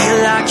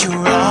like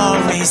you're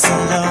always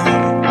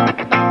alone.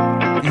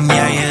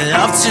 Yeah, you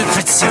love to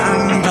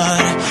pretend,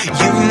 but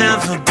you've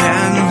never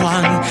been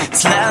one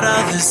to let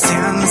others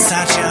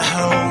inside your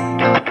home.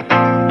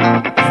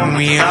 And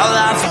we all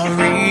have our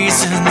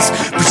reasons,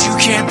 but you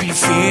can't be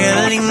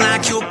feeling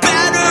like you're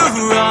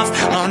better off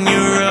on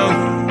your own.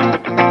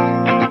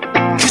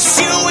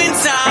 'Cause you and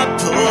I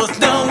both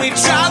know we've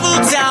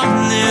traveled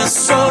down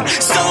this road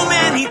so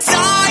many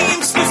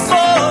times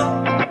before,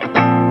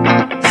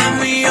 and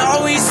we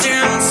always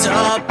end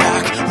up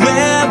back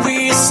where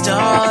we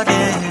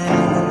started,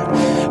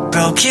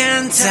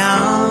 broken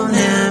down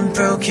and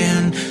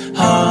broken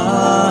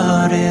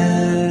hearted.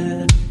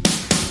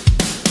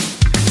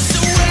 So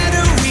where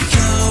do we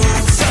go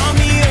from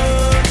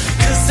here?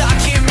 'Cause I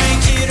can't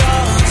make it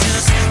all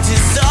just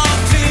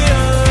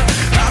disappear.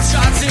 I've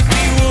tried to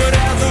be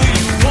whatever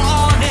you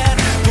wanted,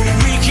 but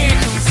we can't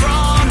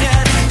confront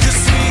it,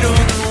 'cause we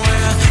don't know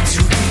where to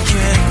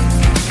begin.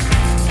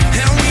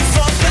 And we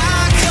fall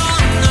back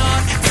on our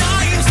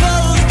times,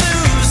 both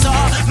lose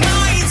our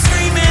minds,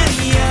 scream and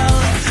yell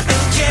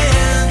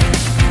again.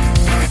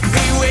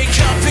 We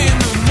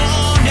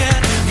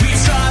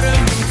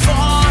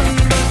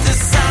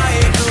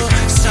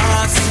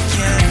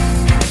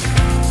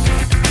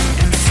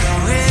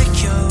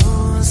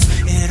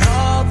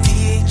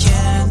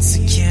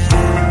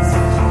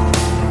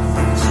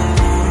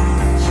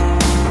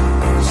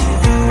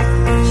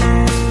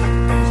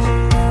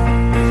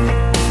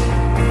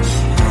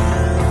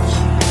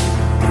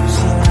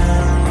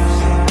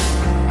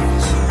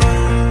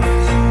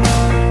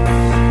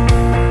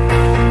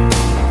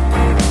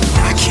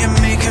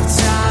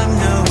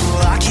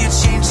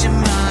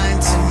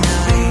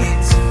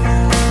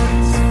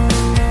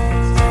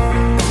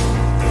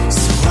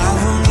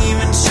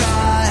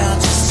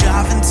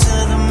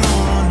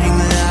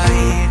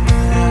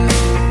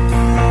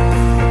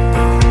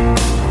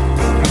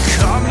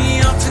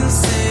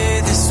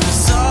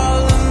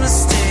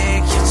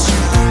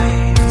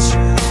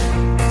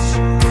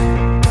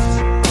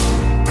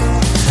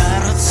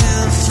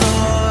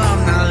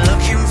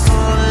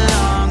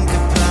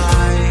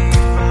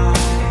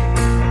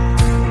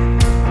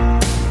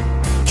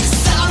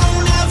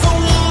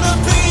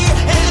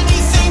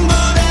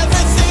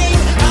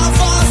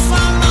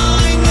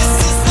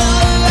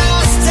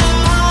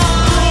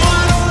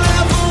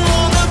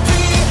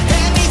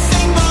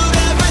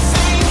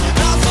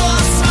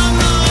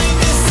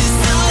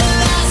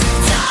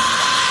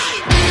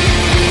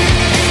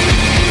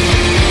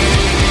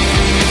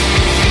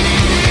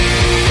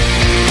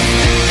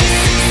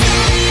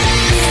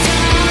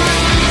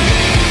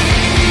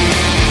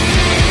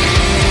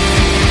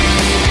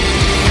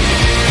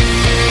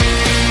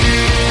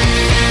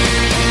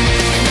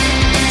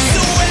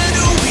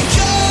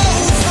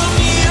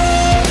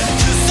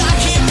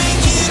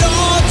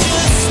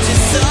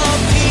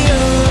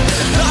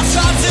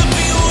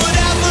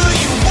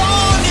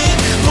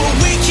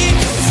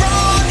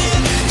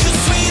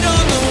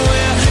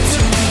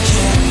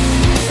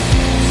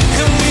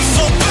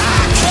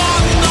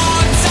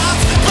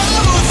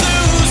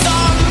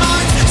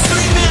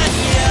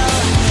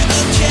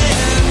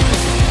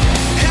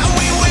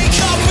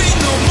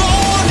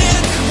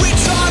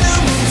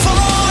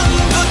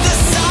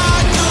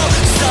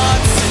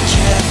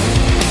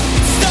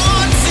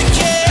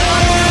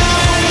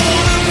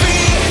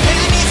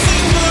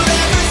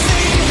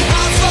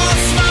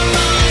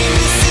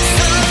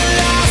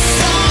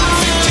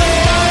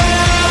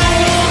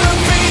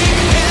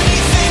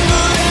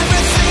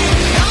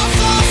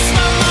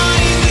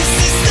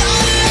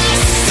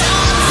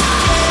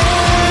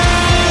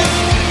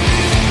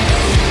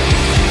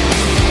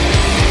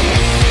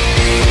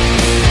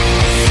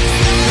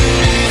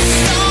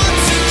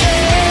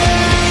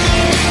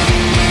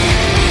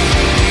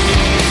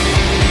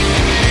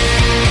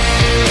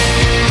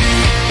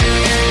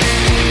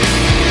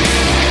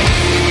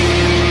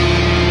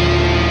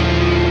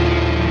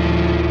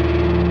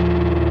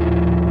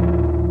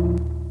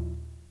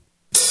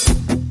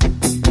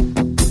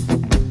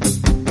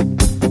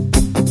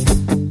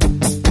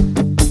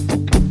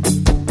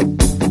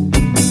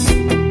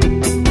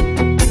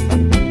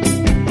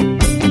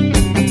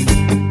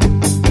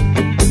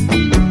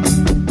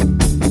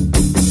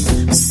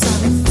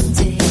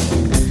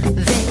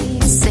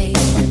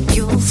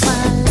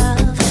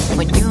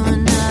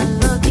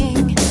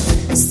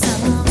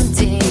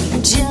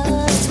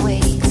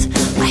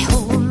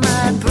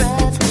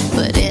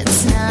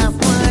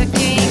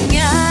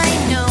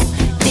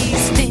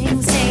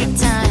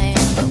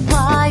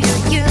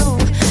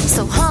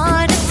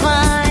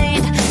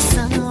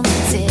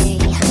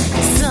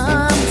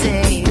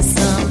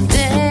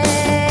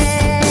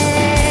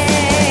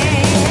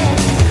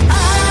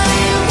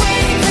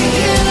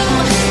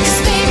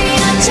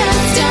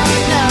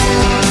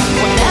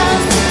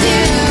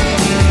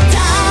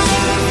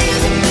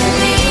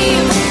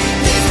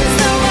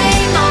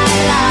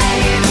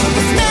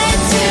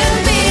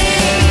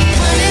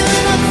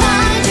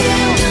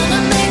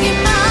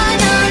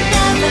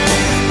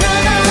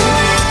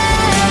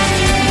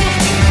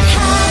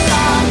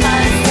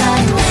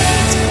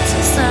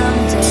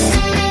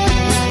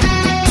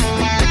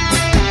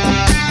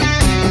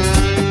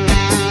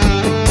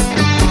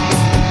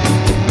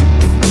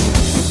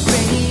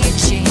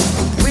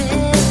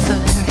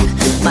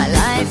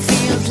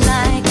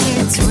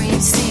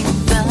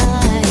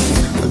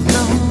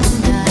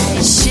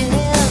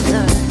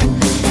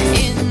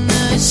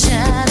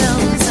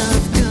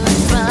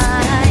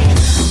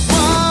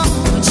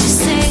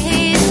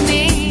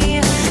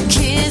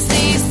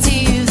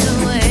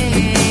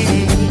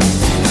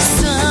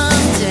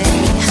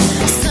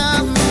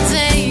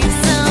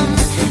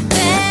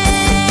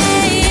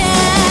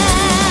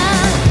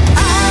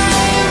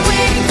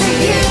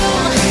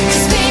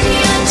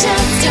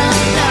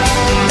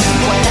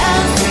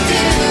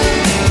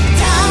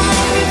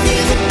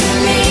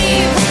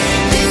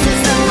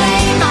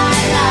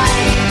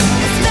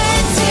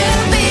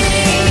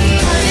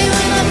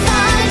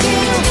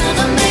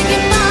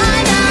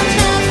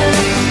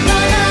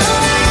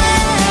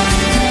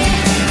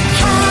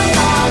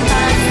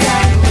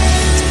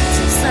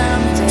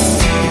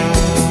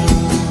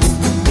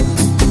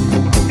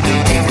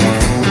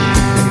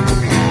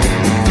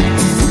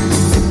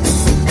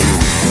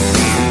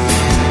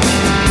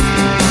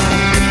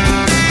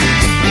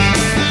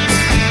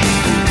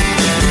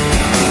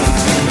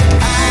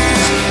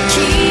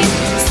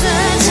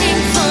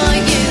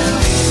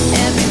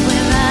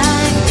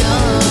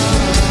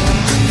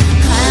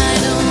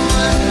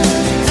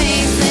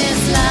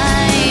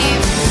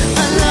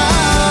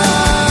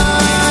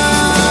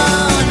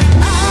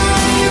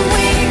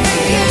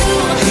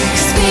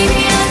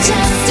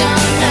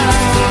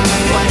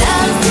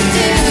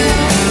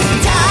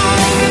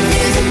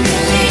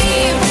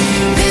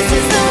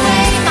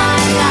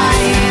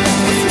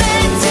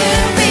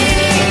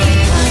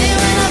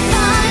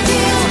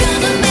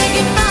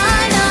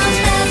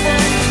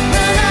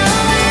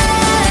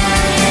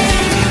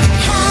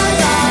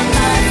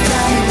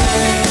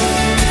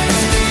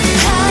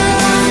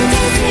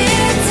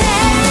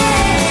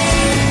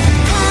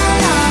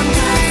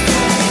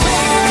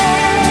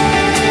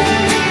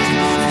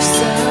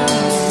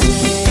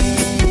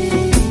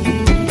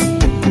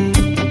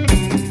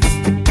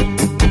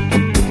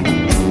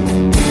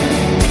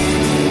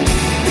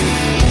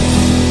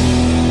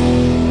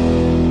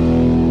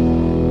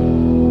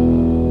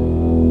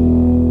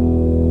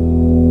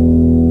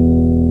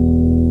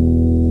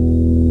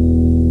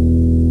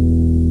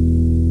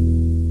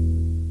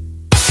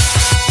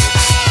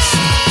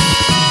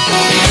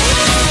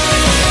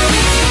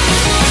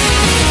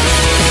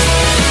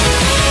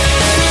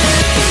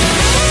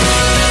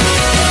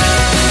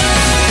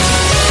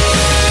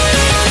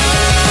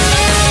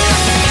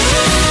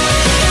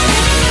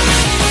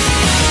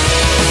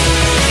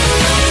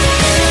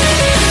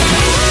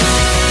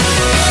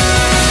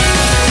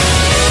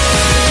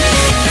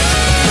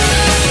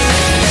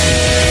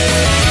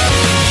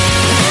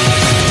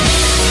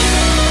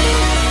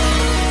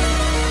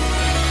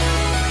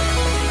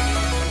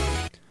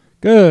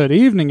Good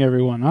evening,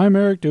 everyone. I'm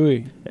Eric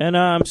Dewey. And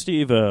I'm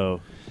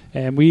Steve-O.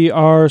 And we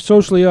are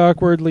socially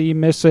awkwardly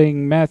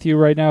missing Matthew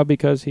right now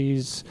because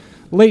he's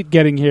late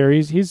getting here.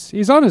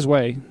 He's on his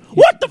way.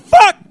 What the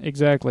fuck?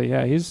 Exactly,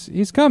 yeah.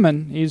 He's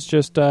coming. He's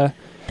just,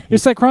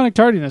 it's that chronic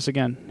tardiness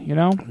again, you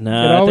know?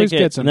 No, it always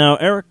gets him. Now,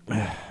 Eric,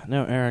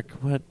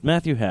 what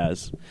Matthew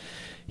has,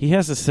 he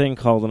has this thing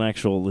called an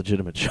actual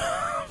legitimate job.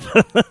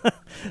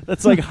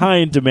 That's like high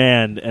in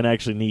demand and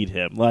actually need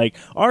him. Like,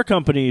 our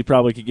company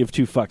probably could give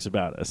two fucks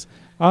about us.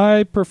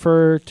 I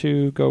prefer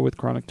to go with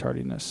chronic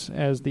tardiness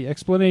as the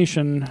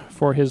explanation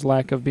for his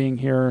lack of being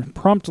here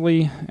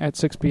promptly at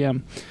 6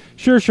 p.m.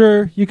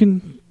 Sure, you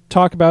can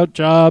talk about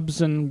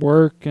jobs and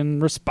work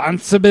and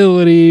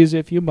responsibilities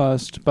if you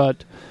must,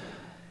 but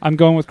I'm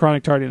going with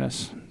chronic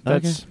tardiness.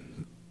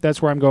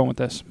 That's where I'm going with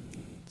this.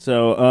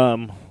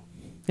 So,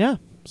 yeah.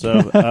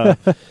 So,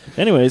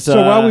 anyways. So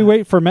while we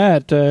wait for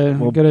Matt,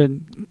 we're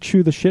going to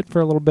chew the shit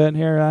for a little bit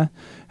here.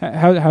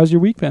 How's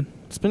your week been?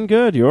 It's been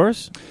good.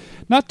 Yours?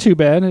 Not too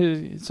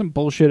bad. Some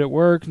bullshit at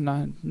work.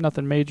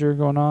 Nothing major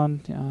going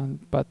on.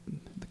 But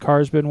the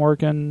car's been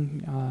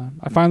working.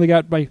 I finally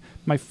got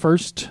my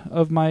first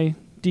of my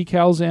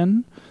decals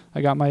in.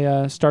 I got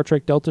my Star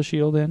Trek Delta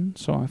Shield in.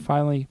 So I'm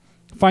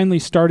finally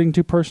starting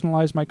to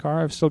personalize my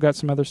car. I've still got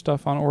some other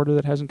stuff on order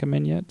that hasn't come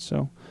in yet.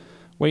 So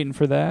waiting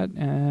for that.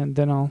 And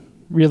then I'll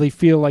really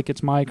feel like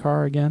it's my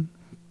car again.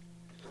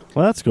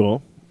 Well, that's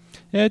cool.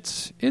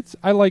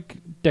 I like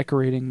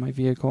decorating my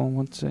vehicle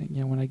once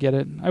when I get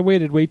it. I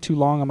waited way too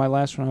long on my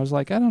last one. I was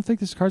like, I don't think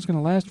this car's going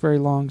to last very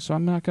long, so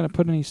I'm not going to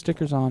put any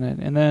stickers on it.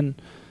 And then,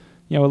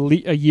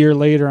 a year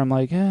later, I'm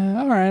like,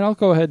 all right, I'll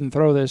go ahead and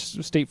throw this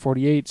State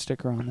 48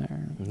 sticker on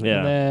there. Yeah.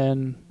 And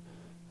then,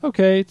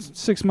 okay, it's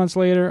 6 months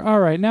later. All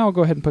right, now I'll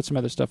go ahead and put some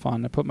other stuff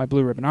on. I put my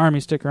Blue Ribbon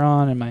Army sticker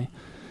on and my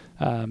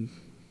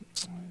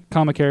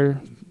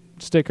Comicare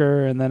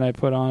sticker, and then I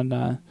put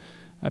on.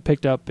 I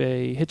picked up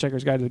a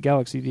Hitchhiker's Guide to the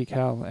Galaxy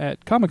decal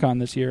at Comic-Con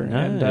this year.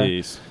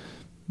 Nice.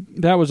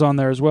 And that was on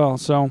there as well.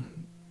 So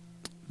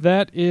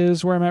that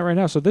is where I'm at right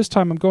now. So this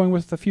time I'm going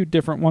with a few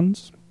different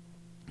ones.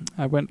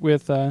 I went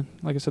with,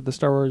 like I said, the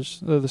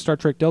Star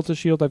Trek Delta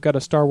Shield. I've got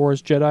a Star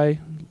Wars Jedi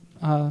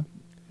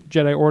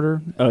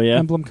Order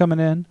emblem coming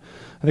in.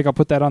 I think I'll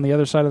put that on the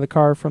other side of the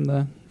car from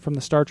the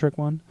Star Trek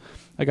one.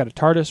 I got a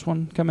TARDIS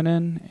one coming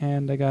in,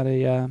 and I got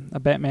a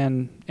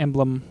Batman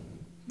emblem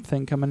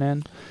thing coming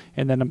in,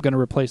 and then I'm going to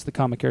replace the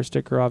Comicare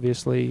sticker,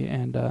 obviously,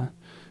 and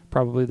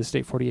probably the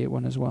State 48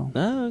 one as well.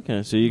 Oh,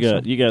 okay. So you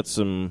got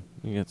some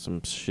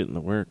shit in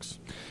the works.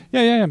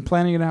 Yeah. I'm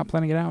planning it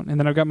out, and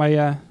then I've got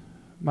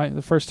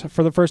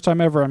for the first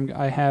time ever,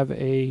 I have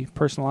a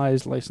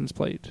personalized license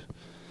plate,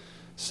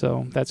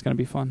 so that's going to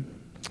be fun.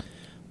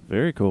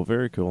 Very cool.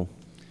 Very cool.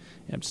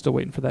 Yeah, I'm still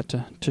waiting for that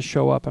to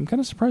show up. I'm kind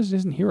of surprised it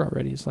isn't here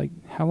already. It's like,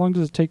 how long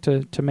does it take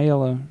to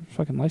mail a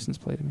fucking license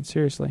plate? I mean,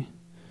 seriously.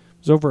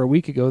 It was over a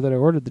week ago that I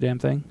ordered the damn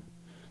thing.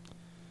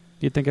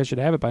 You'd think I should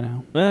have it by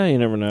now. You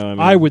never know.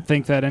 I would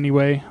think that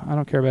anyway. I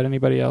don't care about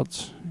anybody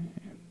else.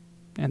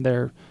 And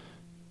their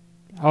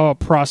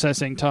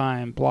processing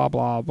time, blah,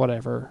 blah,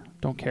 whatever.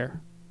 Don't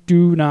care.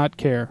 Do not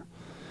care.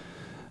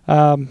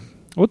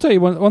 We'll tell you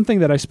one thing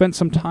that I spent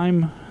some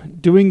time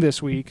doing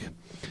this week.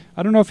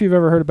 I don't know if you've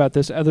ever heard about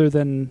this other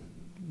than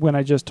when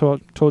I just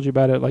told you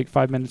about it like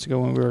 5 minutes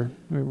ago when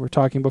we were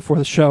talking before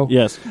the show.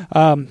 Yes.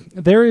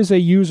 There is a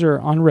user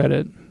on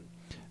Reddit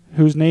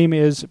whose name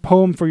is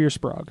Poem for Your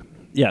Sprog.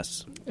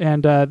 Yes.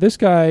 And this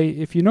guy,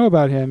 if you know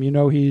about him, you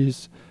know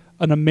he's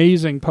an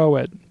amazing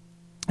poet.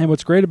 And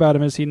what's great about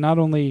him is he not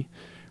only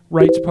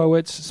writes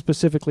poets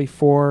specifically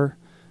for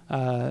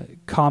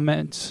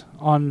comments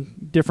on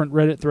different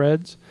Reddit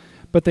threads,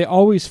 but they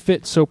always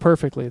fit so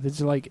perfectly. It's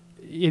like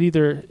it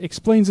either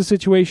explains a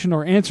situation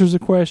or answers a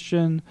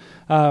question.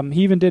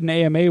 He even did an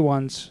AMA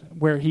once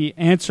where he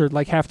answered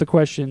like half the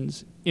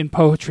questions in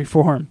poetry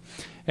form.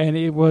 And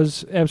it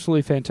was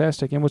absolutely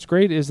fantastic. And what's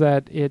great is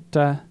that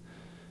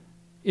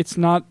it's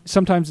not,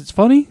 sometimes it's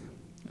funny,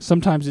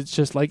 sometimes it's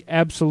just like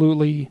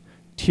absolutely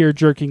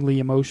tear-jerkingly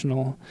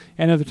emotional,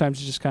 and other times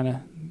it's just kind of,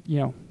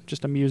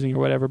 just amusing or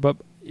whatever. But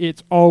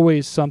it's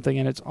always something,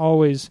 and it's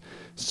always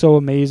so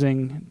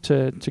amazing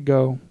to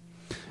go.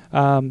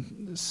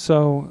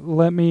 So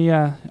let me,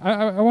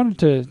 I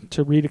wanted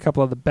to read a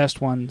couple of the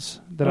best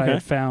ones that I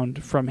have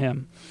found from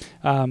him.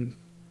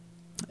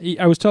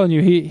 I was telling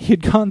you,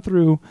 he'd gone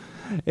through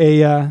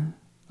a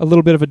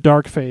little bit of a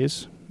dark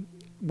phase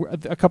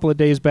a couple of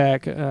days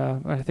back,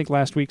 I think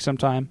last week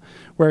sometime,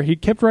 where he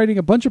kept writing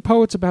a bunch of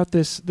poets about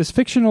this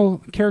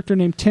fictional character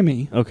named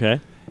Timmy. Okay.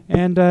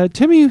 And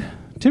Timmy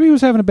was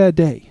having a bad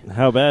day.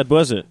 How bad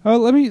was it? Oh,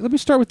 let me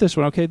start with this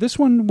one. Okay, this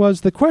one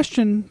was the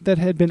question that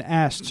had been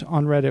asked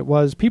on Reddit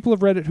was, people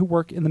of Reddit who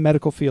work in the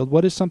medical field,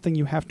 what is something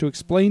you have to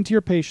explain to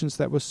your patients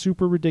that was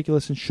super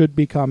ridiculous and should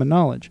be common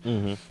knowledge?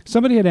 Mm-hmm.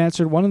 Somebody had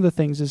answered one of the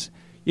things is,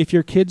 if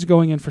your kid's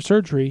going in for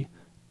surgery,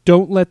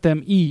 don't let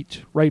them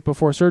eat right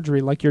before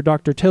surgery like your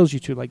doctor tells you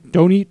to. Like,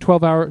 don't eat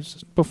 12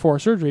 hours before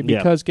surgery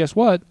because guess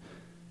what?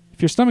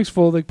 If your stomach's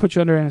full, they put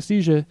you under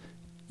anesthesia.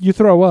 you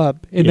throw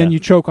up and then Yeah. you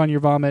choke on your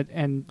vomit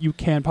and you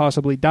can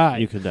possibly die.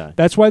 You could die.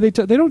 That's why they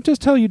don't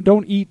just tell you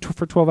don't eat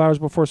for 12 hours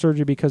before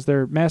surgery because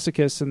they're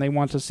masochists and they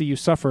want to see you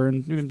suffer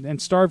and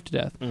starve to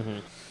death. Mm-hmm.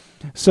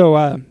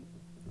 So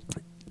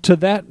to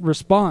that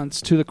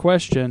response to the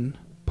question,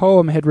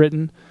 Poem had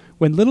written,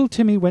 "When little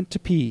Timmy went to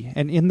pee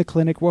and in the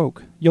clinic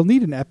woke, you'll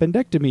need an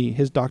appendectomy,"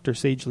 his doctor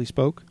sagely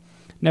spoke.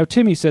 "Now,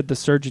 Timmy," said the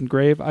surgeon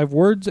grave, "I've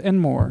words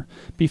and more.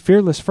 Be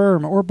fearless,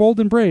 firm, or bold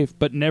and brave,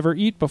 but never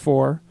eat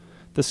before."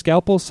 The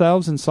scalpel,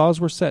 salves, and saws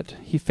were set.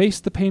 He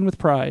faced the pain with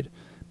pride,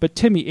 but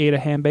Timmy ate a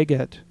ham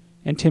baguette,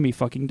 and Timmy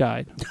fucking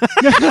died.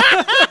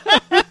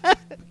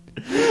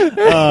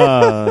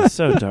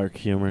 So dark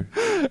humor.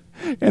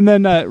 And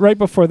then right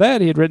before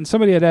that, he had written,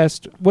 somebody had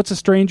asked, "What's a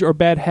strange or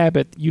bad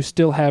habit you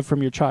still have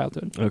from your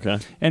childhood?" Okay.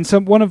 And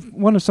one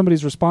of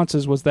somebody's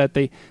responses was that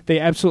they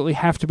absolutely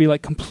have to be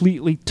like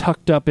completely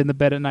tucked up in the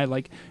bed at night,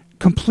 like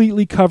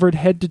completely covered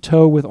head to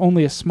toe with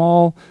only a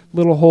small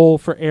little hole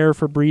for air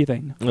for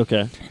breathing.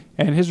 Okay.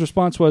 And his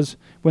response was,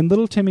 "When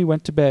little Timmy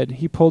went to bed,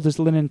 he pulled his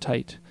linen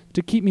tight.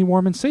 To keep me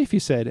warm and safe," he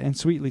said, "and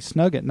sweetly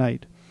snug at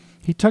night.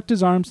 He tucked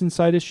his arms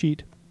inside his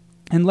sheet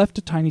and left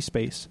a tiny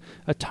space,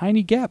 a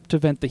tiny gap to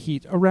vent the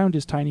heat around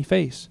his tiny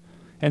face.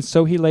 And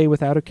so he lay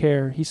without a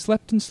care. He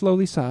slept and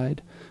slowly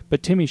sighed,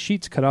 but Timmy's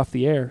sheets cut off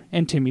the air,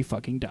 and Timmy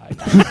fucking died."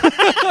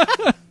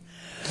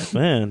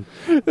 Man,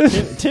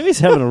 Timmy's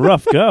having a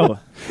rough go.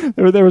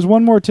 There was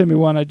one more Timmy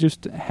one. I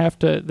just have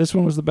to. This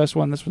one was the best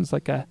one. This one's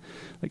like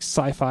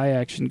sci-fi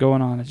action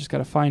going on. I just got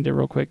to find it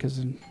real quick.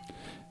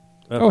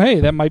 Oh, hey,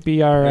 that might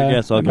be our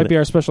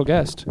our special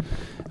guest.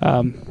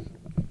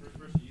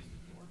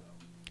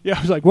 Yeah,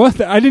 I was like,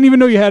 what? I didn't even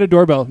know you had a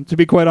doorbell, to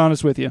be quite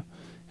honest with you.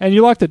 And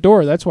you locked the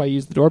door. That's why you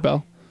used the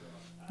doorbell.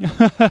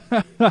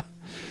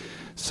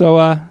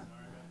 So,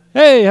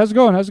 hey, how's it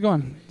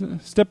going?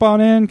 Step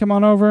on in. Come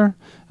on over.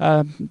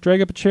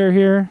 Drag up a chair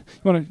here.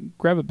 You want to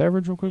grab a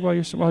beverage real quick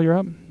while you're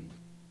up?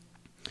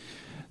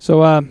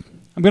 So, I'm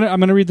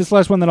gonna read this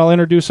last one, then I'll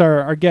introduce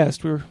our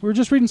guest. We were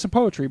just reading some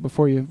poetry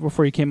before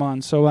you came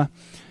on. So,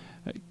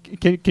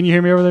 can you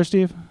hear me over there,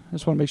 Steve? I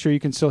just want to make sure you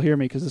can still hear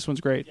me because this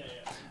one's great. Yeah.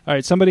 All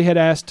right, somebody had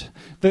asked,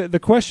 the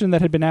question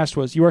that had been asked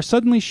was, "You are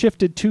suddenly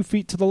shifted 2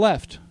 feet to the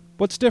left.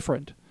 What's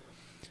different?"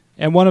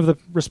 And one of the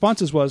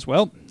responses was,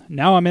 "Well,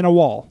 now I'm in a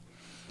wall."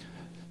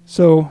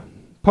 So,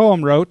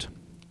 Poem wrote,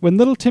 "When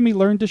little Timmy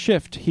learned to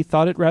shift, he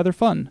thought it rather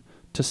fun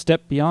to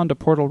step beyond a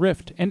portal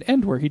rift and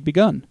end where he'd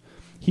begun.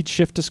 He'd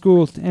shift to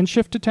school and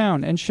shift to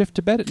town and shift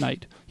to bed at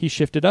night. He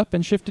shifted up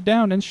and shifted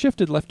down and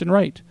shifted left and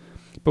right.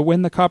 But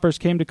when the coppers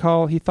came to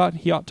call, he thought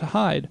he ought to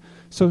hide.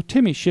 So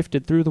Timmy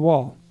shifted through the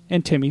wall,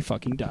 and Timmy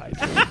fucking died."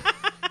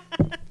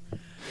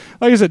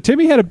 Like I said,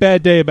 Timmy had a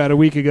bad day about a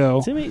week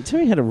ago. Timmy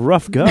had a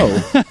rough go.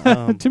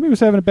 Timmy was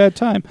having a bad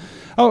time.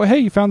 Oh, hey,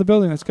 you found the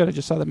building. That's good. I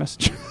just saw that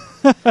message.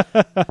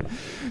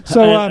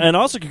 So, and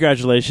also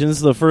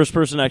congratulations, the first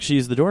person to actually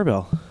use the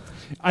doorbell.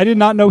 I did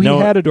not know he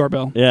had a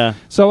doorbell. Yeah.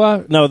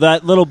 So, no,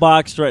 that little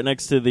box right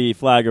next to the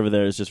flag over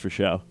there is just for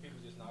show.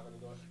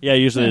 Yeah,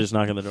 usually they just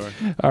knock on the door.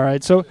 All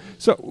right, so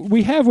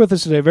we have with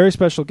us today a very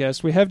special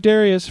guest. We have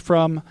Darius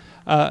from,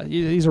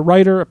 he's a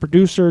writer, a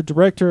producer,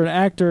 director, an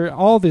actor,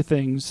 all the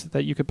things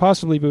that you could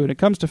possibly be when it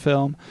comes to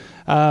film.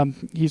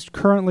 He's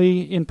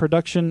currently in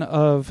production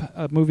of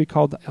a movie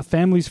called A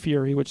Family's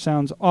Fury, which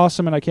sounds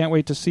awesome, and I can't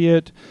wait to see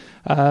it.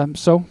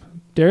 So,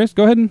 Darius,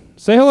 go ahead and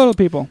say hello to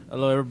people.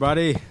 Hello,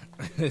 everybody.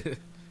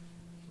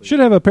 Should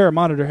have a pair of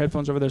monitor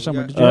headphones over there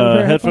somewhere. Did you have a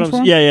pair of headphones for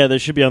him? Yeah, they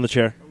should be on the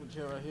chair.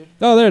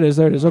 Oh, there it is.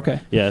 Okay.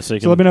 Yeah, so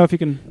let me know if you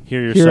can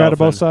hear out of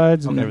both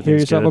sides and hear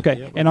yourself. Good. Okay.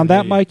 Yep, and on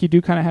that mic, you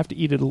do kind of have to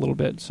eat it a little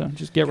bit, so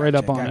just get right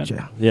up on it.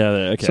 Yeah,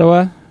 okay.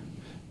 So,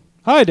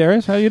 hi,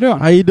 Darius. How you doing?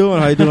 How you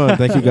doing?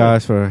 Thank you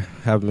guys for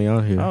having me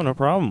on here. Oh, no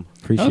problem.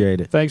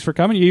 Appreciate it. Thanks for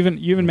coming. You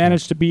even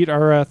managed to beat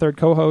our third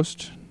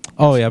co-host.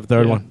 Oh, yeah, the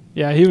third one.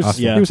 Yeah, he was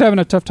Awesome. he was having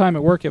a tough time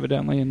at work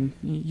evidently, and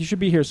you should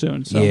be here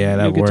soon. So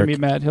yeah, you'll get to work. meet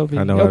Matt. He'll be.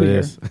 I know he'll how be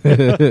it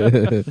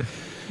here. is.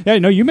 Yeah,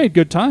 no, you made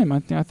good time. I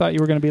thought you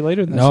were going to be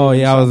later than this. No,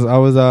 yeah,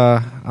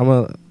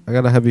 I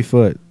got a heavy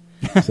foot.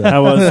 So.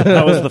 How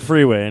was the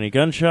freeway? Any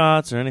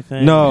gunshots or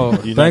anything? No,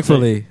 You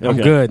thankfully I'm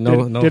Okay. good.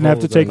 No, didn't have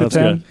to take the That's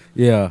 10. good.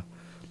 Yeah.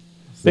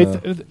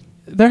 So.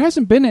 There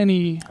hasn't been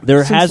any. There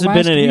since hasn't been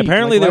last any. week,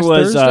 Apparently, like there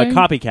last was Thursday.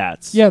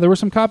 copycats. Yeah, there were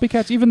some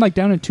copycats, even like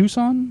down in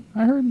Tucson.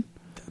 I heard.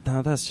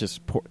 No, that's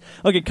just poor.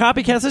 Okay,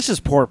 copycats. That's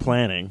just poor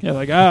planning. Yeah,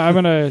 like I'm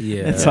gonna.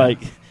 Yeah. It's like,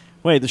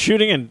 wait, the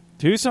shooting in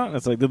Tucson?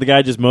 It's like, did the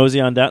guy just mosey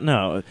on down?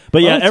 No,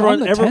 but yeah, Well, it's on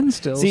the 10 everyone.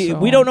 still, See, so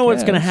we don't know I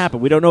what's going to guess. happen.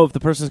 We don't know if the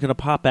person's going to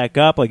pop back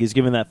up, like he's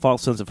giving that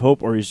false sense of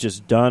hope, or he's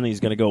just done. He's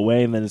going to go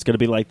away, and then it's going to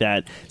be like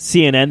that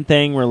CNN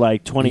thing where,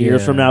 like, 20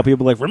 years from now,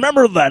 people are like,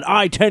 remember that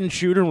I-10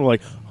 shooter? And we're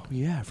like, oh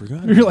yeah, I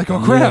forgot. You're like,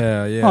 oh crap!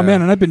 Yeah. Oh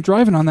man, and I've been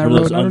driving on that One of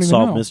road. those And I don't even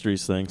unsolved know.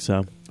 mysteries thing.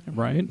 So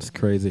Right. It's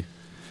crazy.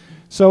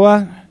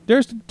 So,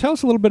 Darius, tell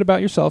us a little bit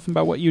about yourself and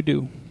about what you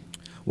do.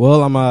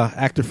 Well, I'm an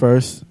actor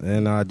first,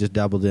 and I just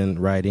dabbled in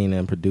writing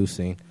and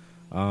producing.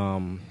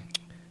 Long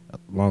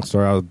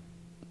story, I was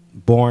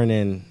born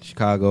in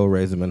Chicago,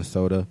 raised in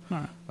Minnesota.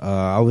 Huh.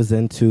 I was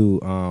into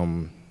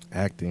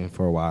acting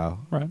for a while.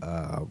 Right.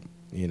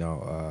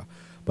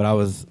 But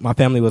my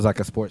family was like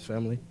a sports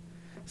family.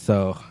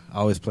 So I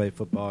always played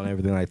football and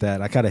everything like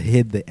that. I kind of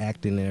hid the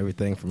acting and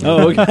everything from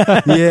Oh,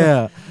 okay.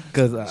 yeah.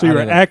 So you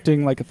were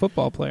acting like a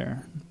football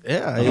player.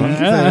 Yeah. You can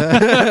say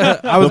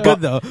that. I was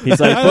good, though.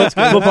 He's like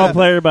football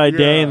player by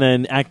day and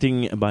then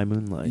acting by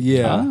moonlight.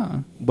 Yeah.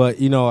 Ah. But,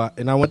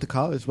 and I went to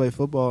college to play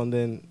football, and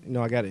then,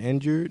 I got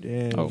injured,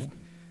 and,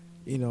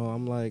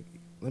 I'm like,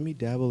 let me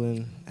dabble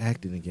in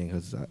acting again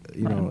because,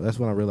 that's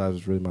when I realized it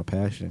was really my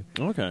passion.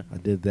 Okay. I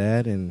did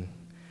that, and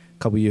a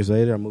couple years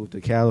later, I moved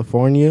to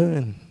California,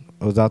 and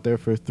I was out there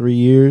for 3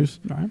 years,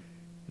 Right.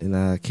 and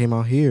I came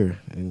out here,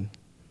 and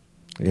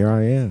here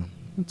I am.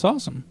 That's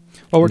awesome.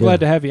 Well, we're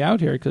glad to have you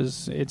out here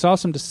because it's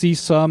awesome to see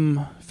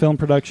some film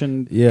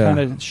production kind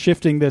of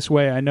shifting this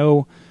way. I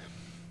know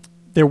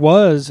there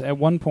was, at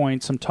one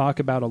point, some talk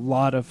about a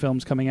lot of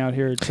films coming out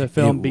here to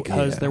film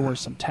because there were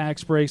some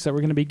tax breaks that were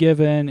going to be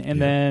given,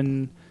 and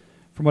then,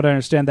 from what I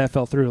understand, that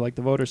fell through. Like,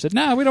 the voters said,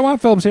 "No, we don't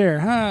want films here.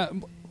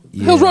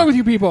 The hell's wrong with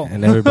you people?"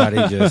 And everybody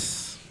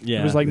just...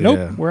 It was like,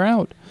 nope, we're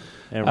out.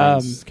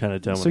 Everyone's kind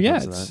of done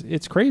with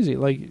it's crazy.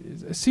 Like,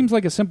 it seems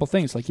like a simple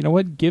thing. It's like, you know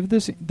what? Give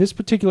this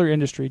particular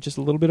industry just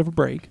a little bit of a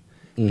break.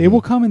 Mm-hmm. They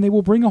will come and they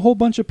will bring a whole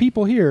bunch of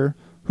people here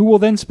who will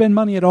then spend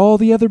money at all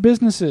the other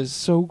businesses.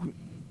 So,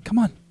 come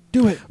on,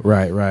 do it.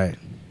 Right.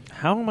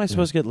 How am I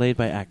supposed to get laid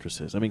by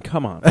actresses? I mean,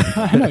 come on.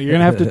 I know you're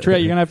gonna have to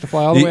you're gonna have to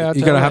fly all the way out.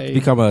 You're gonna have to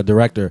become a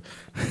director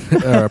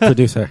or a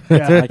producer.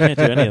 Yeah, I can't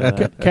do any of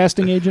that.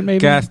 Casting agent,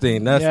 maybe.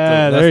 Casting. That's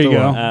there you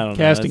go. I don't know.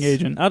 Casting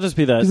agent. I'll just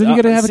be that. Because then you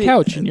got to have a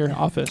couch in your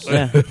office.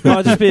 Yeah.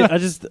 No,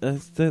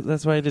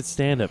 that's why I did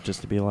stand up,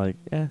 just to be like,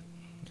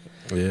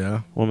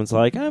 Yeah. Woman's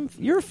like,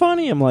 you're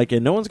funny. I'm like,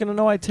 and no one's gonna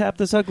know I tapped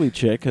this ugly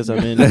chick because I'm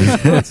in.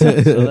 So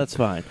that's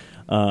fine.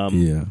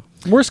 Yeah.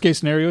 Worst case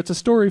scenario, it's a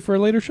story for a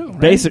later show.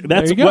 Right? Basic.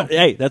 That's what.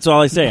 Hey, that's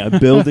all I say. I'm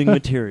building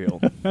material.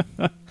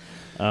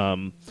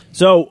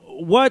 So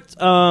what,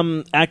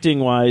 acting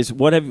wise,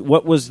 what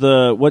was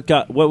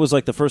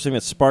like the first thing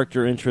that sparked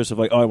your interest of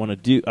like, oh, I want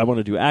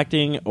to do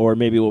acting, or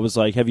maybe what was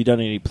like, have you done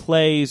any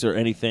plays or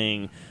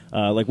anything?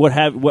 Like what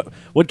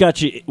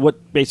got you?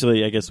 What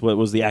basically, I guess, what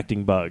was the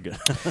acting bug?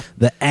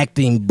 The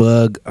acting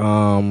bug.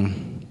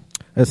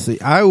 Let's see.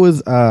 I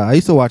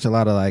used to watch a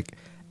lot of like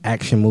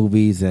action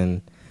movies,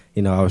 and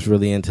I was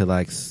really into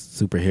like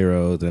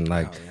superheroes and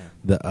like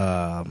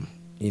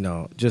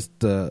just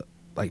the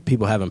like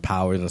people having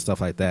powers and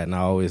stuff like that, and I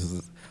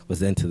always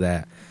was into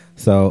that.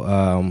 So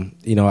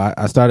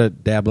I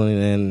started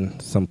dabbling in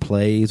some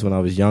plays when I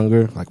was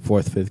younger, like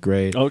 4th, 5th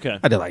grade. Okay.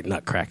 I did like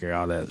Nutcracker,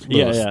 all that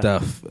little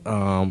stuff.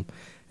 And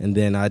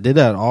then I did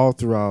that all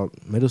throughout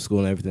middle school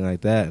and everything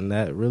like that, and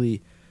that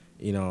really,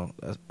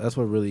 that's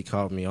what really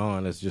caught me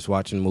on, is just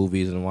watching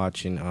movies and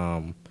watching,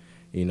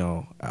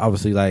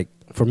 obviously like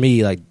for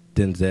me, like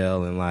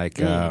Denzel and like,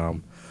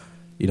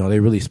 they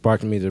really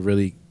sparked me to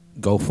really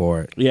go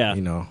for it. Yeah.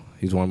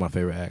 He's one of my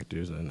favorite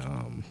actors,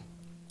 and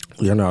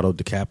Leonardo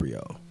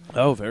DiCaprio.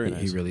 Oh, very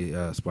nice. He really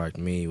sparked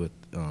me with,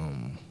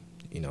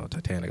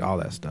 Titanic, all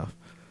that stuff.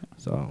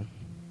 So,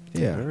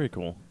 yeah. Very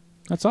cool.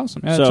 That's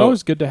awesome. Yeah, it's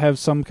always good to have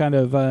some kind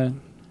of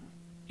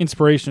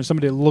inspiration or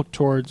somebody to look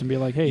towards and be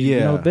like, hey,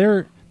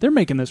 they're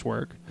making this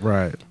work.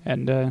 Right.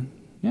 And,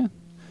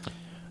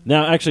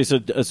 Now, actually,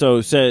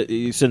 so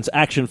since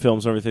action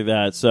films and everything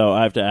like that, so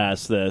I have to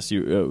ask this: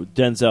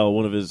 Denzel,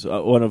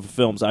 one of the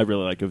films I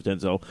really like of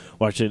Denzel,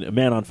 watching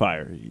Man on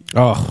Fire.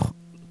 Oh,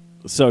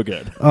 so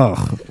good.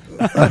 Oh,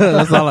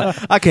 that's all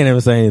I can't even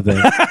say anything.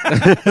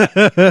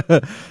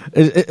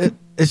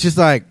 It's just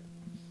like,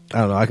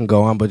 I don't know. I can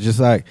go on, but just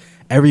like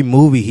every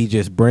movie, he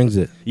just brings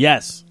it.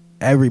 Yes,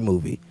 every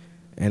movie,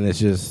 and it's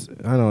just,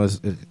 I don't know.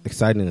 It's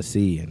exciting to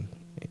see, and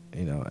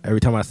every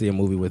time I see a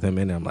movie with him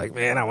in it, I'm like,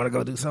 man, I want to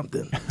go do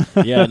something.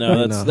 Yeah,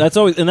 no, that's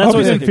always, and that's I hope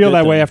always you didn't feel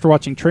that way after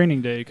watching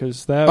Training Day,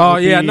 because that.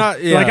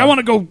 Like, I want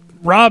to go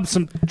rob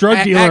some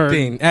drug dealer.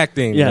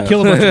 Acting, yeah,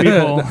 kill a bunch of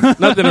people.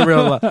 Nothing in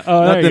real life.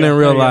 Nothing in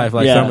real life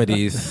like some of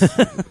these.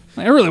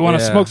 I really want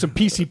to smoke some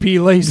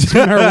PCP laced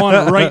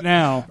marijuana right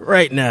now.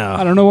 Right now.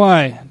 I don't know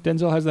why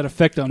Denzel has that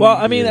effect on me. Well,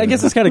 I mean, I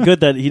guess it's kind of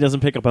good that he doesn't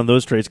pick up on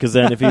those traits, because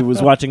then if he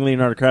was watching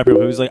Leonardo DiCaprio,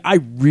 he was like, I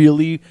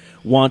really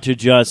want to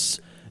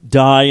just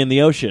die in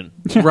the ocean,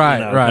 right,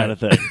 kind of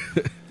thing.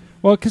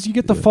 Well, because you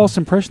get the false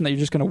impression that you're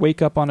just going to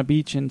wake up on a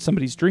beach in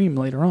somebody's dream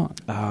later on.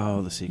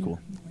 Oh, the sequel.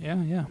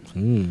 Yeah.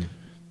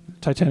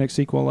 Titanic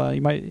sequel.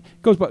 You might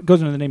goes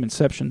into the name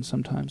Inception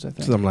sometimes, I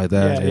think. Something like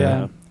that.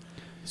 Yeah.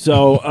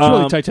 So it's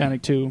really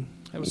Titanic too.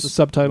 That was the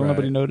subtitle. Right.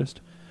 Nobody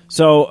noticed.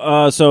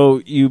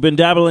 So you've been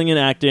dabbling in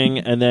acting,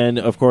 and then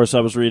of course I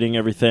was reading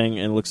everything,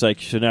 and it looks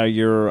like so now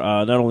you're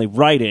not only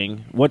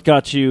writing. What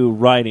got you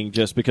writing?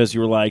 Just because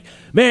you were like,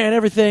 man,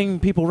 everything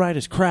people write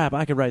is crap.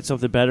 I could write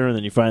something better, and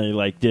then you finally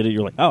like did it.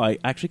 You're like, oh, I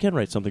actually can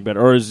write something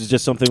better. Or is it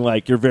just something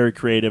like you're very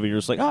creative and you're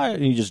just like,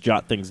 and you just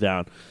jot things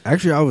down?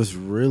 Actually, I was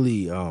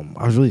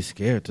really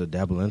scared to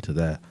dabble into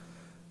that.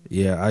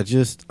 Yeah, I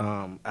just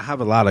I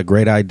have a lot of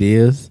great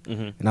ideas,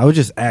 and I was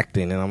just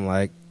acting, and I'm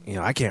like,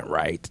 I can't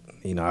write.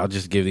 I'll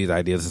just give these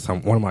ideas to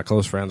one of my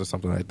close friends or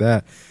something like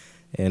that.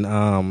 And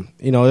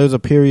there was a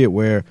period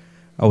where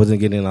I wasn't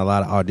getting a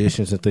lot of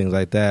auditions and things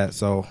like that,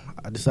 so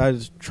I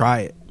decided to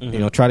try it.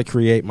 Mm-hmm. Try to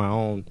create my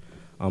own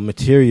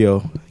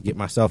material, get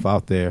myself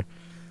out there.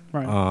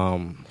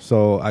 Right.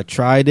 So I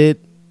tried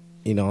it.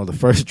 The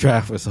first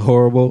draft was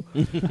horrible.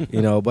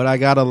 But I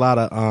got a lot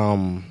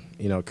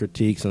of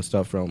critiques and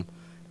stuff from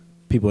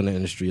people in the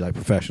industry, like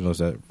professionals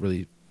that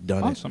really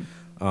done awesome.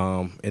 it.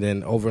 And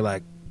then over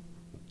like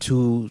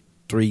 2-3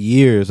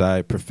 years,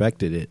 I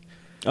perfected it.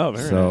 Oh,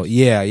 very so nice.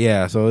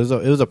 yeah. So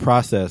it was a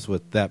process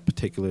with that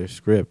particular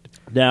script.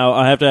 Now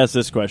I have to ask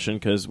this question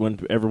because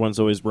when everyone's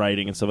always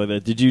writing and stuff like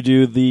that, did you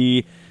do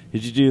the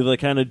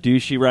kind of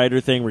douchey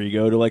writer thing where you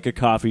go to like a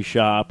coffee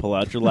shop, pull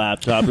out your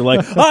laptop, you're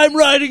like, I'm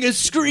writing a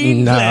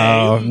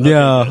screenplay?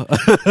 No.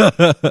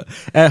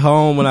 At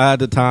home when I had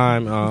the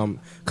time,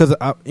 because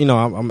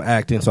I'm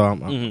acting, so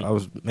I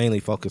was mainly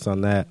focused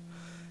on that.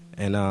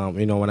 And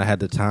when I had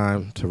the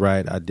time to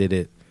write, I did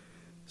it.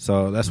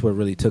 So that's what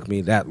really took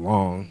me that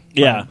long.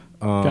 Yeah.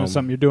 Kind of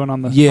something you're doing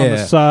on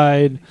the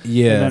side.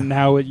 Yeah. And then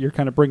now you're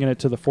kind of bringing it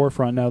to the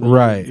forefront now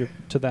that you're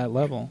to that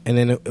level. And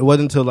then it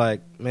wasn't until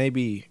like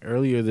maybe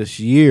earlier this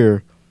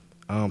year,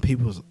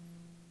 people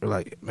were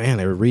like, man,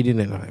 they were reading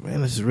it and like,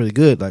 man, this is really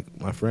good. Like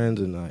my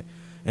friends and like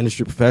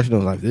industry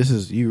professionals, like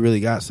you really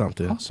got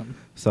something. Awesome.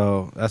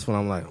 So that's when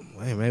I'm like,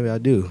 hey, maybe I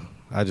do.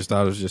 I just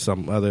thought it was just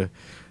some other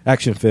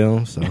action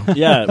film. So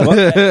yeah, well,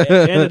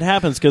 and it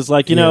happens because,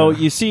 like,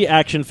 you see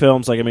action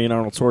films like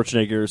Arnold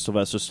Schwarzenegger,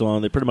 Sylvester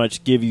Stallone. They pretty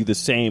much give you the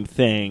same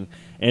thing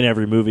in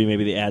every movie.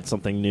 Maybe they add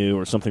something new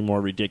or something more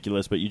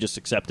ridiculous, but you just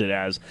accept it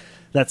as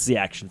that's the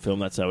action film.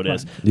 That's how it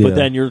is. Yeah. But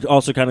then you're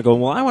also kind of going,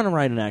 well, I want to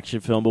write an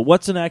action film, but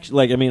what's an action?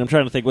 Like, I'm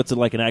trying to think, what's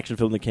like an action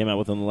film that came out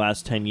within the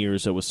last 10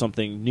 years that was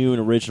something new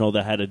and original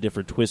that had a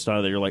different twist on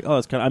it that you're like, oh,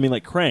 it's kind of,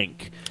 like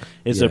Crank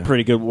is a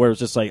pretty good, where it's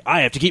just like,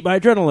 I have to keep my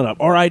adrenaline up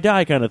or I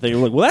die kind of thing.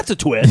 You're like, well, that's a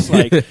twist,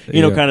 like,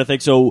 kind of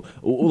thing. So,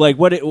 like,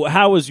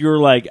 how was your,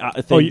 like,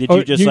 thing?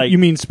 You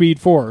mean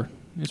Speed 4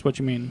 is what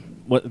you mean.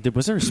 What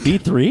was there a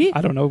Speed 3?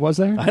 I don't know. Was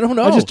there? I don't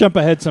know. I just jump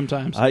ahead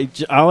sometimes.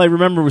 All I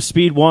remember was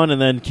Speed 1, and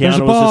then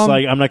Keanu was just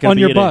like, I'm not going to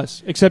be on your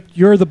bus, except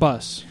you're the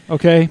bus,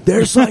 okay?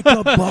 There's like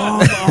a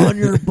bomb on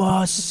your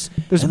bus.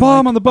 There's a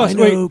bomb on the bus.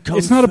 Wait,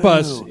 it's not a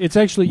bus. It's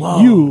actually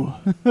you.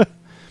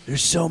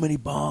 There's so many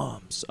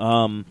bombs.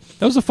 That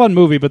was a fun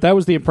movie, but that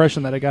was the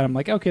impression that I got. I'm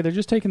like, okay, they're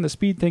just taking the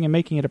Speed thing and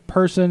making it a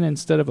person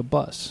instead of a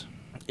bus.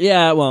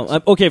 Yeah,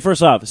 well, okay,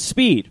 first off,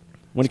 Speed.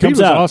 When Speed it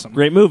comes out, awesome.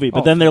 Great movie.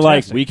 But then they're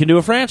fantastic. like, we can do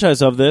a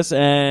franchise of this,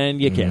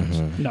 and you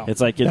can't. No. It's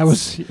like,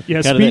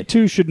 Speed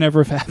 2 should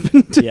never have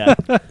happened. Yeah.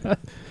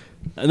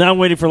 And now I'm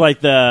waiting for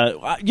like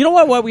you know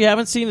what we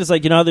haven't seen is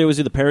like, how they always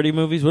do the parody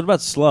movies? What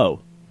about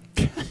Slow?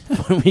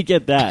 When we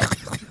get that.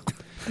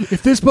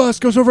 If this bus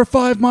goes over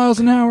 5 miles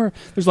an hour,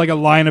 there's like a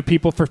line of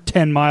people for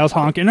 10 miles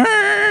honking.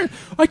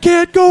 I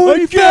can't go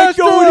any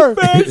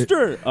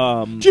faster.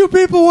 Do you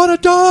people want to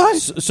die?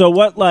 So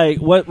what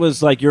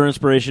was like your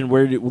inspiration?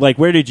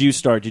 Where did you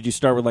start? Did you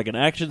start with like an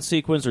action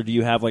sequence, or do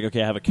you have like,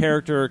 okay, I have a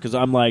character? Because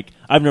I'm like,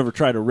 I've never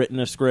tried to written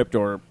a script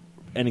or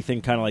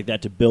anything kind of like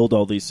that to build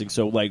all these things.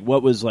 So like,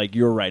 what was like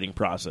your writing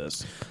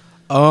process?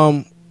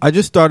 I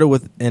just started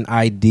with an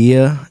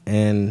idea,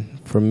 and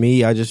for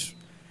me, I just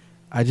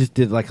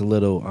did like a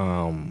little,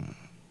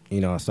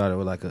 I started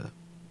with like a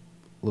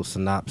little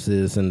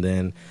synopsis, and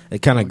then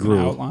it kind of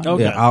grew. Outline.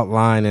 Okay. Yeah,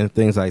 outline and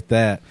things like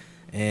that.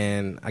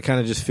 And I kind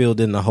of just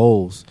filled in the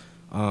holes.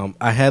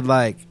 I had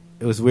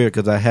it was weird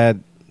because I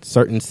had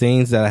certain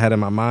scenes that I had in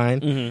my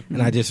mind,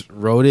 and I just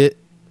wrote it,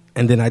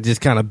 and then I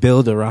just kind of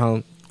build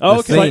around. Oh,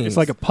 okay. It's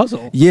like a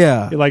puzzle.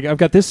 Yeah. You're like, I've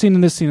got this scene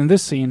and this scene and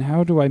this scene.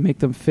 How do I make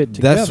them fit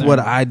together? That's what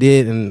I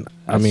did, and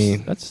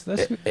that's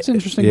an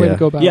interesting way to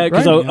go about it. Yeah,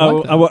 because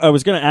right? I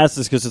was going to ask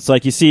this because it's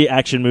like you see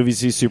action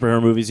movies, you see superhero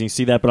movies, and you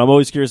see that, but I'm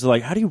always curious,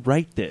 like, how do you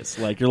write this?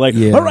 Like, you're like,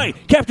 all right,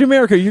 Captain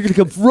America, you're going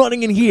to come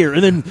running in here,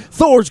 and then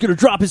Thor's going to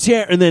drop his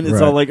hair, and then it's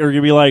all like, or you're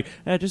going to be like,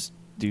 just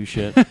do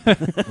shit.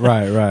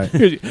 Right.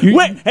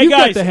 Wait, hey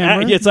guys,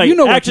 it's like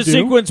action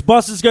sequence,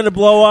 bus is going to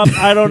blow up.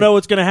 I don't know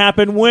what's going to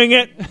happen. Wing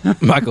it.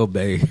 Michael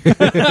Bay.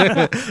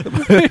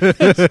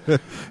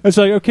 It's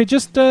like, okay,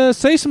 just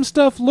say some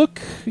stuff. Look,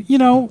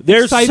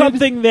 there's excited.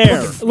 Something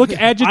there. Look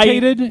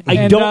agitated.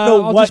 I don't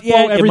know what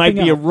yet. It might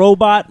be a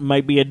robot.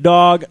 Might be a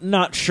dog.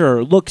 Not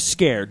sure. Look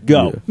scared.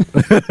 Go.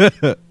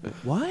 Yeah.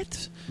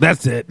 What?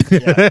 That's it.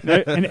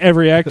 Yeah. And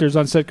every actor's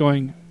on set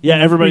going,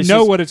 everybody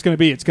know what it's going to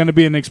be. It's going to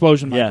be an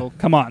explosion, Michael. Yeah.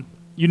 Come on.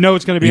 You know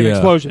it's going to be an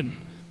explosion.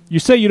 You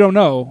say you don't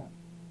know,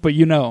 but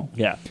you know.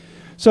 Yeah.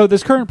 So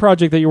this current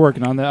project that you're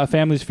working on, the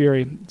Family's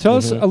Fury, tell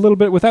us a little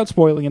bit, without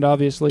spoiling it,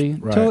 obviously.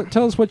 Right.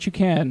 Tell us what you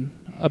can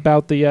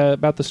about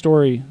the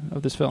story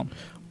of this film.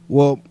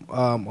 Well,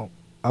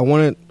 I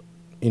wanted,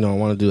 I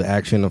want to do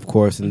action, of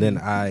course, and then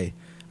my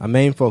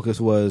main focus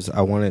was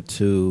I wanted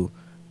to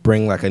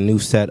bring like a new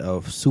set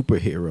of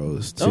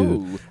superheroes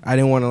to. I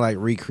didn't want to like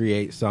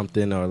recreate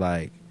something or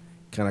like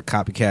kind of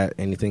copycat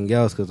anything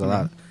else because a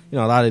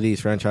lot of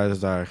these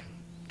franchises are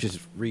just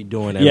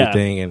redoing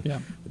everything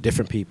and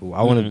different people.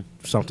 I wanted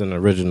something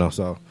original,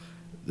 so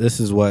this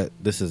is what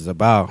this is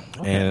about.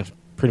 Okay. And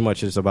pretty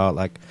much is about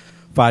like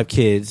 5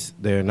 kids.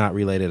 They're not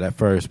related at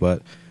first,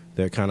 but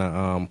they're kind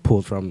of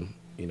pulled from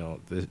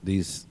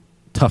these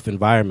tough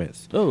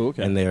environments. Oh,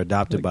 okay. And they're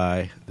adopted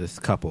by this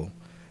couple,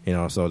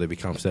 so they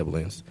become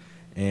siblings.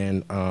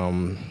 And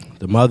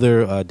the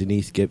mother,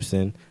 Denise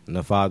Gibson, and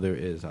the father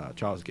is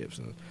Charles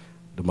Gibson.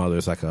 The mother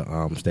is like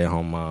a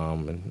stay-at-home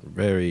mom and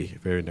very,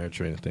 very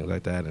nurturing and things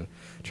like that. And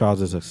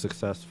Charles is a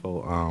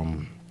successful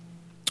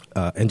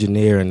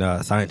engineer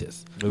and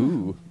scientist.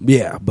 Ooh.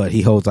 Yeah, but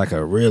he holds like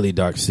a really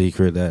dark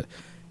secret that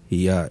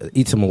he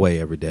eats him away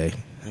every day.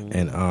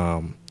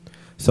 And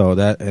so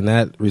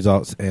that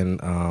results in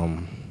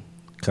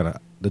kind of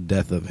the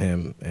death of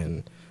him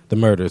and the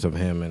murders of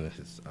him and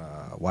his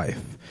wife.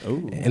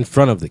 Ooh. In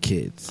front of the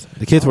kids.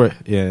 The kids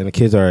and the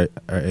kids are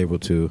able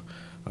to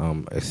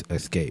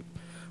escape.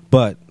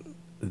 But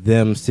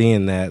them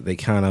seeing that, they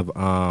kind of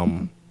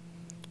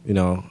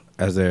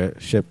as they're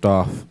shipped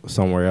off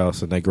somewhere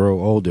else and they grow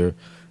older,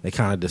 they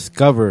kind of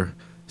discover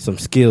some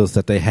skills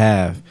that they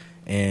have,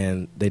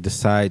 and they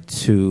decide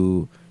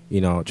to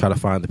try to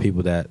find the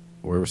people that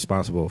were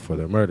responsible for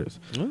their murders.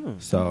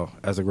 So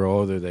as they grow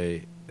older,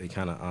 they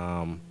kind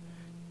of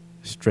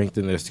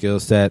strengthen their skill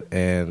set,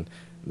 and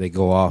they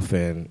go off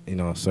and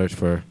search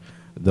for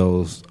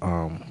those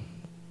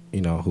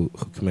who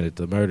committed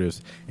the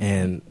murders.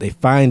 And they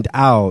find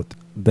out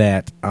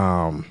that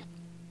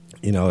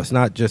it's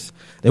not just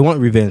they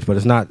want revenge, but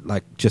it's not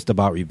like just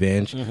about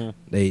revenge.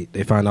 They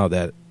find out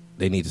that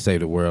they need to save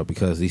the world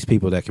because these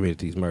people that committed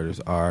these murders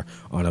are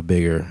on a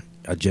bigger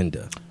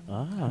agenda.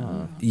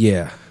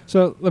 Yeah.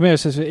 So let me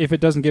ask this: if it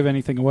doesn't give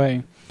anything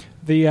away,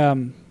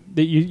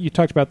 you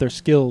talked about their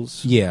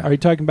skills. Yeah. Are you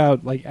talking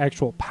about like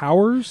actual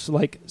powers,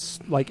 like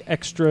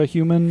extra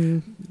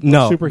human,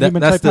 no,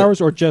 superhuman type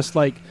powers, or just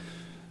like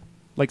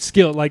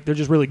skill, like they're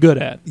just really good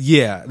at?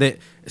 Yeah,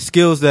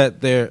 skills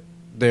that they're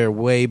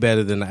way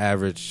better than the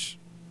average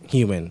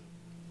human.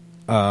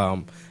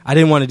 I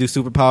didn't want to do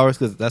superpowers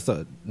because that's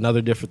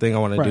another different thing I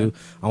want to do.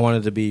 I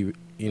wanted to be,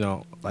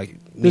 like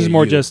this is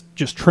more just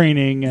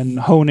training and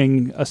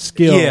honing a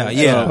skill, as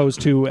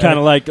opposed to kind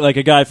of like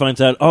a guy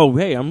finds out, oh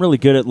hey, I'm really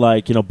good at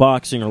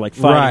boxing or like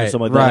fighting or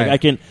something like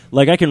that.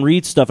 I can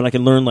read stuff and I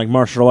can learn like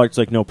martial arts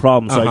like no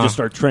problem. So I just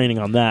start training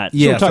on that.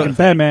 Yeah, so we're talking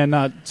Batman,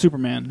 not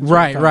Superman.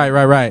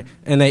 Right.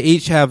 And they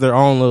each have their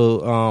own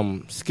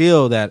little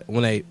skill that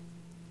when they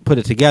put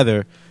it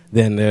together,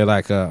 then they're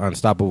like an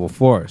unstoppable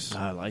force.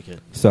 I like it.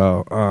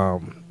 So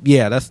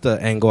that's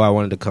the angle I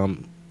wanted to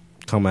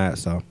come at.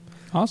 So.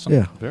 Awesome.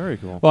 Yeah. Very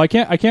cool. Well, I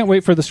can't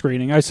wait for the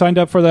screening. I signed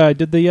up for that. I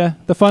did the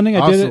funding.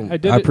 Awesome. I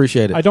did it. I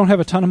appreciate it. I don't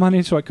have a ton of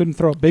money, so I couldn't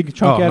throw a big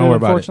chunk at it,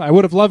 unfortunately. I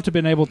would have loved to have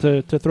been able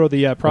to throw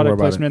the product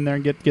placement in there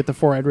and get the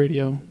 4-Eyed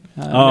Radio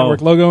network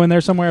logo in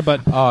there somewhere,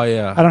 but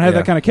I don't have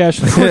that kind of cash,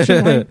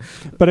 unfortunately.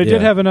 But I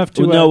did have enough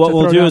to what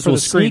we'll do is we'll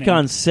sneak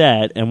on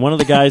set, and one of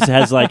the guys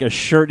has like a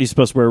shirt he's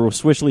supposed to wear. We'll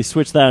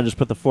switch that and just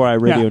put the 4-Eyed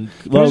Radio logo on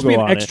it. There's be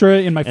an extra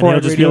in my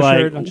 4-Eyed Radio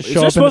shirt. I'll just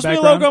show up in the background. Is there supposed to be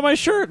a logo on my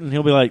shirt? And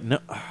he'll be like, no.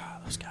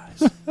 Those guys.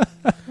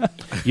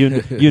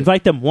 You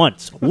invite them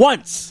once.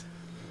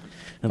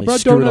 And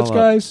brought donuts,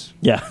 guys.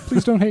 Yeah.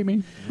 Please don't hate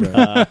me.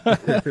 No,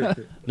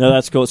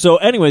 that's cool. So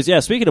anyways,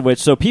 speaking of which,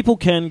 so people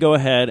can go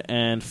ahead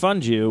and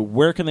fund you.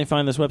 Where can they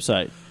find this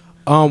website?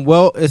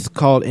 Well, it's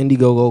called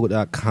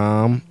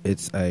Indiegogo.com.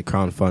 It's a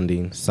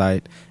crowdfunding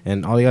site.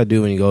 And all you got to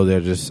do when you go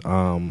there, just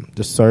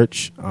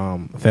search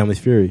Family's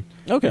Fury.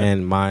 Okay.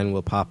 And mine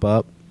will pop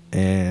up.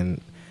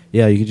 And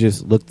yeah, you can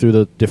just look through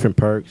the different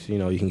perks. You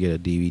can get a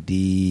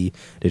DVD,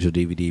 digital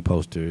DVD,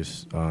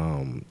 posters,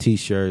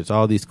 T-shirts,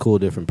 all these cool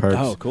different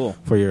perks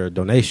for your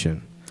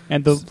donation.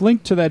 And the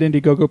link to that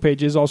Indiegogo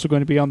page is also going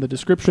to be on the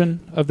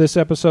description of this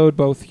episode,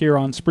 both here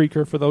on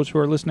Spreaker for those who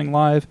are listening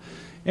live,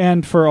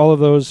 and for all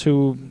of those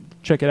who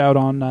check it out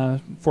on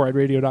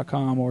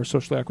 4eyedradio.com or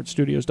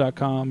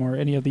sociallyawkwardstudios.com or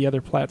any of the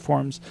other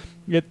platforms.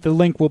 The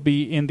link will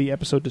be in the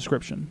episode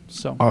description.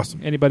 So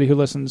awesome. Anybody who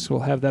listens will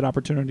have that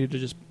opportunity to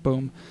just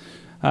boom.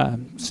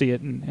 See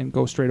it and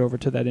go straight over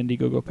to that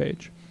Indiegogo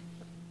page.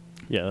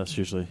 Yeah, that's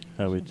usually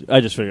how we do.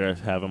 I just figured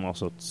I'd have them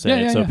also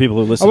say it, so people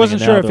who listen. I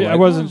wasn't sure if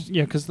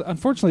because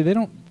unfortunately they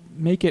don't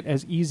make it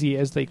as easy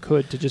as they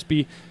could to just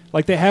be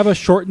like they have a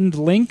shortened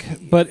link,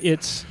 but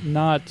it's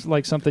not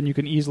like something you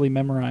can easily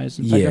memorize.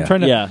 In fact, I'm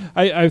trying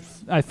to.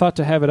 I thought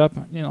to have it up,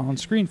 on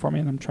screen for me,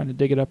 and I'm trying to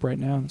dig it up right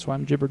now. That's why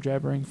I'm jibber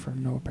jabbering for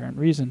no apparent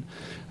reason.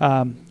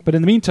 But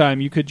in the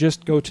meantime, you could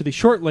just go to the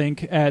short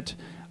link at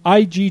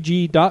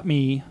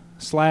igg.me/@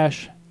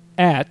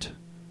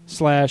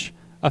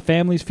 A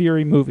Family's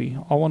Fury Movie.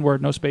 All one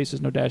word, no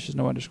spaces, no dashes,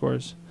 no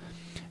underscores.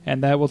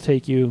 And that will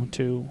take you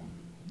to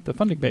the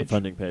funding page.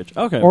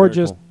 Okay. Or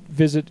just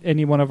visit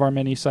any one of our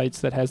many sites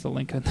that has the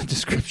link in the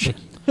description.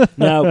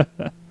 Now,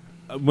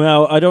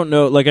 well, I don't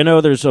know. Like, I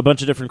know there's a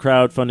bunch of different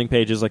crowdfunding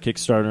pages like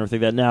Kickstarter and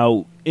everything that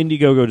now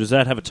Indiegogo, does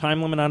that have a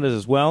time limit on it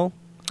as well?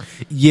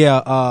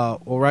 Yeah.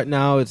 Well, right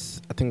now I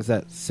think it's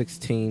at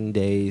 16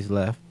 days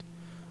left.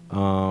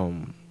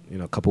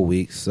 A couple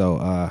weeks.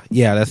 So,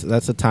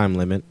 that's a time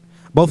limit.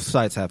 Both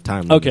sites have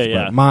time limits. Okay,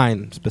 yeah. But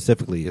mine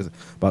specifically is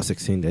about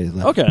 16 days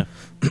left. Okay.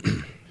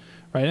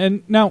 Right.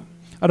 And now,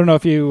 I don't know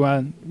if you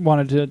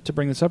wanted to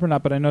bring this up or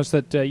not, but I noticed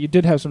that you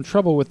did have some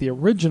trouble with the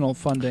original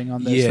funding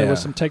on this. Yeah. There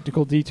was some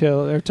technical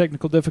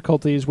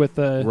difficulties with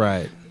the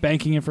Right.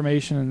 banking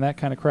information and that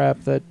kind of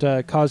crap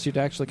that caused you to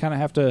actually kind of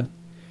have to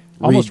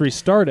almost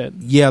restart it.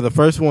 Yeah, the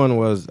first one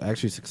was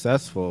actually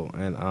successful,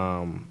 and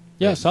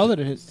I saw that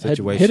it had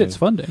hit its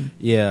funding.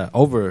 Yeah,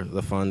 over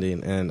the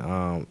funding,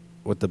 and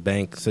with the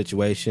bank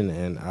situation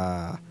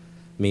and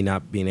me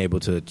not being able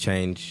to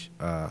change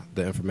the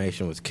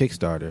information with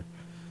Kickstarter.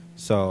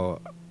 So,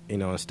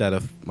 instead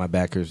of my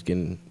backers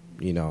getting,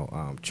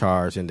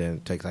 charged and then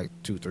it takes like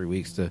 2-3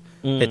 weeks to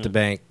hit the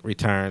bank,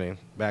 return, and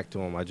back to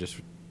them, I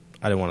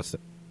didn't want to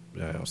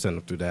send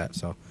them through that.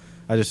 So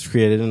I just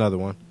created another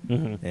one.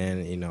 Mm-hmm.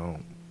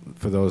 And,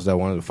 for those that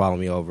wanted to follow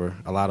me over,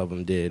 a lot of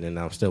them did, and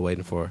I'm still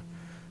waiting for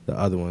the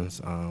other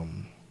ones.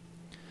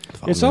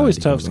 It's always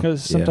tough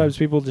because sometimes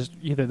people just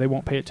either they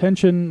won't pay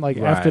attention. Like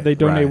after they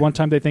donate one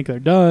time, they think they're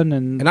done,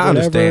 and I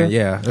understand.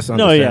 Yeah, that's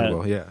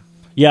understandable. Yeah.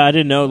 Yeah, I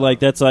didn't know. Like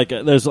that's like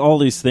there's all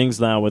these things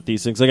now with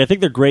these things. Like I think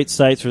they're great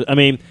sites for. I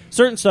mean,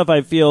 certain stuff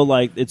I feel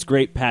like it's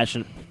great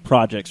passion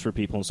projects for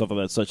people and stuff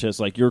like that. Such as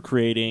like you're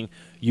creating,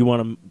 you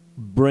want to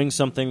bring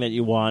something that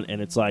you want,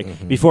 and it's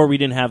like before we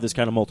didn't have this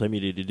kind of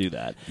multimedia to do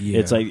that. Yeah.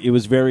 It's like it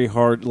was very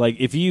hard. Like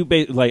if you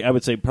like, I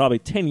would say probably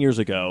 10 years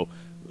ago.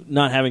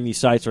 Not having these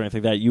sites or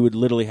anything like that, you would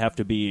literally have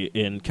to be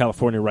in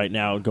California right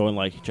now and going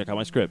like, check out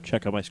my script,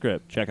 check out my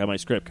script, check out my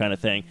script kind of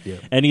thing. Yeah.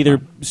 And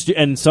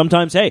and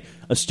sometimes, hey,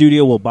 a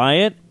studio will buy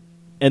it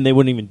and they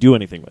wouldn't even do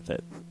anything with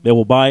it. They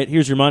will buy it,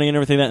 here's your money and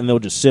everything and they'll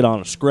just sit on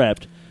a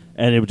script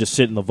and it would just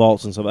sit in the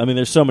vaults and stuff. I mean,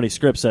 there's so many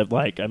scripts that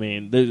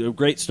the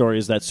great story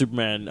is that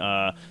Superman,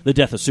 the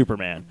Death of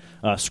Superman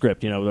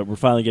script, that we're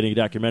finally getting a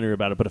documentary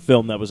about it, but a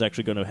film that was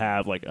actually going to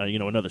have like,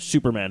 another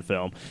Superman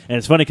film. And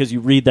it's funny because you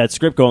read that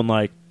script going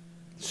like,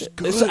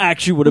 this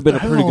actually would have been a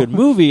pretty good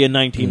movie in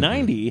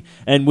 1990,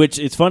 and which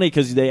it's funny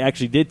because they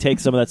actually did take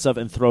some of that stuff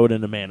and throw it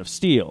into Man of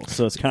Steel.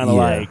 So it's kind of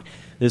like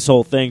this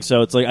whole thing.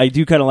 So it's like I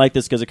do kind of like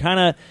this because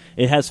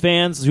it has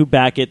fans who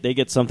back it, they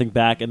get something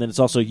back, and then it's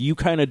also you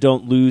kind of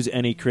don't lose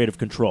any creative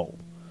control.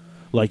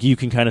 Like you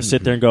can kind of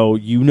sit there and go,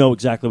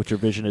 exactly what your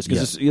vision is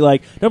because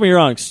like don't get me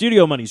wrong,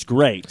 studio money's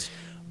great,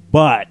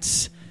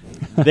 but.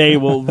 They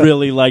will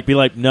really be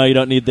like, no, you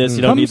don't need this,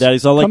 you don't need that.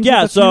 He's all like,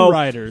 yeah, so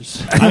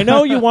writers. I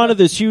know you wanted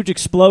this huge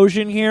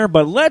explosion here,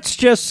 but let's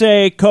just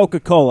say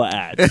Coca-Cola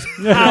ads.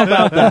 How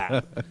about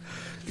that?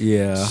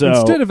 Yeah. So,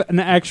 instead of an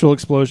actual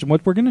explosion,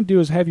 what we're going to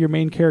do is have your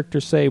main character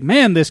say,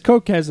 man, this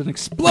Coke has an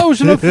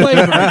explosion of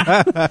flavor.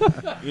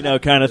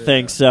 Kind of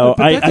thing. So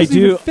I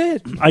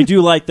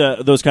do like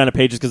those kind of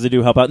pages because they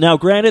do help out. Now,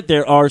 granted,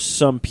 there are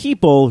some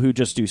people who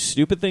just do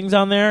stupid things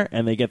on there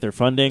and they get their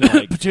funding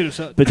like potato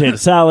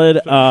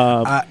salad.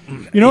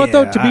 You know what,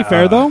 though? To be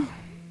fair, though,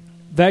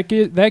 that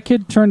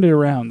kid turned it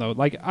around, though.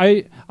 Like,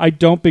 I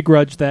don't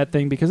begrudge that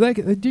thing because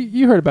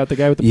you heard about the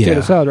guy with the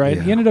potato salad, right?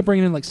 Yeah. He ended up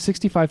bringing in like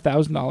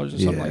 $65,000 or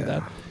something like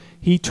that.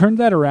 He turned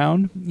that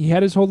around. He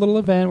had his whole little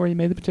event where he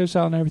made the potato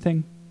salad and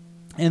everything.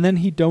 And then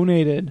he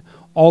donated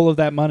all of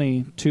that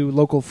money to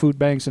local food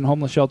banks and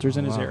homeless shelters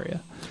in his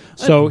area.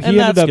 So he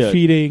ended up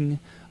feeding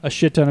a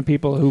shit ton of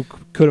people who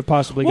could have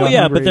possibly gone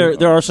hungry. But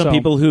there are some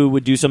people who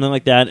would do something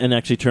like that and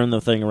actually turn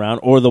the thing around,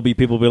 or there'll be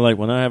people who be like,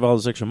 well, now I have all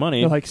this extra money.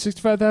 They're like,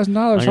 $65,000,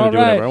 all right. Do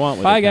whatever I want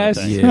with bye, guys.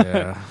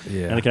 Yeah.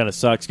 And it kind of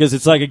sucks, because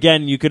it's like,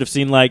 again, you could have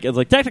seen, like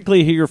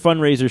technically your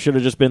fundraiser should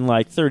have just been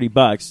like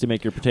 $30 to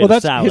make your potato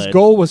salad. His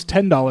goal was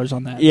 $10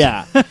 on that.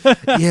 Yeah.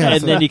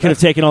 And then you could have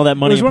taken all that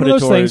money and put it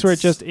towards... It was one of those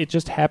things where it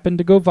just happened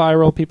to go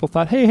viral. People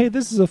thought, hey,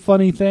 this is a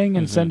funny thing,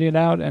 and sending it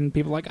out, and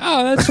people like,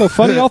 oh, that's so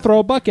funny, I'll throw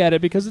a buck at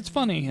it because it's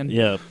funny.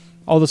 And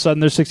all of a sudden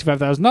there's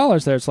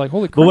 $65,000 there. It's like,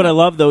 holy crap. But what I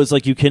love, though, is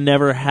like you can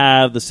never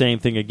have the same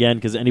thing again,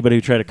 because anybody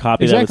who tried to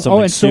copy that with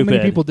something stupid. So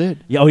many people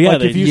did. Yeah,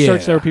 like if you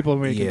search, there were people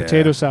making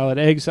potato salad,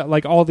 eggs,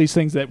 like all these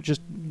things that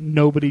just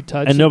nobody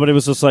touched. And nobody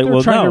was just like,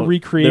 well, trying to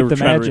recreate they were the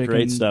trying magic. To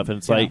recreate stuff, and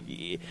it's like,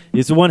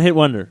 it's a one-hit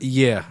wonder.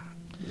 Yeah.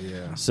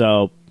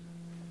 So,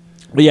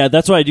 but yeah,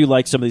 that's why I do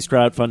like some of these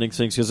crowdfunding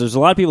things, because there's a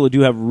lot of people who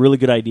do have really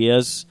good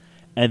ideas,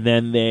 and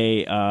then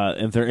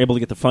if they're able to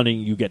get the funding,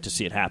 you get to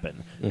see it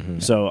happen.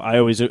 So I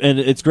always, and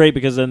it's great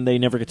because then they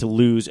never get to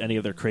lose any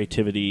of their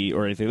creativity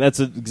or anything. That's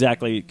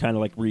exactly kind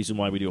of like reason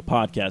why we do a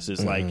podcast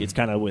is like, it's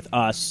kind of with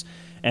us,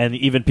 and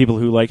even people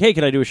who like, hey,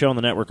 can I do a show on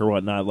the network or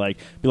whatnot? Like,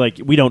 be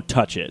like, we don't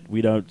touch it.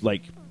 We don't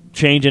like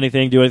change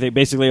anything, do anything.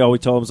 Basically, all we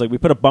told them was like, we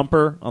put a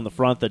bumper on the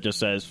front that just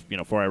says,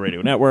 4i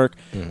Radio Network.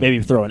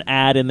 Maybe throw an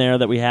ad in there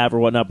that we have or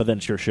whatnot, but then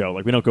it's your show.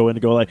 Like, we don't go in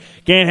and go like,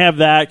 can't have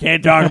that,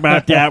 can't talk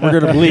about that, we're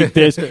going to bleep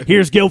this.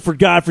 Here's Guilford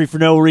Godfrey for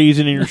no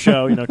reason in your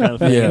show, kind of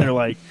thing. And they're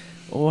like,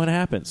 well, what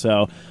happened?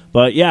 So,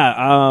 but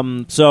yeah,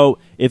 so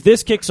if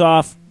this takes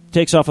off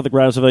of the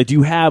ground, so do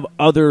you have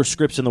other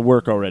scripts in the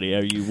work already?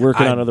 Are you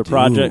working on other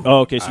projects?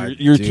 Oh, okay, so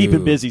you're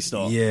keeping busy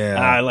still. Yeah,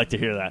 I like to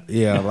hear that.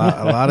 Yeah, a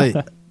lot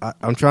of.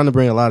 I'm trying to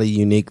bring a lot of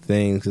unique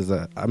things because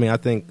I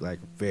think like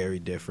very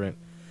different.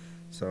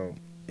 So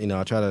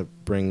I try to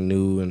bring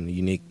new and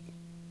unique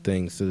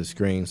things to the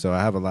screen. So I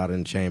have a lot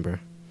in the chamber.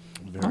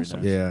 Very nice.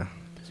 Yeah.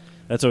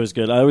 That's always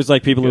good. I always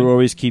like people who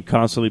always keep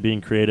constantly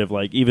being creative.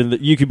 Like, even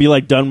you could be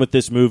like done with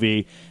this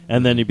movie,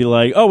 and then you'd be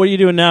like, "Oh, what are you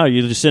doing now?"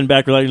 You just sitting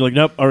back, you're like,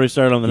 "Nope, already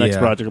started on the next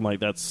project." I'm like,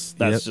 "That's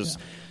just."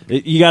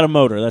 You got a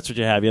motor. That's what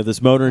you have. You have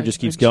this motor, and it just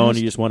keeps going.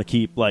 You just want to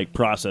keep like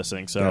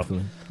processing. So,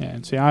 definitely. Yeah,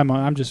 and see,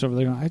 I'm just over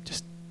there going, I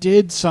just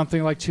did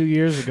something like 2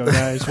 years ago,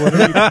 guys. What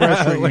are you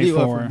pressuring me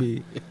for?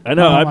 I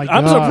know. Oh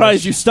I'm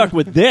surprised you stuck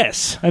with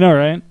this. I know,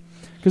 right?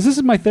 Because this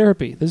is my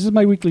therapy. This is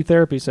my weekly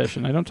therapy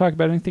session. I don't talk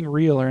about anything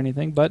real or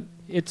anything, but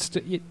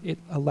it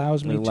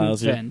allows me to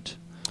vent.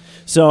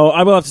 So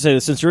I will have to say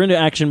this: since you're into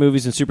action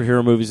movies and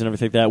superhero movies and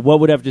everything like that, what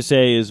would I have to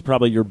say is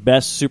probably your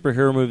best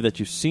superhero movie that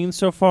you've seen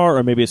so far,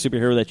 or maybe a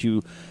superhero that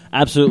you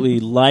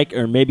absolutely like,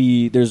 or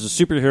maybe there's a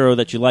superhero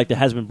that you like that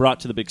has been brought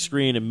to the big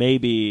screen, and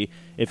maybe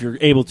if you're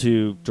able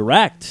to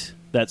direct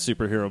that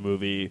superhero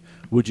movie,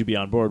 would you be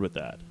on board with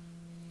that?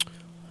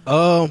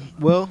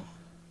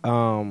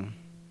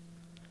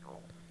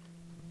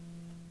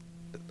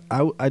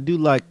 I do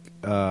like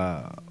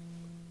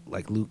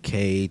Luke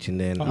Cage, and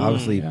then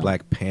obviously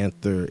Black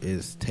Panther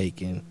is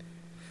taken.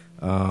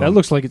 That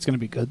looks like it's going to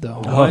be good,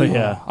 though. Oh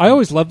yeah, I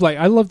always loved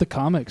I love the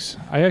comics.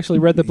 I actually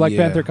read the Black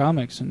Panther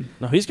comics, and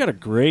no, he's got a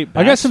great.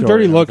 I got some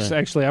dirty looks.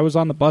 Actually, I was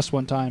on the bus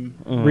one time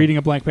reading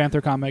a Black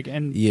Panther comic,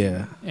 and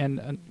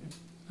an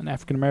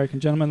African American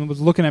gentleman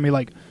was looking at me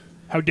like,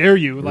 "How dare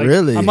you?" Like,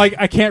 really? I'm like,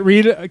 I can't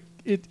read it.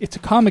 It's a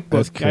comic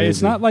book.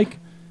 It's not like.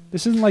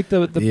 This isn't like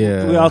the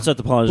We also have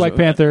to apologize. Black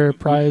Panther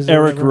prize.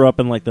 Eric grew up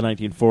in like the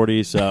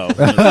 1940s, so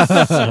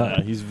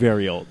he's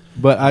very old.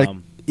 But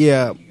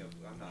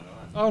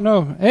Oh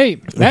no!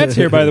 Hey, Matt's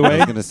here, by the way. I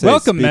was going to say,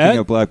 welcome, speaking Matt.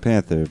 of Black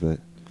Panther,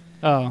 but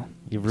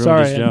you ruined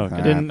sorry, his joke.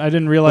 I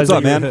didn't realize What's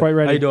up, that you man? were quite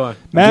ready. How you doing?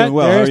 Matt, doing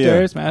well. How are you?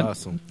 there's Matt.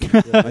 Awesome.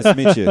 nice to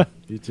meet you.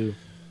 You too.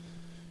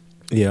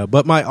 Yeah,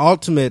 but my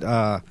ultimate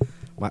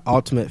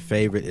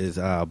favorite is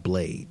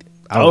Blade.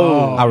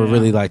 I would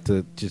really like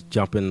to just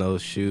jump in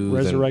those shoes.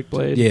 Resurrect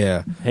Blade.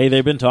 Yeah. Hey,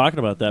 they've been talking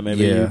about that.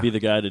 Maybe you'd be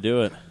the guy to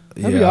do it.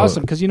 That'd be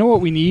awesome, because you know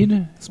what we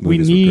need? We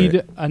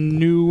need a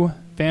new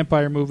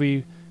vampire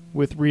movie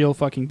with real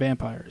fucking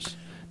vampires.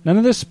 None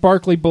of this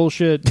sparkly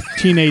bullshit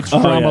teenage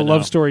drama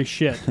love story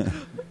shit.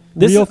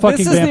 Real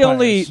fucking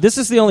vampires. This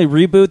is the only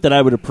reboot that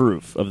I would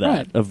approve of that.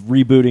 Right. Of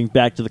rebooting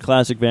back to the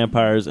classic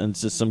vampires, and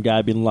it's just some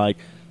guy being like,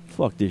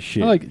 "Fuck this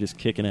shit," just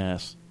kicking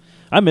ass.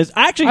 I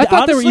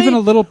thought they were even a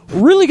little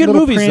really good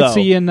movies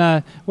Prancy though.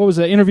 And what was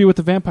that? Interview with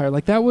the Vampire?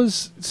 Like that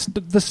was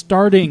the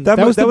starting. That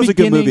was a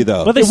good movie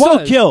though. But they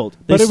still killed.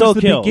 They but still it was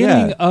the killed.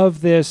 beginning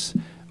of this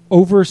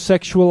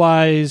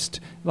over-sexualized,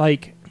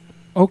 like,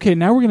 okay,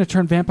 now we're going to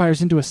turn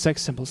vampires into a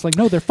sex symbol. It's like,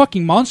 no, they're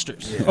fucking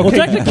monsters. Okay, Well,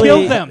 technically,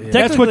 kill them.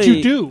 That's what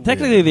you do.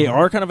 Technically, they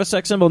are kind of a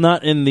sex symbol,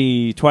 not in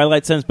the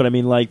Twilight sense, but I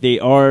mean, like, they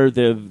are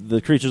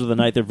the creatures of the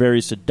night. They're very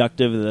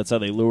seductive, and that's how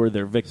they lure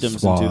their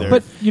victims into their...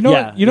 But you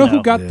know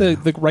who got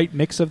the right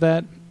mix of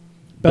that?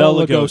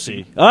 Bela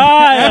Lugosi.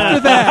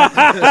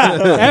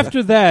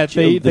 After that,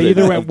 they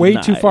either went way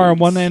too far on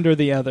one end or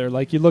the other.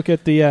 Like you look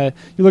at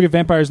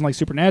vampires in like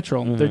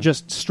Supernatural, they're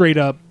just straight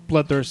up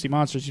bloodthirsty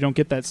monsters. You don't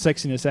get that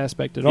sexiness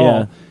aspect at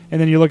all.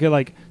 And then you look at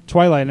like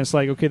Twilight, and it's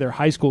like, okay, they're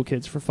high school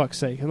kids for fuck's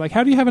sake. Like,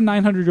 how do you have a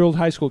 900-year-old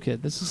high school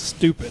kid? This is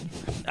stupid.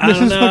 This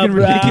is fucking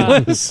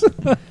ridiculous.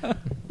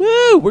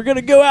 Woo! We're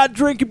gonna go out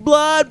drinking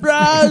blood,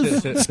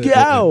 bros. Let's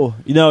go.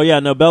 Bela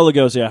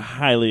Lugosi,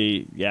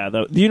 highly. Yeah,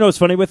 do you know what's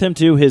funny with him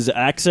too? His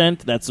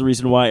accent. That's the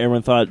reason why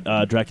everyone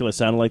thought Dracula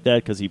sounded like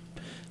that, because he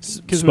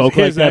spoke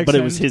like that, but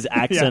it was his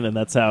accent, and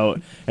that's how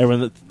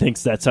everyone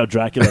thinks that's how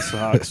Dracula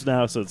talks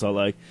now. So it's all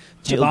like,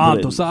 I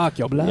want to suck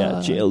your blood.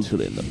 Yeah,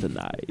 children of the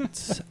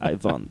night, I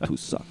want to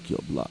suck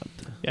your blood.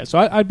 Yeah, so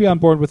I'd be on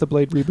board with a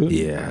Blade reboot.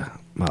 Yeah,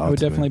 I would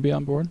definitely be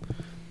on board.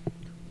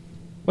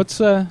 What's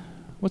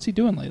he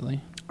doing lately?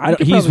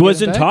 He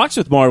was in talks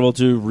with Marvel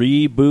to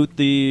reboot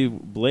the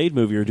Blade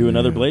movie or do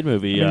another Blade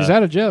movie. He's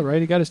out of jail, right?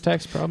 He got his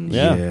tax problems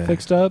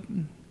fixed up.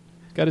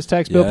 Got his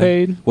tax bill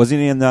paid. Wasn't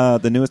he in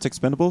the newest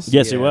Expendables?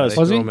 Yes, he was.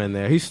 Was he? Him in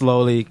there. He's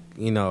slowly,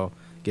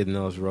 getting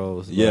those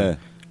roles. Yeah.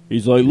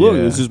 He's like, look,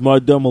 this is my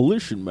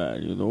Demolition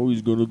Man.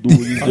 He's going to do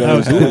what he's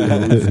got to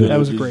do. That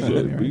was a great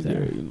movie right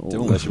there.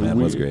 Demolition Man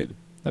was great.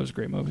 That was a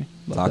great movie.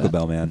 Taco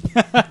Bell Man.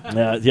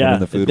 Yeah.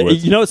 The food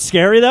wars. You know what's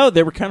scary, though?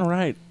 They were kind of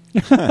right.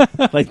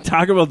 Like,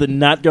 Taco Bell did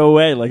not go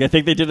away. Like, I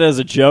think they did it as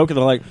a joke, and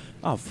they're like,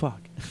 oh, fuck.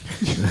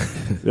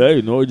 Hey,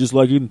 I just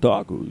like eating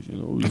tacos.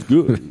 It's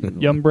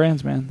good. Yum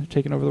Brands, man. They're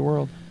taking over the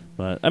world.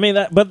 But I mean,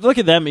 but look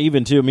at them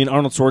even too. I mean,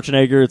 Arnold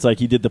Schwarzenegger. It's like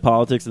he did the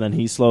politics, and then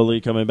he's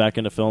slowly coming back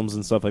into films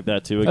and stuff like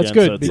that too. That's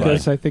again. good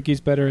because I think he's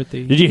better at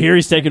the. Did you hear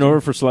he's taking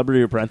over for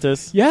Celebrity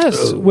Apprentice?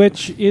 Yes,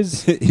 which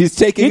is he's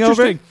taking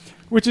over.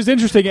 Which is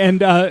interesting,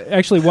 and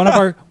actually, one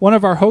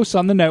of our hosts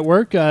on the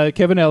network,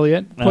 Kevin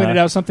Elliott, pointed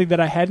out something that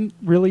I hadn't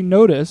really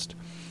noticed,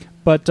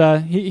 but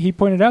he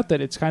pointed out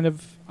that it's kind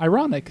of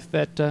ironic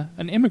that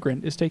an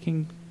immigrant is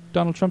taking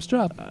Donald Trump's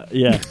job.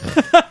 Yeah.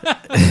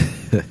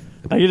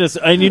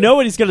 And you know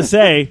what he's going to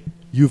say?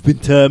 You've been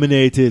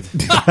terminated.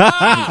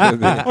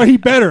 Or he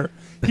better.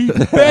 He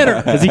better.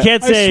 Because he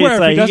can't I say swear, it's if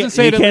like he doesn't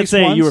say it at can't least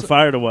say once, you were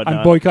fired or whatnot.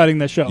 I'm boycotting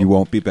the show. You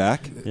won't be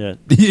back. Yeah.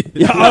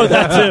 Oh,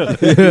 that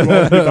too. You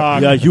won't be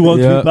back. Yeah, you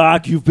won't Yeah. be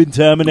back. You've been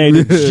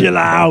terminated. Chill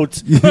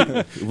out.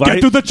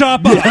 Get to the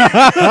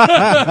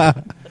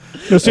chopper.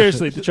 No,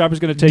 seriously, the chopper's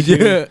going to take you.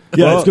 Yeah,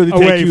 it's going to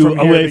away take you from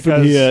here away from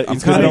because here. I'm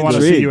It's I kind gonna don't of want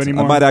to see you intrigued.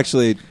 anymore. I might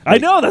actually. I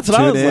know, that's what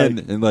I tune was in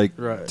like. and like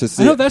Right. to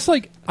see. I know it. that's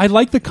like I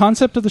like the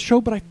concept of the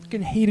show, but I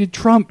fucking hated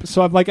Trump,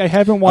 so I'm like I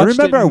haven't watched.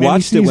 I remember it in I many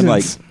watched it when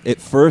like seasons.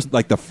 it first,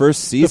 like the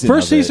first the season.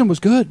 first of it. season was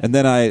good. and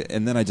then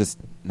I just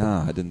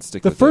I didn't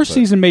stick. The with first it, but-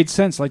 season made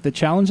sense. Like the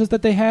challenges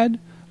that they had,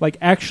 like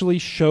actually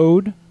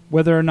showed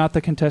whether or not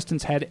the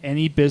contestants had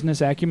any business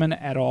acumen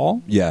at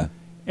all. Yeah,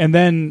 And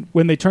then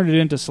when they turned it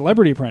into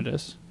Celebrity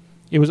Apprentice,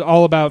 it was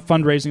all about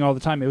fundraising all the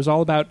time. It was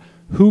all about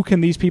who can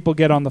these people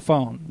get on the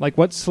phone? Like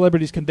what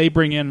celebrities can they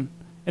bring in?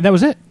 And that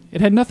was it. It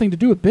had nothing to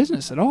do with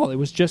business at all. It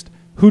was just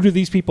who do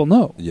these people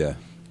know? yeah.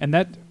 And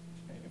that,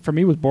 for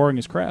me, was boring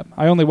as crap.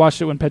 I only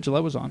watched it when Penn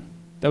Jillette was on.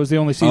 That was the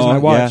only season I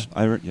watched.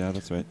 Yeah,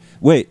 that's right.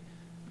 Wait,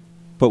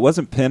 but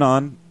wasn't Penn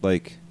on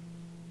like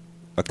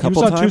a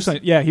couple he was on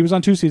times? he was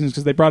on 2 seasons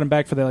because they brought him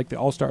back for the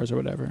All Stars or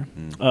whatever.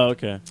 Oh,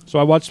 okay. So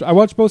I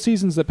watched both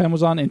seasons that Penn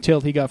was on until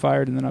he got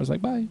fired, and then I was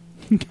like, bye.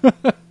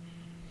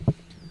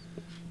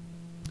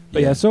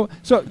 But yeah, so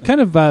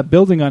kind of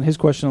building on his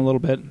question a little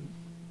bit,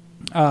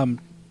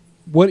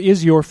 what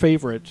is your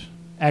favorite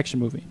action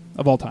movie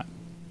of all time?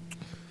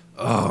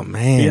 Oh Being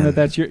man,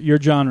 that's your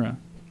genre.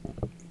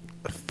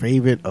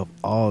 favorite of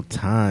all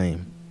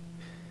time.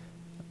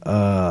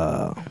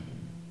 I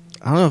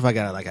don't know if I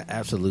got like an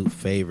absolute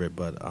favorite,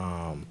 but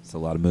It's a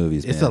lot of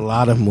movies. it's man. a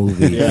lot of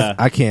movies. Yeah.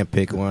 I can't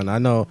pick one. I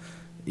know,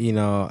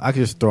 I could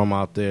just throw them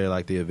out there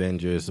like the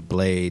Avengers, the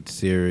Blade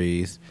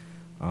series.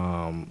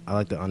 I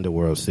like the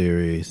Underworld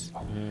series.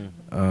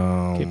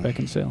 Kate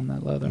Beckinsale in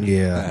that leather.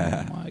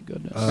 Yeah. Oh my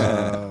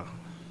goodness.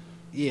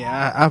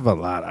 Yeah, I have a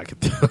lot I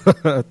could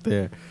throw out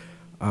there.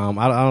 I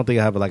don't think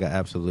I have like an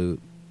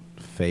absolute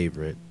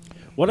favorite.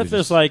 What if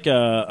there's like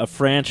a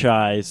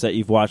franchise that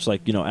you've watched,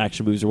 like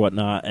action movies or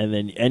whatnot, and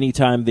then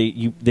anytime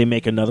they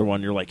make another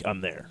one, you're like,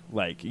 I'm there.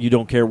 Like you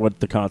don't care what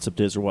the concept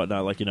is or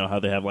whatnot. Like how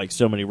they have like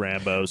so many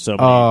Rambos, so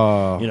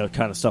many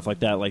kind of stuff like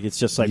that. Like it's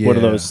just like one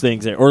of Yeah. those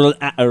things, or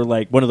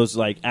like one of those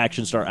like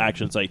action star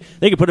actions. Like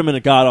they could put them in a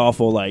god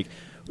awful like.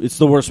 It's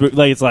the worst movie.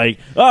 Like it's like,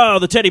 oh,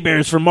 the teddy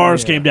bears from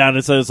Mars came down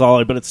and says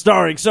all, but it's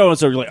starring so and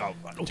so. You're like, oh,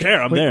 I don't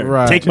care. I'm there.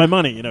 right. Take my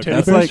money. Teddy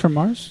That's bears like from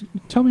Mars?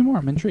 Tell me more.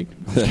 I'm intrigued.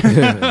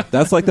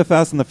 That's like the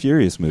Fast and the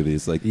Furious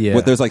movies. Like, Yeah.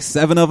 there's like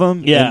 7 of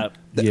them. Yeah.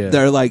 and Yeah.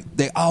 They're like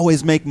they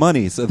always make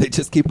money, so they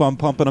just keep on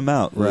pumping them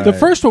out. Right. The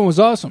first one was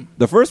awesome.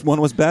 The first one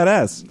was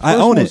badass. I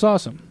First own one it. was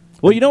awesome.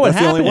 well, you know what That's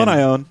the happened. only one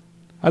I own.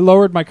 I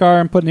lowered my car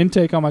and put an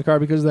intake on my car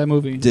because of that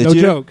movie. Did no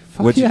you? joke.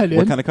 Fuck yeah, I did.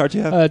 What kind of car do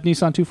you have?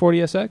 Nissan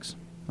 240SX.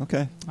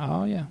 Okay,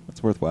 Oh yeah.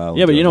 that's worthwhile.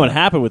 Yeah, but you know what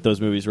happened? happened with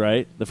those movies,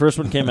 right? The first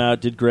one came out,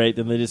 did great.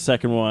 Then they did the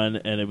second one,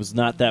 and it was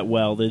not that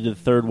well. They did the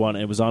third one,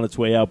 and it was on its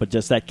way out. But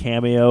just that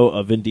cameo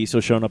of Vin Diesel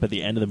showing up at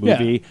the end of the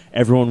movie,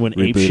 everyone went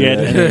ape Rebooted shit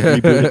it. and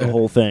then rebooted the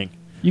whole thing.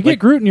 You get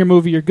Groot in your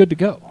movie, you're good to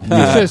go.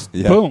 It's just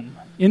Yeah. boom,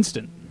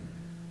 instant.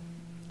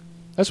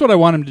 That's what I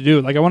want him to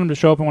do. Like I want him to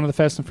show up in one of the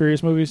Fast and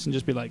Furious movies and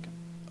just be like,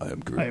 I am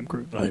Groot. I am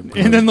Groot. I am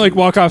Groot. And then like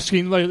walk off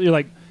screen like you're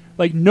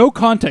like no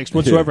context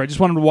whatsoever. Yeah. I just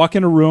want him to walk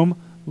in a room,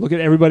 look at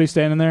everybody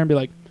standing there and be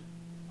like,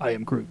 I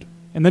am Groot.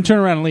 And then turn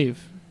around and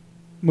leave.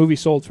 Movie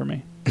sold for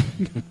me.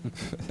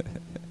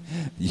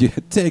 You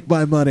take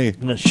my money.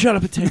 And then, shut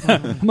up and take my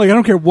money. I'm like, I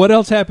don't care what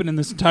else happened in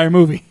this entire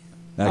movie.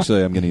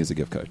 Actually, I'm going to use a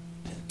gift card.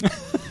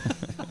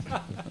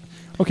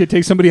 Okay,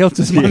 take somebody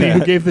else's money who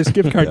gave this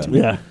gift card to me.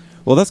 Yeah.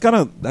 Well, that's kind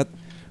of that.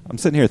 I'm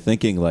sitting here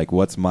thinking like,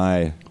 what's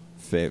my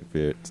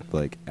favorite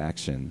like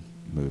action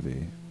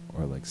movie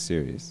or like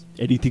series?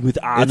 Anything with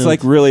Arnold. It's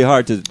like really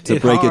hard to It's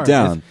break hard. it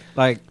down. It's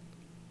like,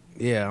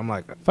 yeah, I'm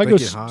like, If I go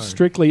break it hard.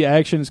 strictly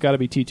action, it's got to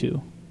be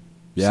T2.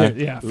 Yeah,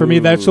 Yeah. For me,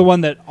 that's the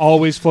one that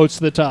always floats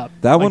to the top.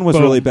 that Like, one was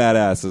boom. really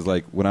badass. Is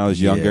like when I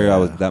was younger, Yeah. I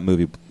was that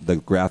movie. The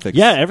graphics,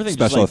 Yeah, everything just,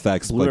 special like,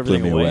 effects, blew like, blew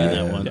me everything away away.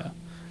 in that one. Yeah.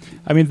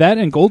 I mean, that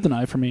and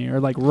GoldenEye for me are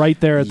like right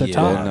there at the Yeah.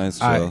 top. GoldenEye's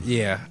chill.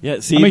 Yeah. Yeah,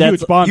 see, I'm a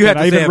that's huge Bond You fan. have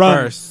to I say even it run.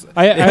 first.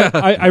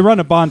 I run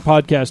a Bond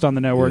podcast on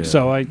the network, Yeah.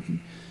 so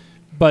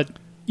but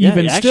Yeah,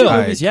 even the action still,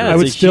 movies, yeah, I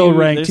would there's a still huge-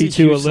 rank there's a T2 a huge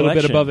little bit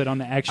selection. above it on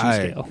the action I-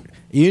 scale.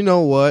 You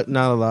know what?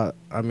 Not a lot.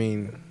 I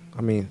mean,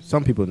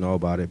 some people know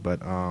about it, but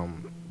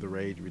the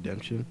Raid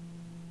Redemption.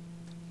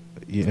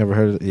 You ever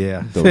heard of it?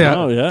 Yeah.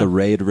 Oh, yeah. The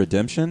Raid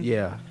Redemption.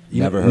 Yeah.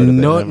 Never heard of it.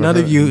 No, Never none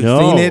heard. of you No.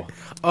 seen it.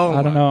 Oh,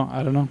 I don't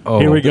know. Oh.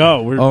 Here we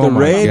go. We're Oh The my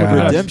Raid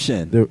gosh.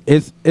 Redemption.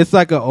 It's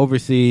like an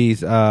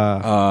overseas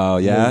Oh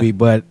yeah. movie,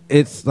 but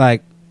it's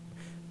like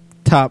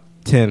top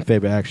 10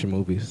 favorite action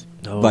movies.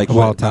 Like Of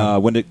all what?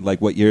 time. When did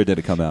what year did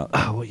it come out?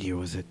 What year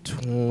was it?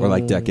 Or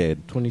like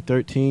decade?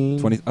 2013.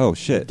 20. Oh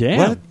shit. Damn.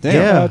 What? Damn.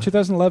 Yeah.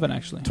 2011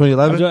 actually.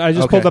 2011. I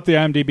just Okay. pulled up the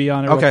IMDb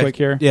on it real Okay. quick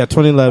here. Yeah,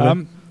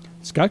 2011.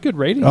 It's got good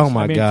ratings. Oh,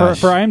 my I mean,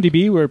 gosh. For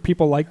IMDb, where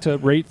people like to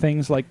rate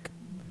things like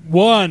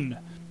 1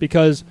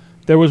 because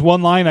there was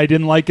one line I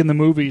didn't like in the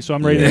movie, so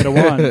I'm rating it a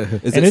 1. Is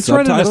and it it's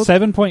running a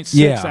subtitled?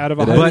 7.6 out of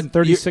it is.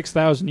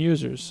 136,000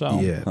 users. So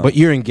Yeah, but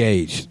you're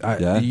engaged.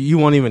 Yeah. You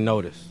won't even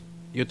notice.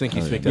 You'll think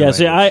you speak that Yeah,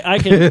 see, language. I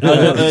can.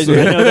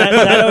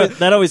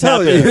 That always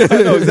happens.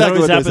 I know exactly That always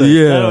what happens. this is.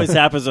 Yeah. That always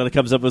happens when it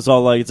comes up. It's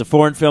all like it's a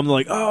foreign film. They're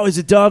like, "Oh, is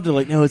it dubbed?" They're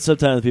like, "No, it's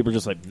subtitled." People are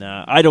just like,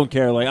 "Nah, I don't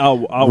care." Like, I'll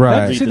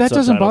Right. read see, the that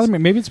doesn't subtitles. bother me.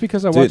 Maybe it's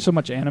because I watch Dude. so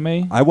much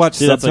anime. I watch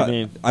See, that's like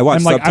subtitles. me. I watch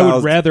I'm like, I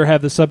subtitles. would rather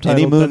have the subtitle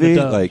Any than the movie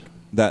dub. like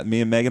that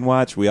me and Megan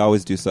watch, we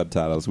always do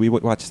subtitles. We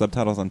watch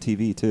subtitles on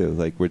TV too.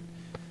 Like we're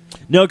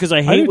No, because I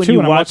I hate do when too you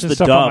when I'm watch watching the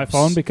stuff dubs on my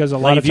phone because a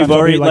lot like of if you've times I'll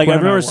already be like I when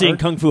I'm remember at seeing work.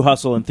 Kung Fu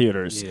Hustle in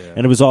theaters, Yeah.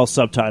 and it was all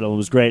subtitled. It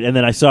was great, and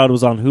then I saw it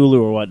was on Hulu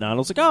or whatnot. I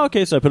was like, "Oh,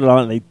 okay." So I put it on,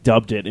 and they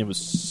dubbed it. And it was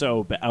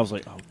so bad. I was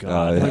like, "Oh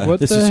god, Yeah. Like, what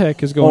this the is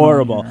heck is going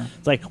horrible." on here?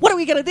 It's like, what are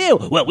we gonna do?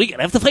 Well, we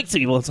gotta have to fight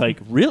people. It's like,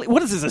 really?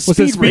 What is this? A What's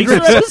this, speed Speed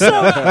racer episode?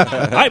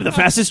 I'm the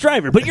fastest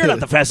driver, but you're not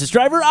the fastest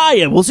driver. I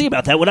am. We'll see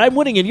about that when I'm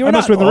winning and you're I not.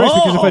 must win the race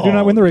because if I do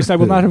not win the Oh. race, I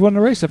will not have won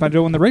the race. If I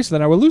don't win the race,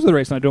 then I will lose the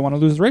race, and I don't want to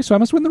lose the race, so I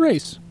must win the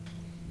race.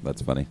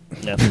 that's funny.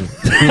 Yeah.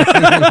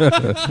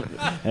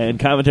 And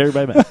commentary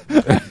by Matt.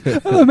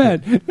 Oh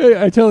man,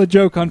 I tell a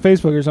joke on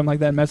Facebook or something like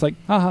that, and Matt's like,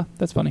 "Haha,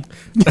 that's funny."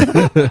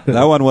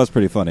 That one was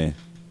pretty funny.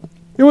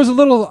 It was a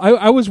little.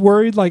 I was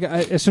worried. Like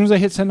as soon as I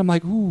hit send, I'm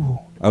like, "Ooh."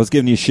 I was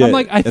giving you shit. I'm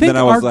like, I and think then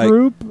I was our like,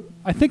 group.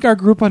 I think our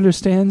group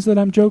understands that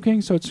I'm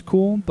joking, so it's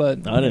cool.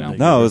 But I didn't you know. think-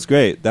 No, it was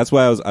great. That's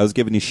why I was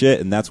giving you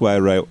shit, and that's why I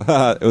wrote.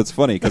 It was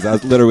funny because I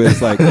was literally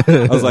just like,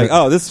 I was like,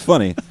 oh, this is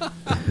funny.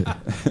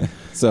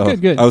 So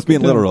Good. I was being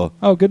Good to know. literal,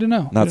 Oh, good to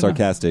know. not Good to know.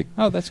 sarcastic.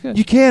 Oh, that's good.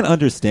 You can't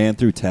understand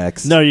through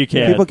text. No, you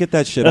can't. People get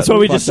that shit. That's up why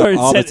we just fucked up started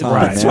all the sending.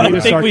 time. That's man. why I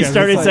Right. think we Sarcasm.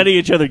 started It's like- sending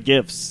each other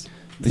gifts.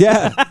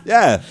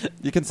 Yeah.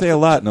 You can say a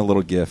lot in a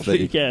little GIF. That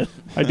You you, can.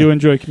 I do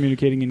enjoy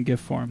communicating in GIF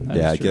form. That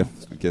yeah, is true.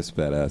 GIF's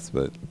badass.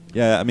 But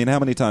yeah, I mean, how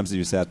many times have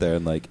you sat there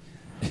and like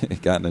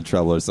gotten in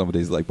trouble or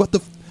somebody's like, what the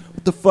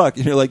fuck?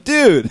 And you're like,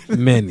 dude,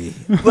 Many.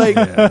 like,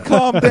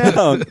 calm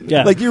down.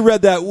 Yeah. Like, you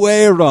read that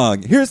way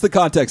wrong. Here's the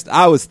context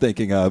I was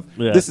thinking of.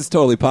 Yeah. This is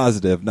totally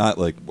positive, not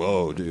like,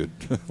 whoa, dude.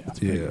 Let's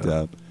bring it Yeah.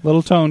 down.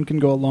 Little tone can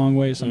go a long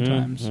way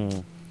sometimes.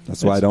 Mhm.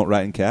 That's why I don't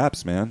write in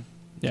caps, man.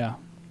 Yeah.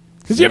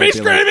 Because you'll be I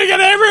feel like- screaming at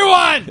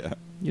everyone! Yeah.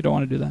 You don't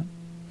want to do that.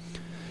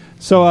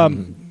 So,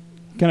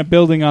 kind of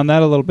building on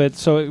that a little bit.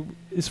 So,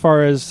 as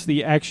far as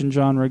the action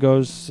genre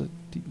goes,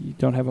 you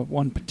don't have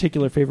one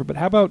particular favorite, but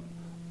how about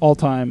all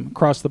time,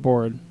 across the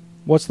board?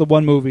 What's the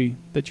one movie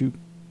that you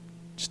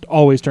just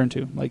always turn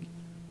to? Like,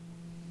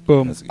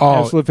 boom, That's-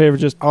 absolute favorite.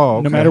 Just Oh,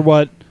 okay. no matter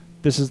what,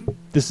 this is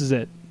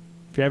it.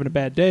 If you're having a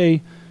bad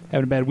day,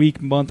 having a bad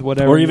week, month,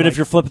 whatever, Or even like, if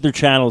you're flipping through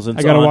channels and I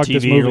it's gotta on watch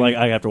this TV, you're movie. like,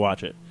 I have to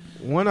watch it.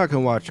 One I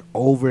can watch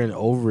over and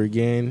over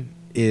again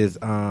is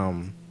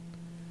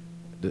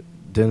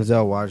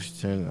Denzel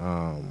Washington.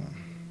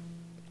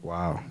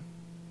 Wow,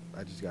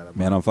 I just got a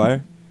Man on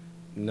Fire?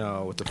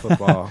 No, with the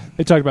football.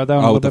 they talked about that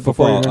one a Oh, little with the bit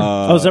before.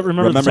 football. You Oh, is that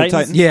Remember the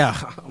Titans? Yeah,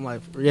 I'm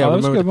like, yeah, Oh, that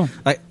was a remember, good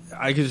one. like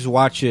I could just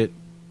watch it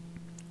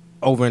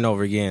over and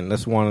over again.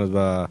 That's one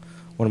of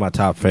my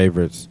top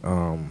favorites.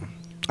 I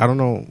don't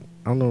know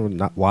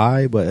not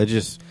why, but it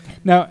just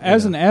Now,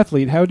 as an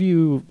athlete, how do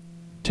you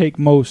take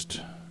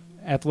most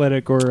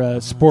athletic or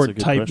that's a sport good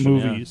type question,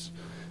 yeah. movies?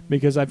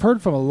 Because I've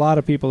heard from a lot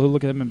of people who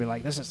look at them and be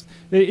like, "This is."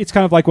 It's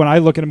kind of like when I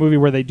look at a movie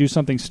where they do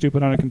something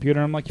stupid on a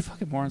computer. I'm like, "You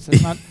fucking morons!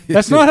 That's not.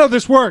 That's not how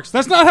this works.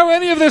 That's not how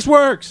any of this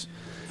works."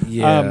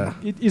 yeah.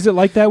 Is it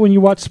like that when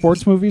you watch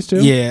sports movies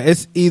too? Yeah,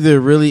 it's either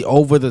really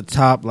over the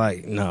top,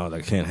 like no,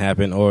 that can't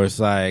happen, or it's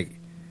like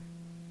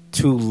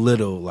too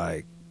little,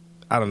 like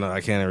I don't know, I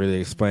can't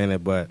really explain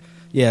it, but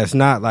yeah, it's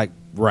not like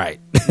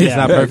right. It's Yeah.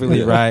 not perfectly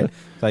Yeah. right.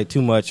 It's like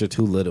too much or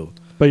too little.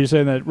 But you're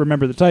saying that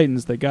Remember the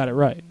Titans, they got it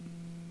right.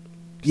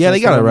 Yeah, they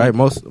That's got it the- right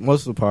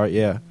most of the part.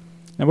 Yeah,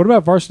 And what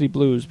about Varsity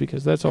Blues?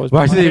 Because that's always been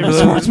my Varsity favorite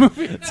Blues. sports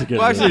movie. It's a good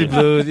Varsity movie.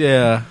 Blues.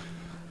 Yeah,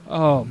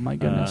 Oh my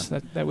goodness,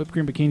 that whipped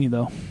cream bikini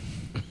though.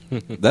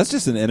 That's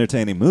just an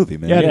entertaining movie,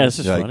 man. Yeah, Yeah, it's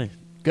just Like, funny.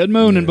 Good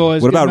mooning, Yeah.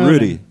 boys. What good about mooning.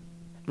 Rudy?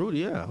 Rudy.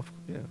 Yeah,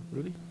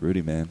 Rudy.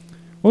 Rudy, man.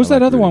 What was I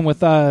that like other Rudy.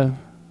 one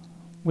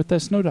with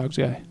that Snow Dogs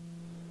guy?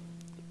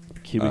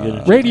 Cubic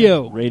Energy.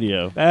 Radio.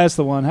 Radio. That's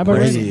the one. How about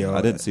Radio? Radio.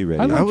 I didn't see I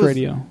Radio. liked was-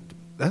 Radio.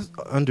 That's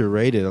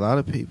underrated. A lot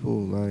of people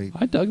like.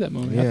 I dug that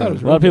movie. I Yeah. thought it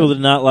was A lot of real people good.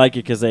 did not like it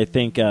because they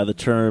think the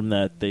term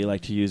that they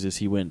like to use is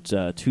he went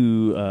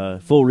too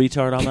full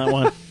retard on that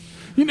one.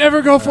 You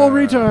never go full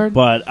retard.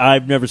 But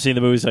I've never seen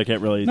the movie, so I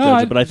can't really No,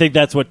 judge it. But I think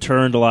that's what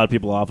turned a lot of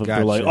people off of. They're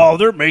Gotcha. like, "Oh,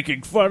 they're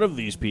making fun of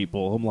these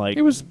people." I'm like,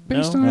 It was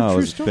based no? on No, a it true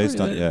was story. based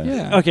on-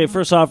 yeah. Okay,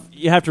 first off,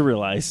 you have to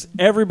realize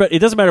everybody. It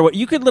doesn't matter what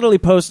you could literally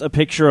post a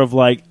picture of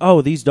like,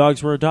 "Oh, these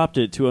dogs were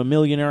adopted to a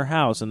millionaire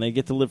house and they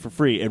get to live for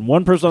free," and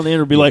one person on the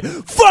internet would be like,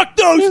 "Fuck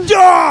those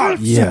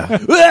dogs!" Yeah.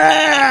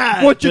 Ah!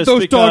 What did Just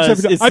those dogs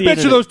because have? it's I the bet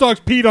you internet. those dogs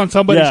peed on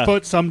somebody's Yeah.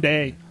 foot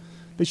someday.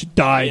 They should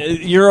die.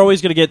 You're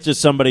always going to get just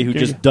somebody who Yeah.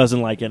 just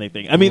doesn't like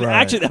anything. I mean, Right.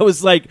 actually, that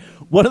was like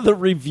one of the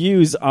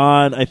reviews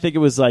on, I think it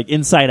was like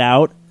Inside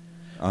Out.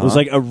 It was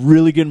like a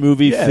really good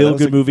movie,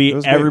 feel-good movie.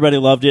 Everybody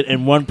loved it.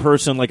 And one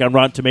person, like on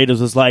Rotten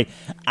Tomatoes, was like,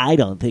 I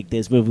don't think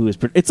this movie was...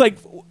 It's like,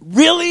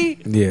 really?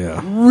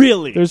 Yeah.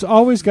 Really? There's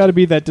always got to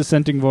be that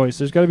dissenting voice.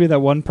 There's got to be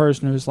that one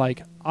person who's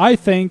like, I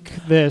think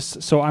this,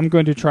 so I'm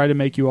going to try to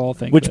make you all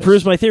think Which this.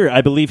 proves my theory.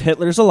 I believe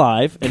Hitler's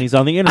alive, and he's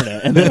on the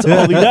internet, and that's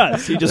all he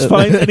does. He just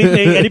finds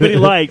anything anybody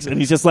likes, and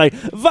he's just like,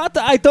 what?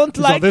 I don't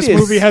like this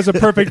movie has a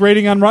perfect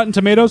rating on Rotten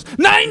Tomatoes.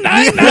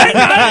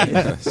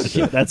 99999.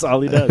 Yeah, that's all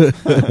he does.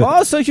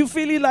 Oh, so you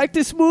really like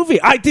this movie?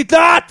 I did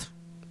not.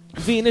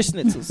 Wiener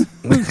Schnitzels.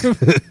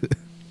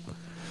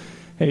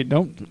 Hey,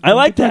 don't. I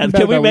like that.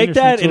 Can we make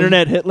that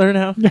Internet Hitler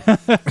now?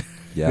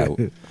 Yeah.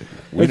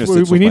 We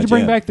need to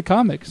bring back the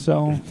comic.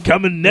 So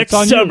coming next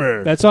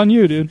summer. That's on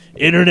you, dude.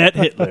 Internet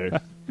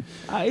Hitler.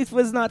 I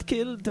was not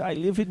killed. I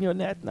live in your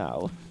net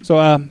now. So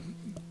I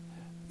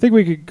think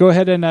we could go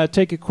ahead and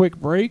take a quick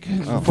break.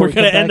 We're going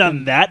to end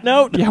on that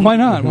note? Yeah, why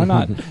not? Why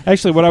not?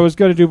 Actually, what I was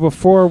going to do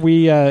before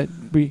we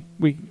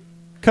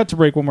cut to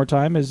break one more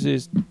time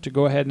is to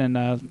go ahead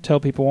and tell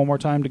people one more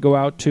time to go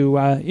out to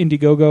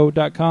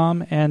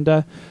Indiegogo.com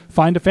and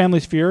find a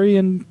Family's Fury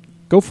and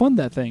go fund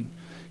that thing.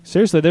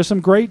 Seriously, there's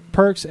some great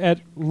perks at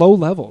low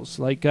levels.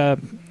 Like I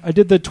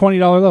did the $20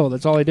 level.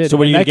 That's all I did. So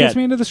what do you that get? gets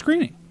me into the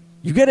screening.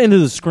 You get into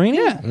the screening?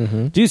 Yeah.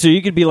 Mm-hmm. Dude, so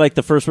you could be like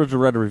the first one to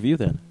write a review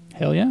then.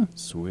 Hell yeah.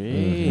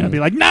 Sweet. I'd be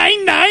like,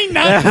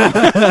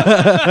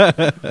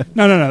 999.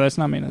 No, that's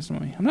not me. That's not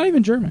me. I'm not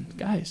even German.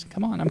 Guys,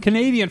 come on. I'm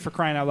Canadian for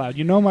crying out loud.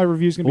 You know my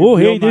review's going to be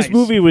real this nice.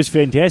 movie was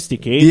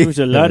fantastic, eh? There was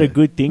a lot of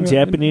good things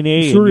happening,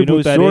 eh? Sorry And,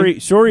 about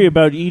that, sorry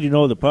about eating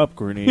all the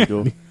popcorn, eh?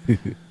 Though.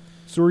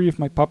 Sorry if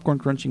my popcorn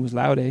crunching was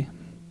loud, eh?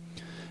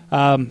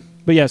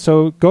 But yeah,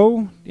 so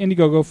go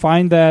Indiegogo,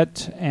 find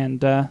that,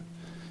 and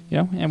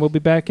and we'll be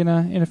back in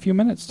a few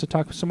minutes to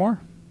talk some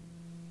more.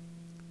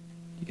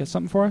 You got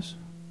something for us?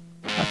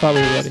 I thought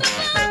we were ready.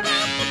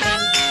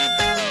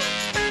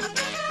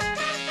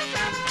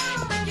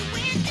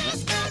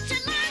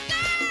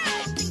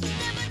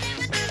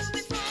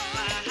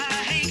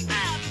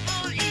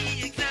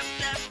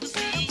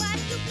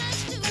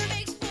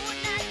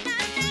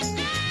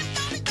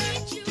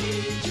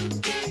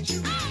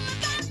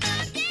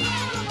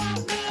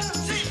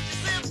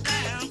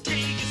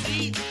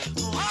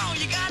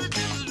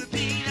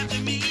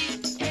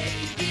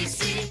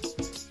 ABC,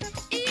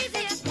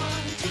 easiest 1,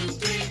 2,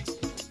 3.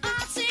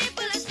 All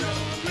simple as slow.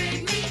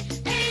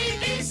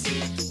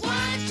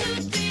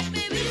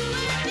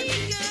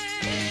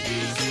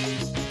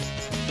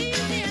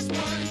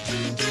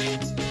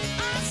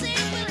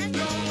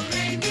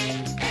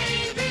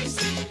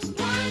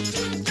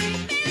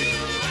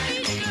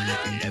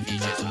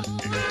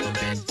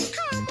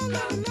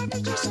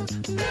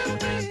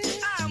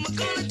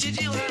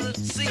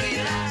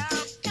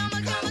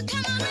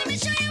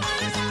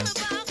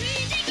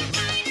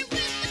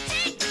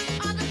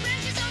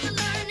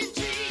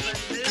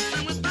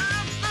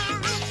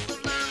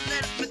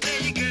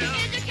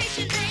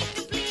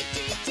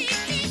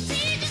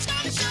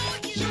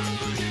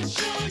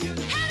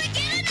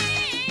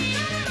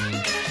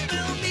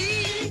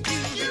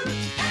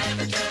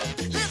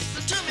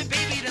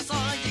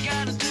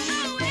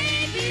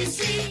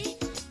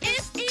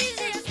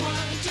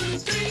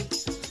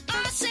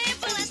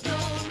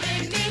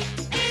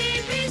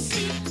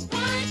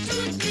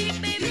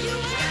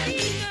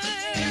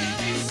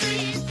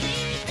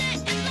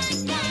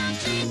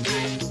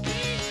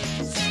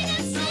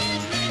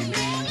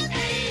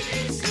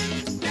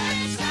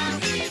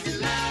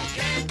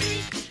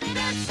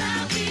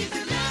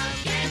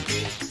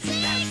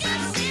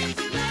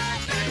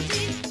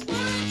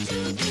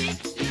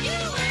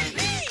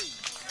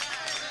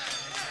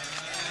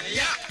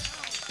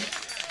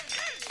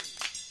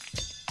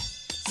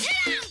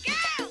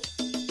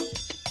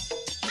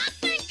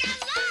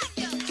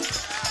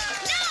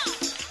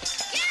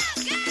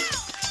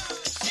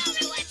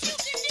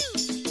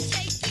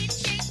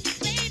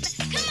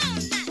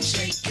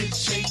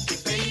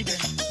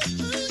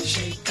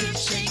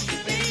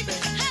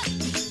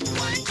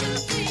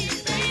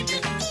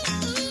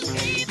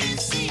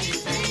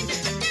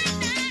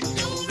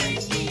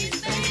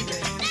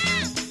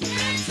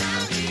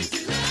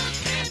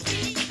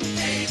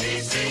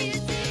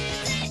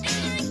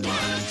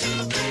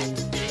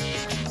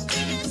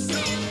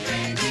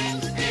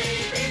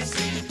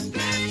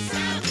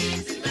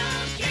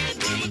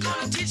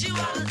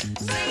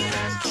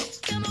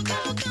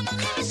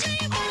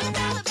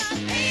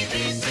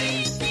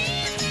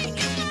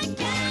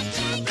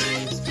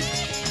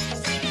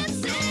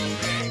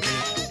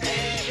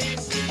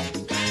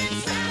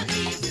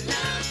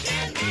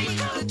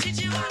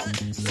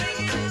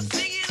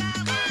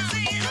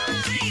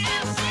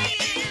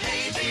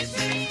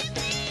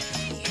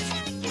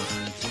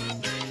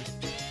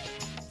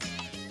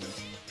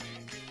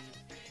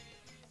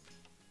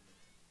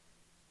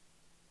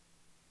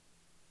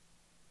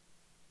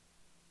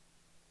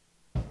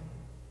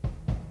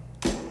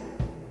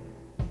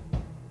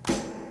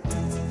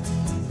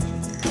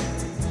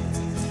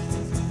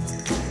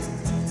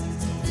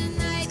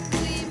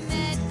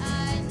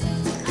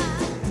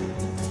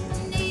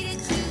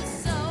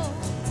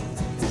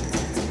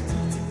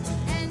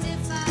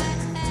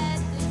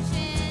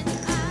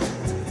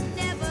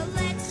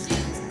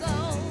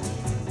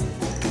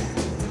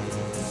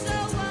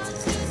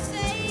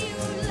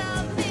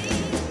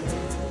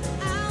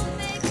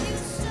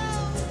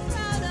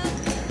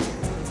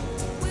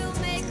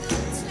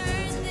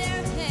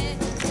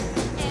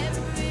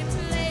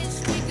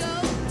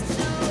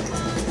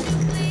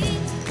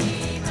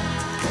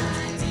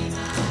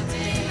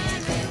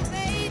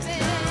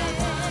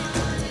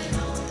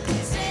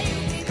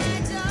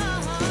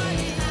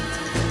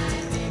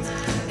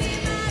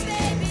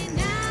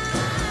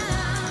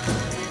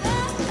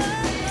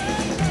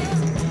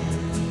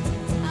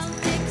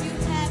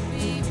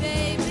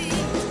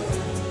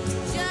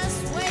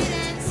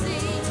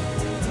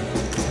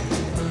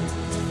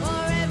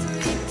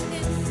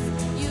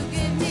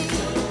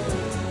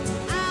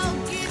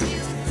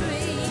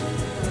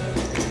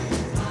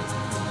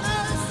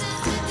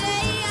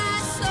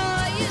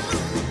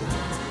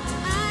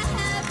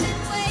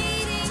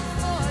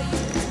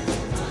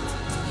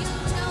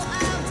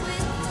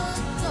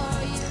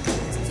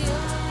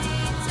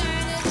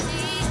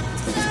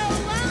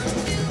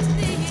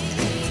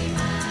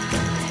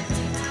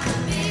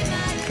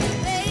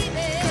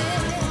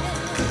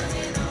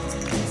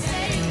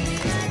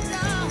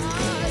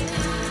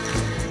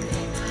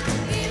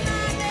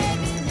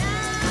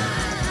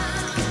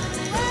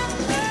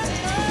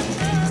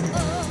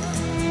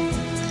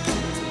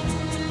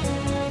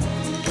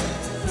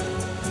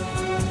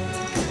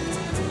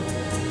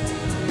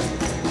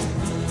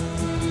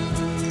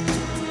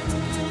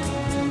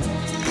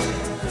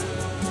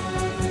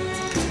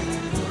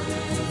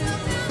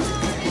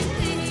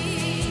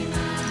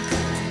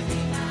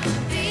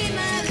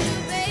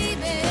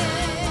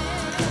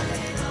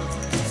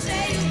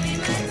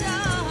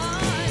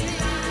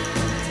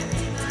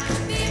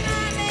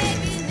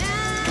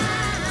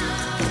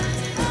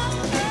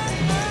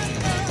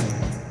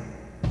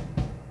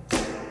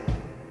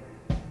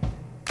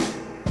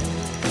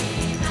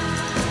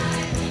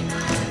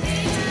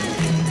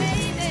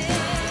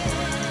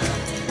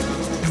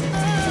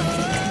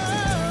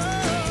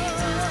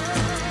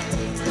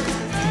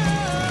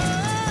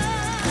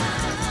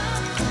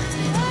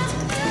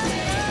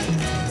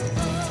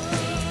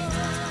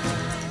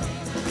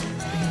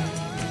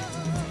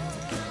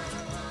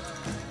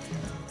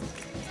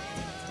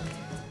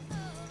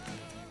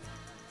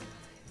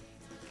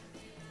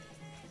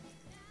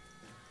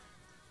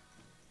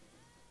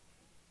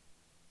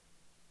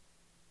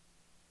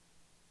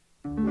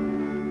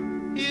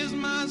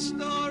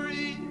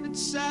 story,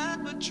 it's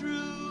sad but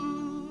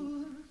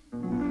true.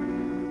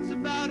 It's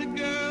about a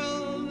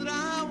girl that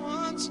I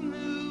once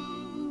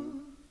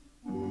knew.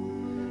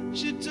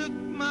 She took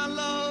my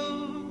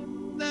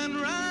love, then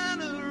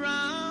ran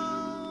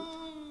around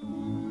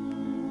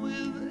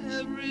with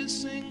every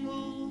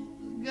single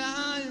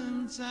guy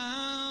in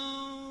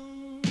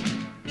town.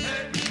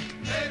 Hey,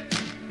 hey,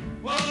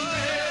 whoa,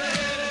 hey.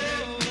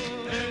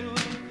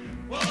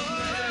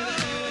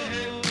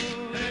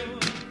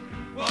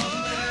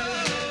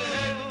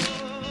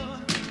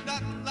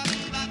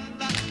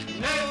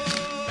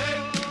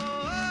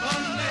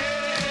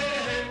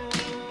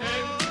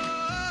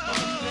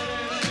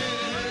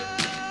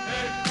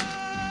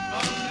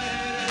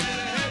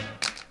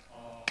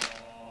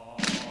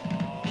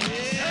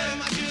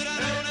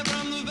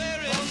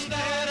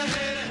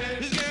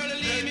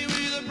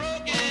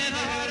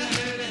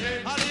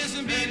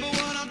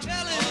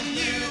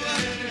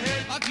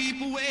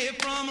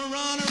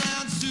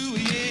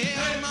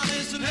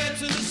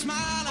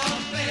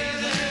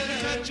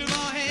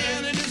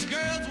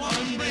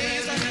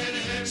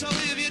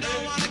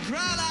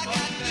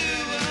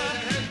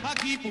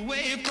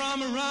 Away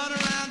from a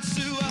runaround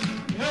sewer.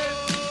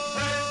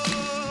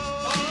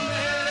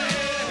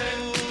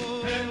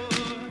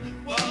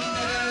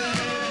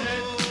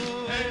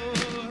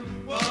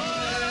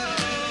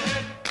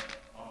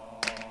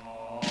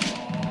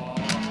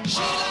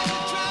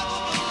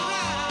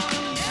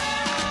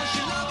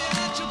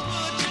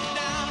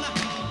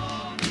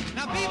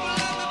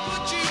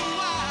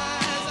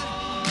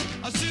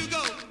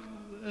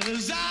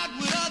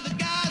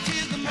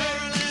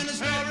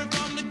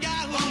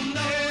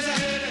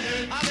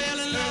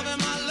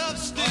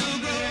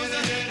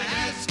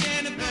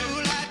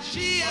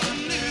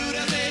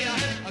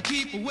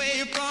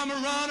 Away from a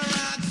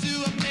runaround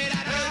sewer made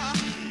out of.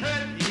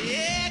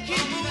 Yeah,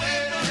 keep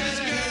away from this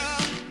girl.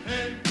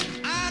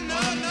 I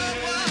know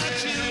what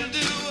she'll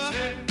do.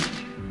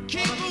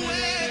 Keep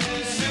away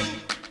from Sue.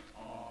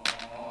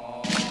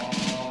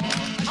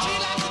 She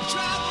likes to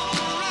travel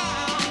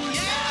around.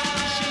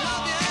 Yeah, she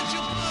love you and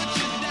she'll put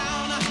you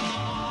down.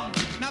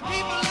 Now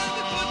people love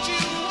to put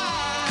you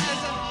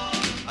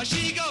wise.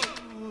 She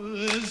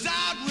goes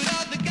out with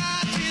other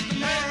guys. Here's the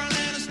moral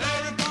and a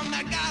story from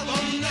that guy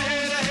who knows.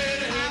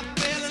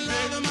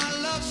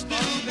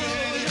 Still grows.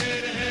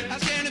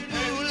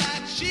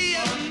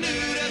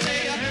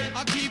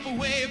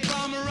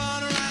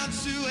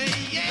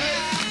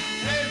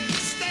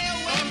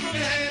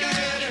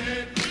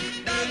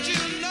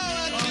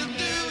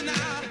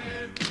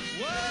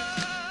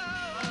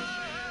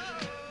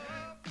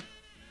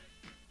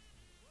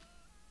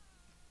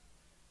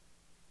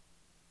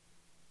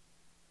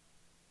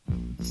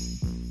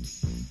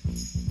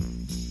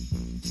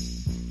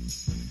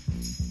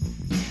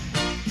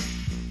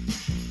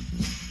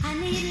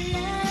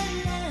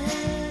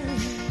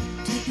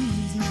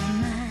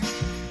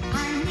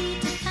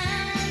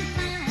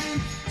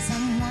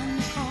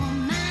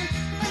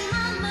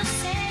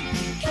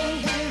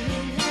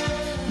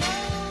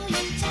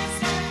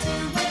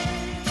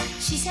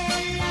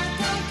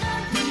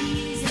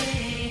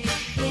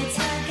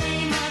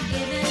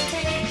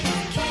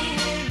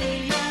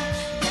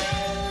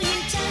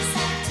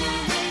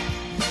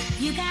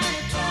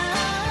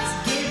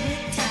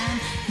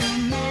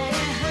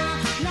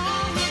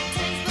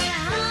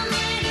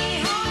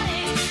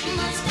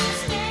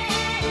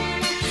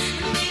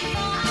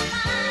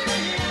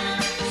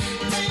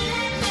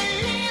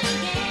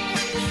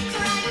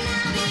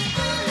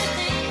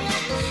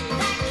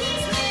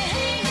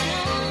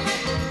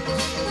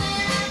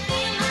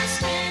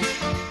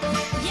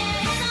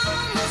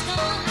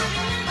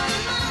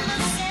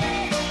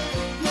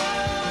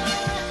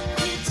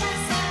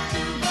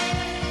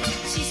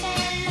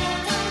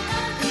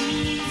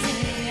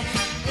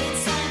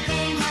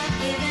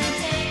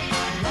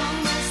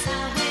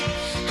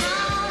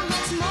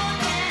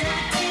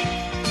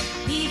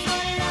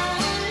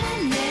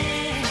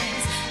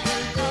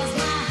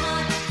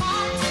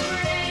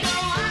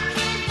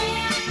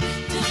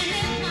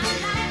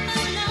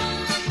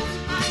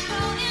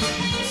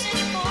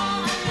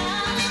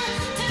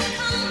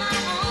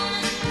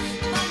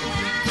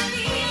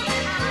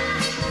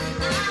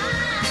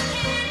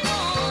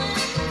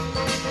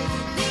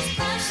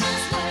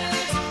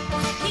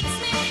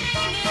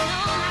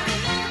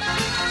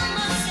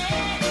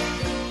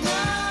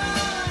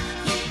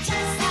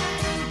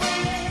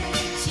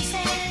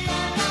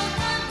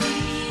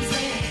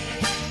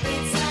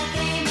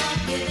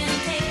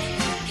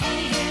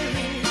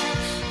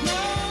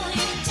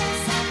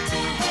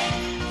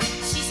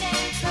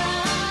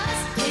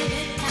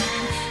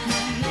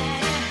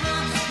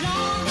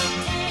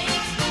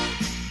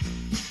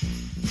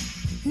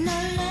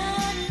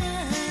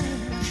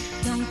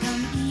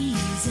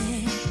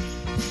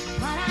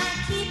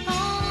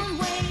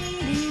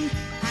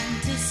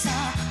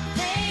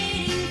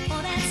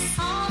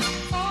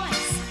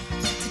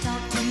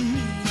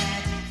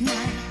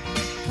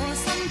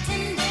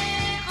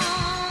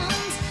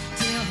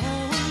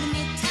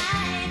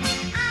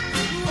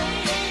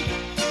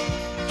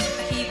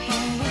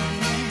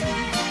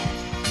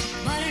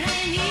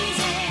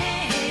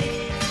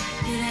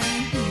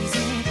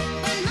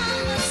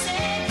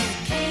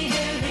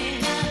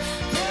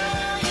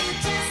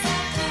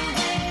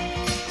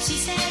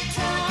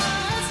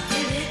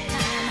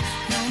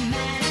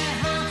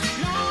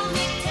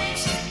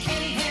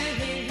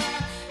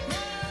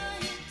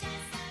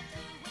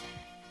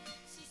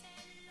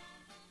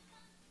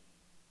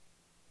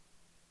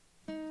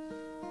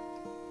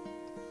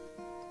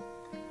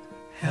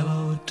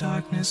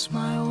 Thomas,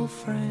 my old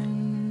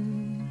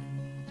friend,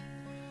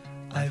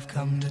 I've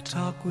come to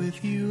talk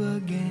with you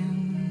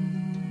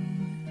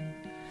again,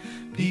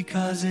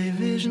 because a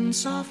vision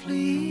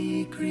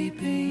softly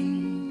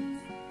creeping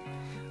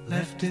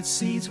left its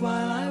seeds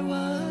while I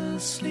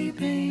was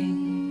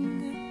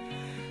sleeping,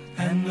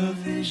 and the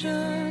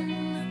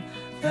vision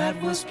that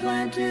was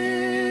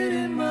planted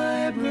in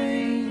my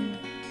brain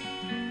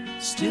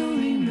still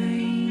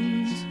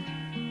remains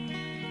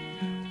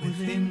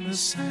within the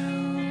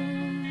sound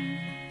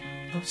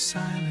of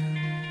silence.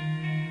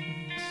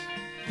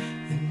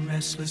 In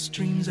restless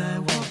dreams I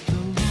walked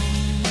alone,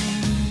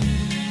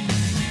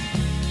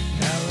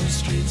 narrow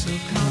streets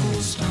of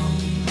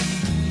cobblestone,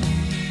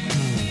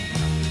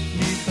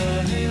 neath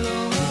the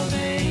halo of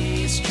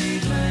a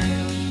street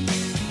lamp.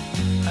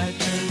 I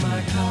turned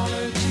my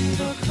collar to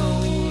the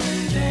cold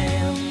and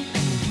damp,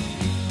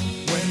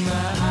 when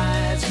my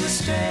eyes were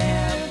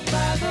stabbed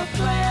by the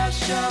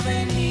flash of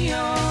a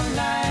neon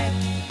light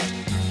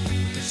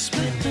that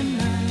split the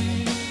night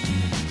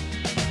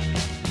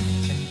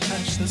and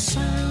touched the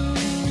sound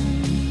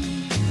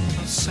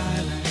of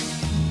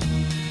silence.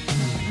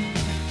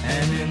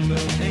 And in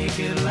the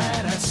naked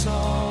light I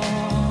saw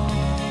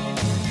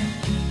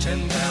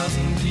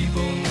 10,000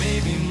 people,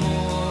 maybe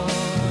more,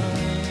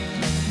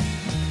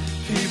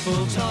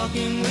 people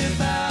talking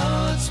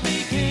without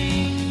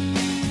speaking,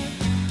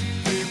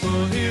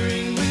 people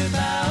hearing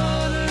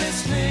without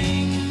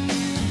listening,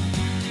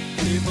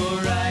 people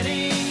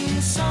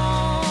writing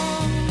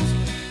songs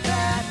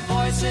that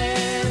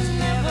voices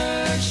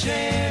never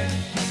share.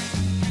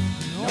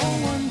 No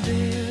one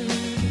dared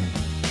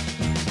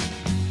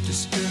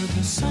disturb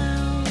the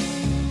sound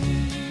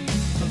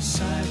of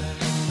silence.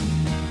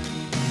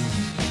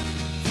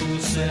 Fool,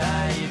 said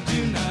I, you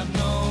do not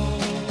know,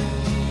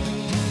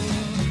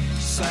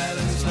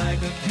 silence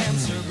like a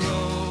cancer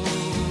grows.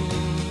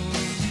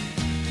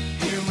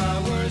 Hear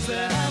my words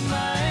that I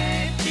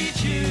might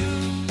teach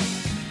you,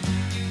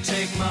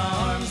 take my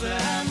arms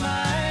that I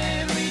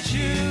might reach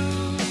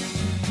you,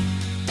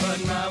 but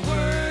my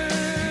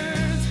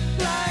words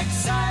like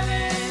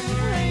silent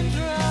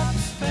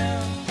raindrops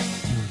fell,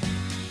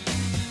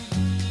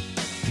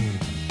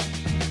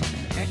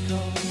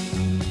 echoed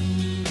in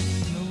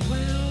the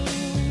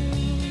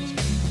wells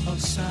of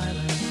silence.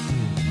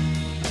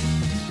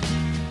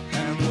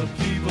 And the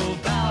people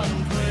bowed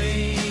and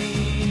prayed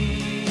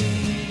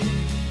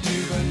to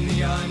the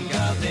neon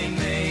god they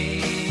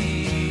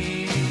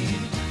made,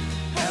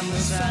 and the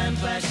sign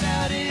flashed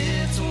out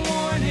its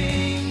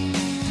warning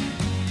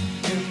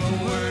in the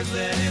words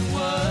that it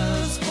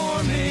was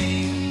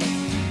forming.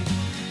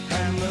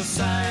 And the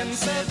sign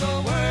said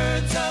the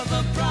words of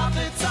the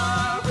prophets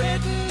are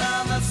written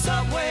on the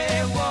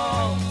subway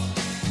walls,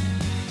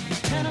 the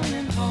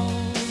tenement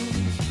halls,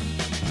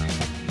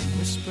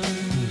 whispered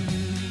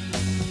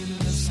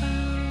the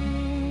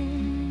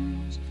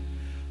sounds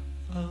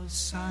of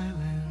silence.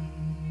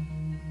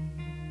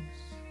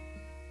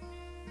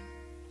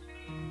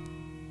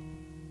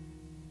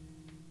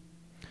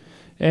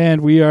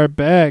 And we are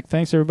back.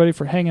 Thanks, everybody,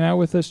 for hanging out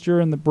with us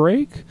during the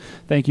break.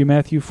 Thank you,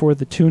 Matthew, for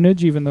the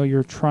tunage, even though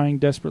you're trying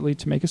desperately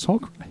to make us all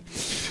cry.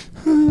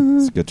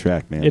 It's a good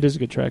track, man. It is a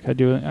good track. I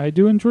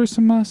do enjoy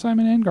some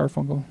Simon and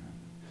Garfunkel.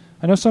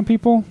 I know some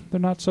people, they're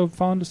not so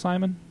fond of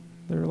Simon.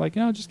 They're like,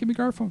 just give me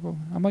Garfunkel.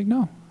 I'm like,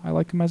 no, I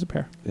like them as a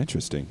pair.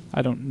 Interesting.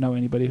 I don't know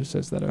anybody who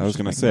says that. I was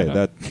going to say,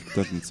 that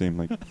doesn't seem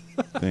like a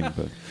thing,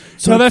 but...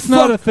 So that's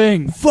not a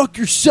thing. Fuck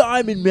your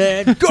Simon,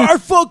 man.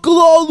 Garfunkel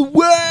all the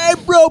way,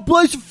 bro.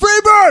 Play some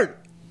Freebird.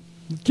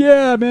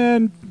 Yeah,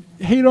 man.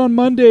 Hate on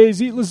Mondays.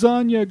 Eat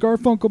lasagna.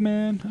 Garfunkel,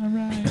 man. All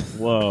right.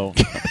 Whoa.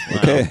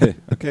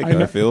 Okay,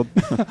 Garfield.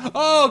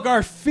 Oh,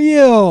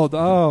 Garfield.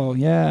 Oh,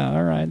 yeah.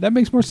 All right. That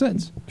makes more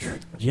sense. Do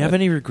you have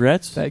any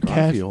regrets? That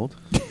Garfield.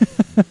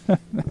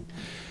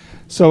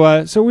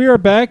 So we are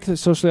back, the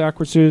Socially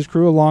Awkward Studios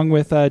crew, along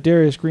with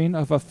Darius Green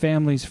of A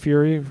Family's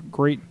Fury,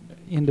 great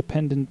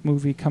independent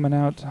movie coming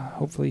out,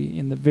 hopefully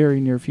in the very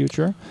near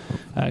future.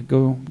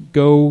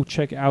 Go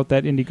check out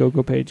that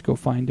Indiegogo page. Go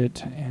find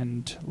it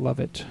and love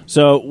it.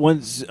 So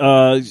once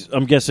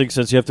I'm guessing,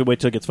 since you have to wait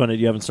till it gets funded,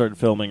 you haven't started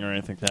filming or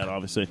anything like that,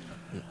 obviously.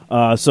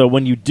 So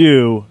when you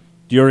do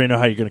you already know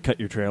how you're going to cut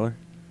your trailer?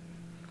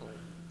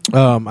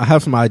 I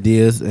have some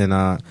ideas, and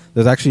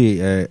there's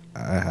actually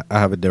I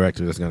have a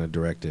director that's going to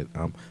direct it.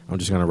 I'm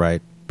just going to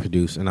write,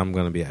 produce, and I'm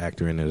going to be an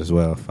actor in it as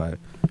well. If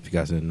you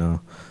guys didn't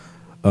know,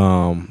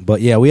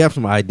 but yeah, we have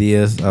some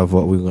ideas of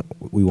what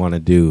we want to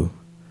do,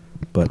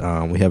 but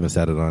we haven't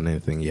settled on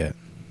anything yet.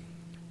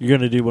 You're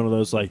going to do one of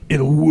those, like,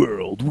 in a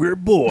world where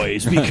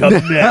boys become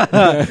men.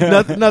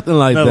 Nothing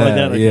like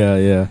that.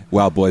 Yeah.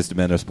 Wild Boys to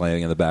Men is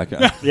playing in the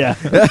background. Yeah.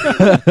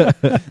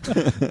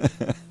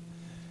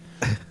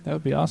 That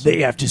would be awesome.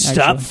 They have to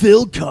stop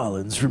Phil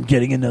Collins from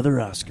getting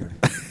another Oscar.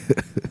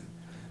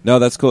 No,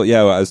 that's cool.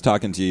 Yeah, I was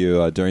talking to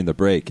you during the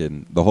break,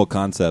 and the whole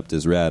concept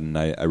is rad, and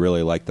I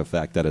really like the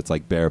fact that it's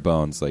like bare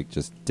bones, like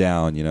just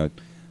down,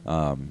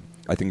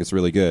 I think it's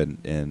really good,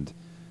 and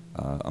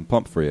I'm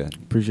pumped for you.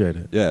 Appreciate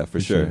it. Yeah, for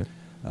sure.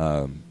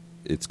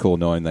 it's cool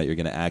knowing that you're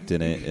going to act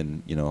in it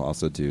and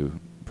also do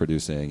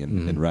producing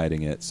and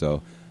writing it.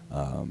 So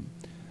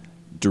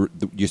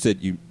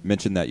you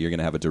mentioned that you're going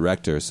to have a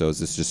director. So is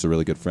this just a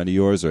really good friend of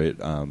yours, or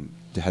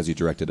has he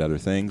directed other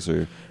things?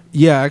 Or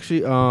yeah,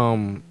 actually,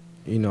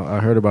 I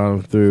heard about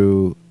him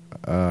through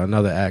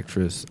another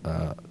actress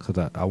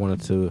because I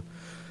wanted to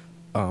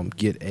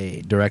get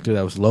a director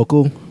that was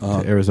local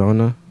to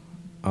Arizona,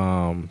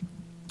 and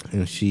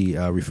she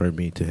referred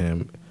me to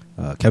him,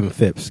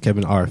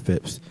 Kevin R.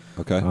 Phipps.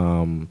 Okay.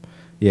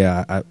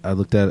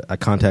 I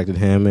contacted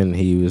him and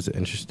he was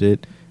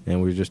interested,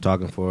 and we were just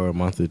talking for a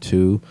month or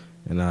two,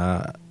 and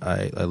I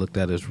looked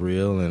at his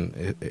reel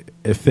and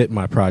it fit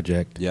my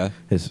project. Yeah.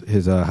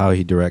 His how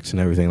he directs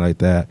and everything like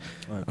that.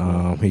 Right,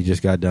 cool. He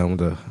just got done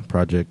with a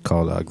project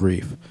called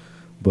Grief,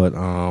 but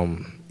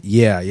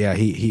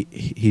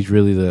he's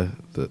really the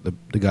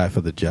guy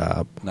for the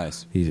job.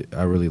 Nice.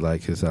 I really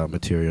like his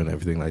material and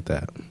everything like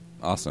that.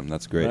 Awesome.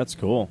 That's great. That's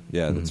cool.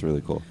 Yeah, that's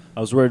really cool. I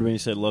was worried when you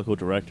said local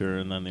director,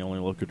 and then the only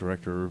local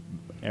director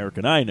Eric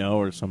and I know,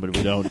 or somebody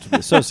we don't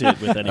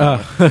associate with anymore.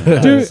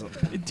 Does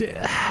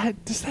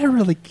that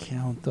really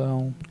count,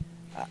 though?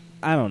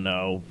 I don't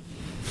know.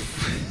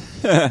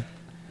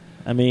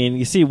 I mean,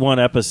 you see one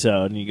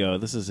episode and you go,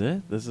 "This is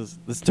it.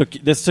 This took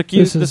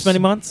you this many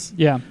months."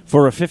 Yeah,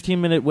 for a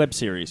 15-minute web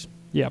series.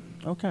 Yeah.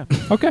 Okay.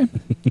 Okay.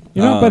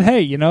 But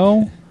hey,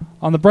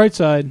 on the bright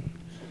side,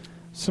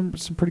 some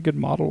pretty good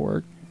model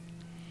work.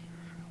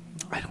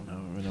 I don't know.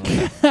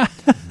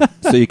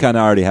 So you kind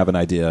of already have an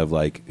idea of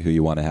like who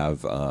you want to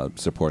have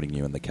supporting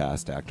you in the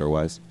cast,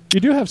 actor-wise. You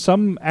do have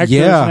some actors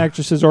and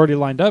actresses already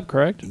lined up,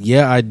 correct?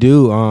 Yeah, I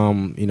do.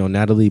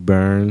 Natalie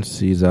Burns.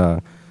 She's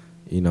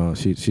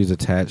she's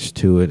attached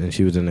to it, and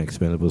she was in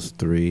Expendables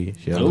 3.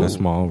 She has a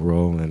small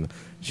role, and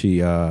she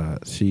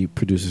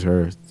produces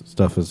her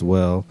stuff as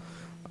well.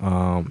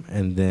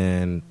 And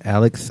then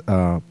Alex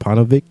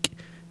Panovic,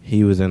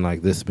 he was in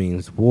like This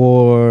Means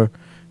War.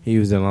 He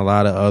was in a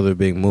lot of other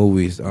big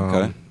movies.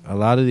 Okay. A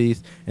lot of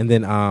these, and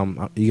then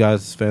you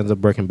guys fans of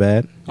Breaking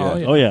Bad? Yeah.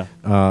 Oh yeah.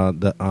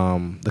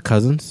 The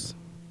cousins.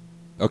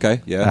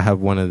 Okay. Yeah. I have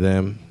one of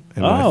them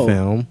in my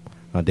film.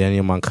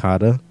 Daniel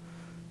Moncada.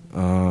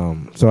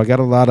 So I got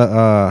a lot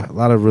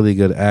of really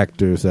good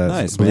actors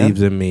that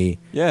believes in me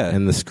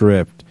and the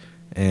script,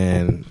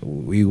 and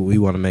we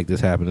want to make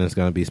this happen. It's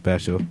going to be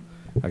special.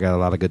 I got a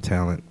lot of good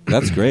talent.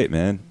 That's great,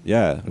 man.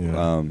 Yeah.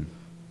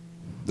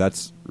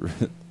 That's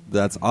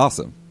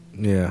awesome.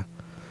 Yeah.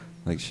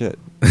 Like shit.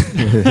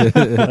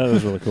 That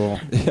was really cool.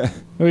 Yeah.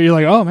 Well, you're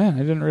like, oh man, I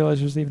didn't realize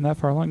it was even that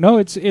far along. No,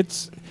 it's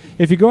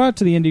if you go out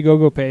to the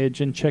Indiegogo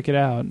page and check it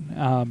out,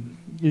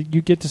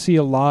 you get to see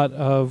a lot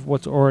of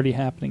what's already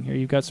happening here.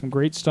 You've got some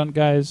great stunt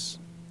guys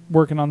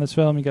working on this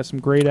film. You got some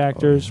great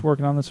actors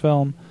working on this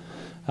film.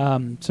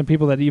 Some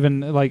people that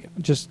even like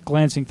just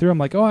glancing through, I'm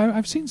like, oh,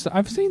 I've seen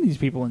these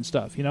people and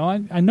stuff.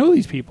 I know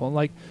these people.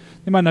 Like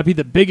they might not be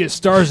the biggest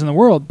stars in the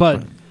world,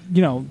 but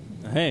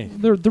hey,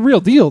 they're the real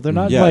deal. They're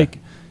not like,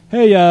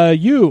 hey,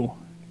 you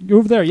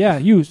over there,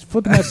 you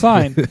flipping that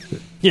sign.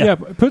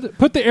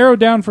 Put the arrow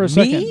down for a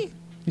second. Me?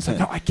 He's like,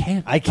 no, I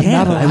can't. I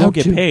can't. I won't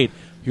get paid.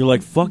 You're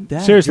like, fuck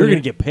that. Seriously, you're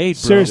going to get paid,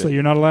 bro. Seriously,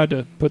 you're not allowed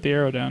to put the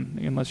arrow down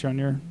unless you're on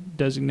your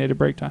designated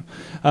break time.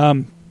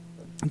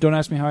 Don't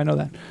ask me how I know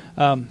that.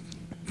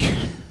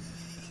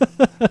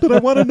 But I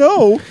want to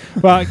know.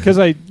 Well, because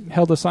I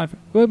held a sign.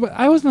 But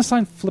I wasn't a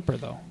sign flipper,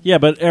 though. Yeah,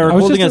 but Eric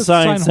holding a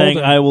sign saying,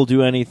 holder. I will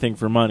do anything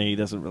for money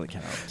doesn't really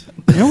count.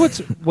 You know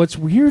what's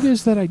weird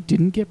is that I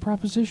didn't get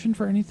propositioned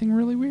for anything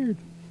really weird.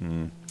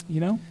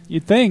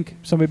 You'd think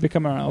somebody would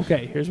come around,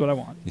 okay, here's what I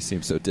want. You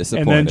seem so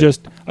disappointed. And then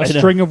just a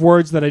string of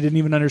words that I didn't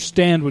even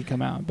understand would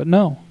come out. But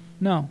no.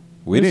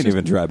 We didn't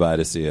even drive by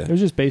to see it. It was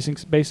just basic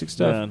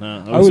stuff. Yeah,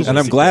 no, and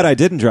I'm glad I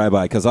didn't drive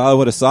by, because all I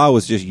would have saw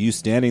was just you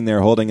standing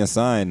there holding a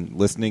sign,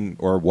 listening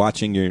or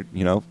watching your,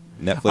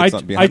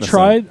 Netflix behind the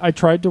sign. I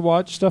tried to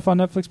watch stuff on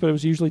Netflix, but it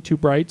was usually too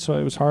bright, so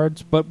it was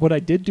hard. But what I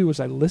did do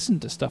was I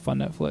listened to stuff on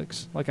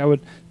Netflix. Like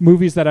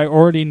movies that I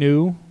already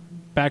knew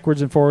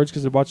backwards and forwards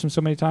because I'd watched them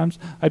so many times.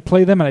 I'd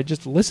play them and I'd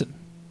just listen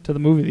to the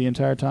movie the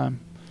entire time.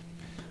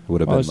 It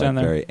would have been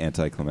like very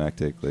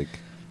anticlimactic, like.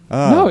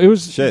 No, it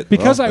was shit.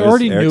 Because I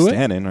already knew it.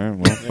 Standing.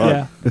 Well,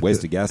 fuck.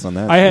 Waste of gas on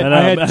that. I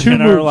had two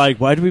moves. We're like,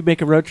 why did we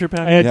make a road trip?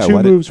 I had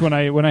two moves when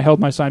I held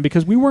my sign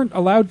because we weren't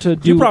allowed to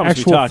do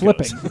actual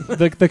flipping.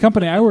 The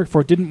company I worked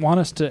for didn't want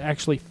us to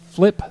actually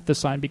flip the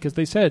sign because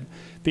they said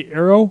the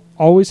arrow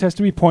always has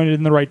to be pointed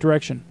in the right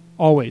direction.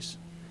 Always.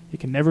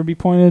 It can never be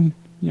pointed,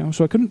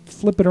 so I couldn't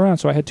flip it around.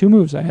 So I had two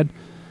moves. I had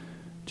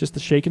just the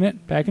shaking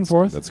it back and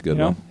forth. That's a good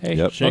one.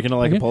 Hey, shaking it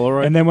like a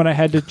Polaroid. And then when I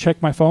had to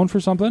check my phone for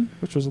something,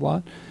 which was a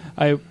lot,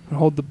 I would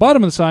hold the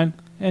bottom of the sign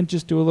and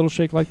just do a little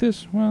shake like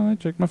this. Well, I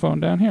checked my phone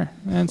down here.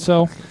 And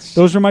so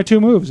those were my two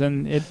moves,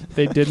 and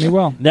they did me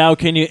well. Now,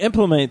 can you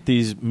implement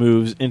these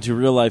moves into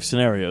real-life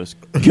scenarios?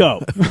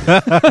 Go.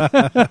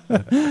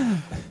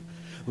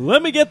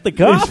 Let me get the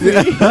coffee.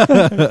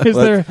 Is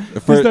there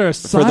a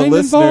sign for the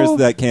listeners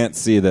involved? that can't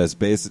see this,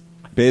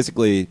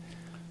 basically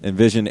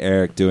envision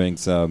Eric doing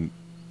some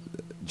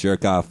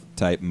jerk-off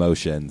type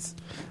motions,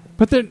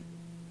 But then,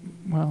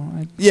 well,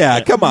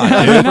 come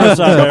on, dude.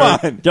 Come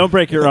on. Don't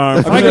break your arm.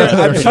 if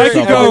I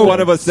could go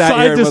one of us sat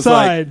side here and to was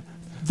side,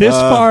 this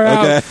far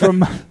okay. out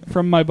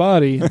from my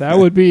body, that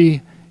would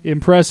be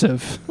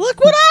impressive. Look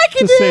what I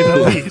can to say the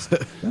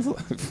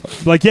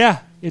least. Like,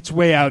 it's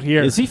way out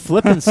here. Is he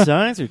flipping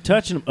signs or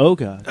touching them? Oh,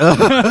 God.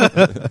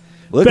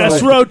 Looks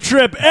Best road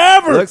trip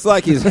ever. Looks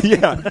like he's At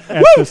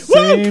the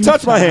same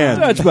touch my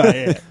hand. Touch my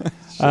hand.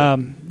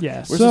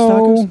 Where's so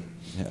the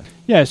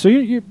stalkers? so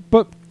you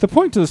but the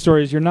point to the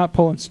story is you're not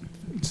pulling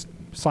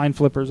sign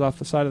flippers off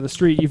the side of the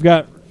street. You've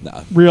got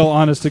real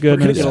honest to We're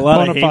goodness. going to get a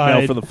lot of hate mail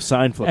bonafide- for the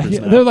sign flippers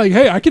now. They're like,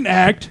 hey, I can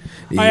act.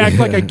 I act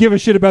like I give a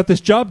shit about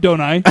this job,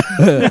 don't I?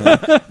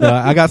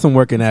 I got some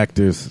working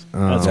actors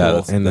That's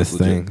cool. in this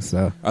That's legit. thing.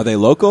 So Are they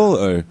local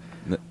or?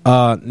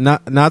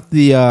 not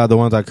the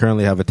ones I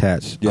currently have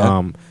attached.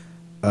 Yeah.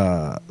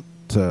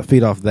 To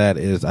feed off that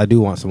is I do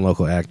want some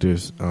local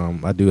actors.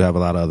 I do have a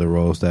lot of other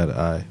roles that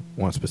I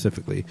want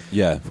specifically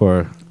Yeah.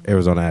 for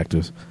Arizona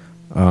actors.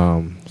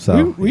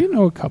 So we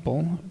know a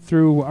couple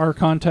through our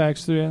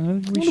contacts. We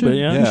should, bit,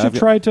 yeah. we Yeah, should I've got-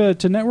 try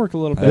to network a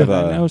little I bit. have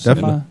I know some,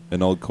 definitely.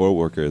 an old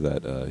coworker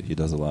that he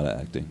does a lot of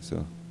acting.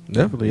 So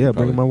definitely, bring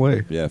Probably. them my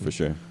way. yeah, for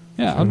sure.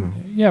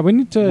 we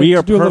need to. We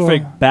are to do a little-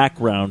 perfect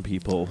background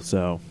people,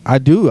 so I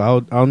do.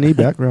 I'll need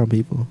background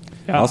people.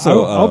 Yeah,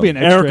 Also, I'll be an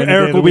extra. any day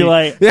Eric of will the be week.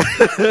 like, you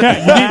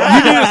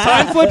need a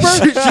sign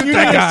flipper? You need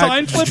a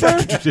sign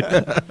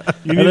flipper?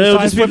 You and need a it'll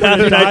sign just be flipper Matthew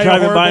to and I die a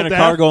driving by in horrible a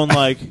car death? going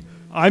like,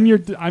 I'm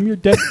your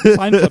dead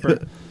sign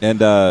flipper.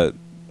 And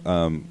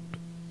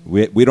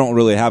we don't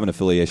really have an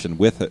affiliation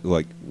with her.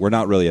 Like, we're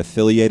not really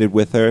affiliated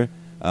with her.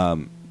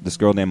 This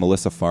girl named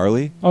Melissa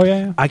Farley. Oh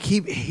yeah. I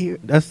keep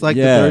hearing that's like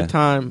Yeah. the third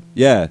time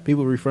Yeah,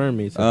 people refer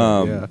me. To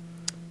yeah.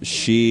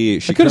 she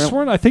I could have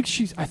sworn. I think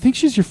she's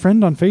your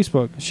friend on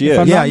Facebook. She if is.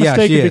 I'm Yeah, not yeah,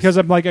 mistaken, she is. because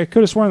I'm like I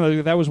could have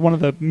sworn that was one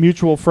of the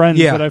mutual friends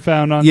Yeah. that I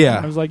found on.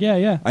 Yeah. I was like,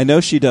 yeah. I know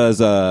she does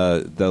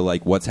the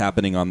like what's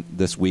happening on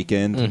this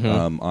weekend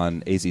Mhm.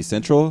 on AZ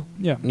Central.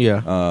 Yeah.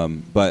 Yeah.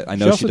 But I She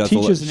know also she does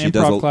teaches she an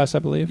does improv class, I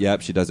believe.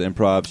 Yep, she does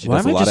improv. She why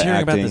does am a I lot just of hearing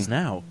acting. about this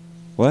now?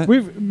 What?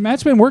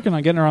 Matt's been working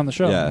on getting her on the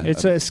show. Yeah.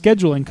 It's a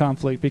scheduling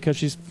conflict because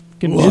she's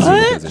getting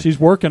What? busy. She's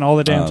working all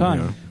the damn time.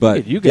 yeah.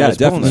 But Hey, you guys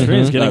yeah, pulling the definitely.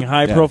 strings, Mhm. getting Yeah.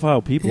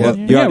 high-profile people Yeah. in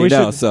here? You already we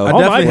know. should- So I Oh,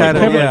 definitely my had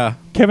God. it.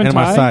 Kevin in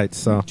my Ty? sights.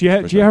 So Do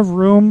you have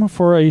room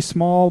for a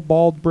small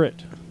bald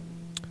Brit?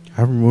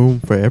 I have room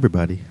for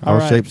everybody, all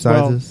right. shapes,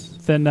 Well, sizes.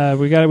 Then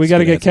we got to good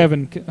get answer.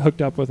 Kevin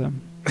hooked up with him.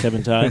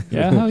 Kevin Ty.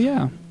 Yeah, hell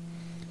yeah.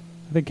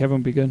 I think Kevin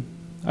would be good.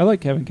 I like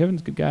Kevin.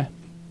 Kevin's a good guy.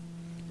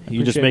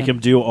 You just Appreciate make him.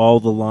 him do all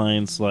the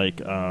lines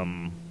like,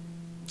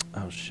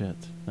 oh shit,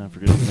 I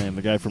forget his name.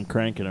 The guy from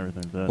Crank and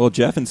everything. well,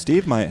 Jeff and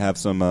Steve might have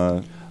some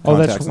Oh,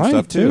 contacts that's and right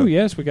stuff too.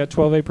 Yes, we got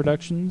 12A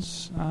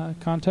Productions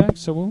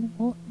contacts. So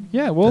we'll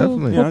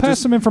Definitely. we'll Yeah, pass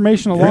just some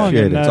information along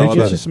appreciate and it. It's all get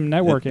about you it. some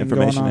networking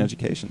information going on. and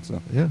education.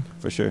 So Yeah.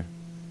 for sure.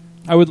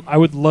 I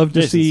would love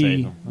to Jason see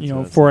Statham. That's what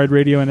I said. Four-Eyed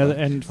Radio and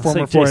I'll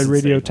former say Four-Eyed Jason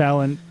Radio Statham.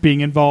 talent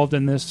being involved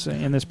in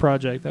this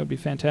project. That would be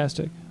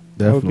fantastic. I would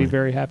Definitely. be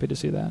very happy to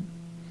see that.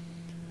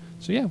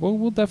 So yeah,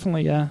 we'll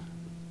definitely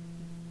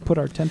put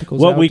our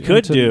tentacles. What out we could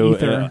into the do,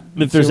 ether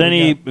and if see there's what we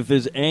any, got. if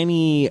there's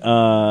any,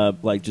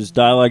 like just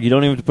dialogue, you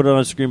don't even have to put it on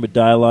a screen, but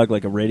dialogue,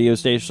 like a radio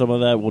station, some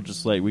of that, we'll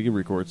just like we can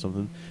record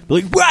something. But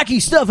like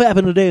wacky stuff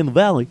happened today in the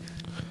valley.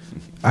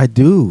 I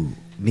do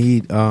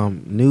need a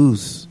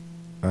news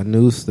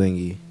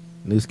thingy,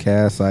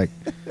 newscast. Like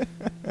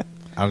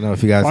I don't know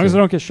if you guys As long as can-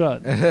 I don't get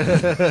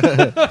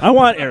shot. I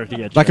want Eric to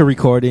get like a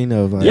recording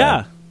of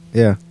yeah.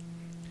 yeah.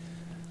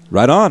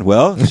 Right on.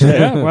 Well,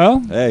 Yeah, well,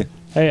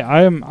 hey,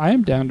 I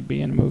am down to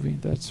be in a movie.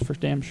 That's for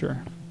damn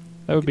sure.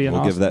 That would be an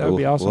we'll awesome. give that. That would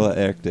be we'll, awesome. We'll let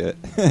Eric do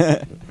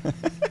it.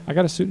 I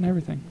got a suit and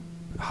everything.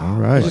 All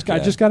right. I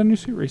just got a new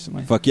suit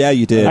recently. Fuck yeah,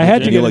 you did. I had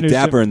to You get a look new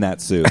dapper suit. in that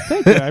suit.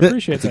 Thank you. I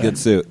appreciate It's a that. good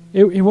suit.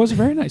 It was a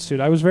very nice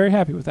suit. I was very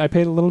happy with it. I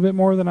paid a little bit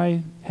more than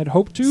I had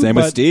hoped to. Same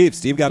with but Steve.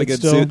 Steve got a it's good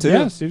still- suit too.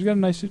 Yeah, Steve's got a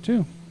nice suit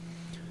too.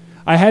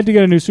 I had to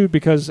get a new suit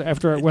because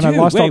after when I Dude,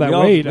 lost wait, all that we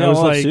weight, we I was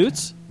all have like,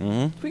 suits.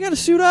 Mm-hmm. We got to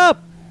suit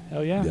up.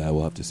 hell yeah. Yeah,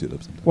 we'll have to suit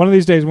up sometime. One of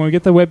these days when we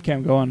get the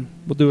webcam going,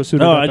 we'll do a suit.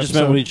 No, up I just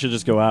meant episode. we should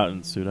just go out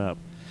and suit up.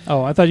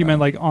 Oh, I thought you meant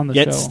like on the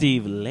Get show.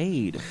 Steve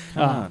laid.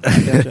 Come Ah, on.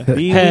 gotcha.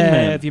 Be a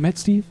wingman. Have you met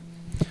Steve?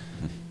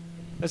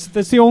 That's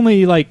the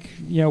only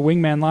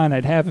wingman line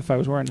I'd have if I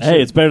was wearing a suit.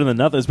 Hey, it's better than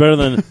nothing. It's better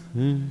than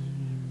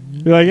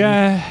Be like,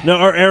 no.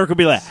 Or Eric would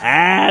be like,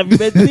 "Have you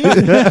met Steve?"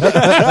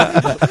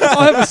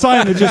 I'll have a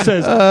sign that just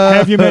says,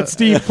 "Have you met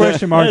Steve?"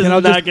 Question mark, and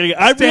I'll just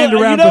stand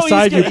around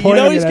beside you, You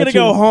pointing know he's it gonna at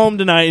go you. home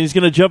tonight. And he's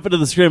gonna jump into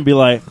the screen and be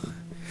like,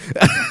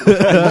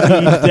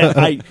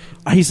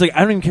 he's like,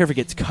 I don't even care if it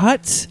gets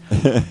cut.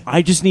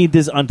 I just need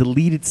this on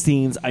deleted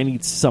scenes. I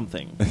need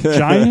something.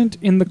 Giant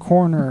in the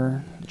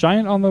corner,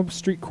 giant on the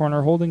street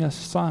corner, holding a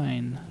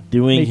sign,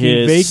 Doing Making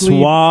his vaguely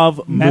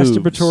suave moves.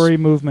 masturbatory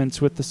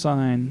movements with the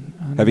sign.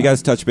 Have you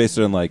guys touched base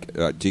on like?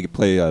 Do you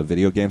play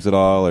video games at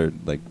all, or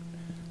like?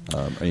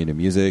 Are you into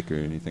music or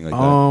anything like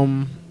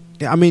that?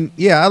 Yeah, I mean,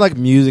 yeah, I like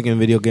music and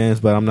video games,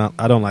 but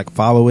I don't like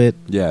follow it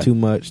Yeah. too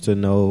much to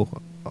know,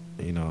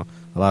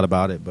 a lot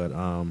about it, but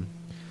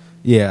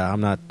yeah,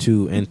 I'm not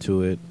too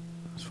into it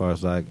as far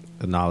as like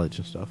the knowledge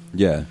and stuff.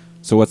 Yeah.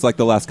 So what's like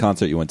the last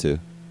concert you went to?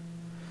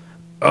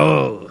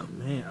 Oh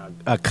man,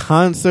 a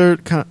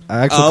concert,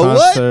 actual What?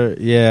 concert.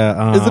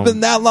 Yeah, Has it been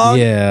that long?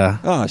 Yeah.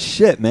 Oh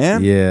shit,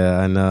 man. Yeah,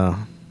 I know,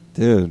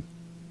 dude.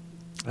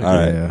 All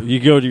right. Yeah. You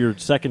go to your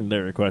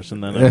secondary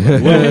question then.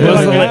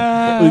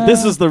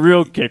 This is the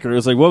real kicker.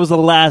 It's like, what was the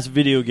last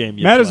video game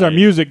you Matt played? is our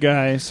music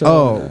guy, so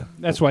Oh.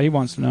 that's why he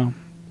wants to know.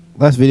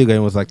 Last video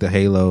game was like the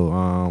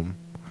Halo.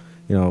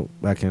 You know,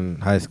 back in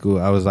high school,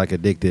 I was like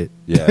addicted.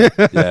 Yeah.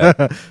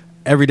 Yeah.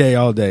 Every day,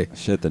 all day.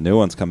 Shit, the new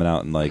one's coming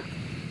out in like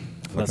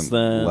That's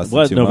fucking less the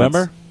than 2 November.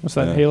 months. What's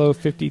that? Yeah. Halo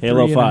 53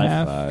 Halo and 5. a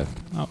half? 5.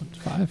 Oh, it's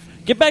 5.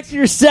 Get back to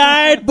your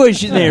side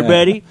bush in there,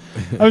 buddy.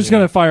 I was just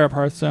gonna fire up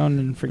Hearthstone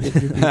and forget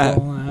you people.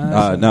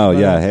 No,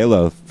 yeah,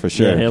 Halo for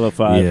sure. Yeah, Halo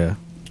 5. Yeah.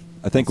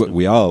 I think what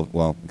we all,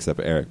 well, except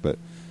for Eric, but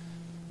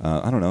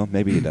I don't know.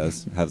 Maybe he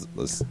does have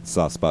a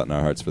soft spot in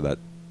our hearts for that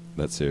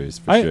series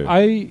for sure.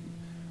 I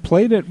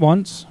played it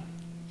once.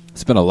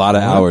 Spent a lot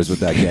of hours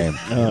with that game.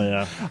 Oh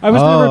yeah. I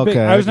was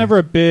Oh, never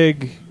a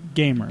big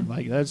gamer.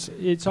 Like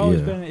it's always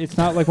Yeah. been. It's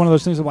not like one of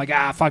those things. I'm like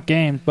fuck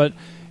games, but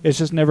it's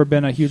just never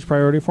been a huge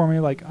priority for me.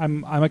 Like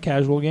I'm a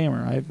casual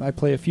gamer. I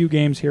play a few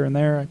games here and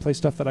there. I play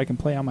stuff that I can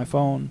play on my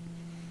phone,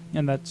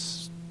 and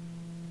that's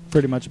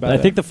pretty much about I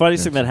it. think the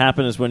funniest thing that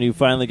happened is when you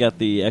finally got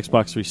the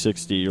Xbox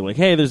 360. You're like,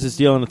 hey, there's this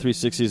deal on the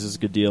 360s. This is a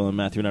good deal. And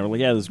Matthew and I were like,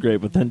 yeah, this is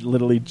great. But then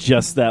literally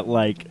just that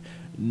like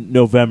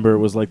November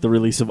was like the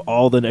release of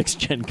all the next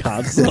gen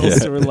consoles. Yeah.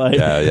 So we're like,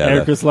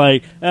 Eric was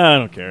like, I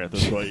don't care at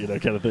this point,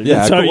 kind of thing.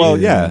 Yeah, So well,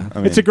 yeah. I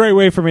mean, it's a great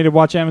way for me to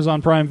watch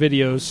Amazon Prime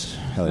videos.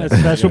 Hell yeah.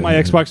 That's what my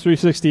Xbox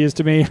 360 is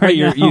to me. Right Right,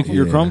 your now.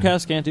 your Yeah.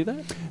 Chromecast can't do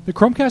that. The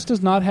Chromecast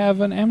does not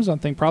have an Amazon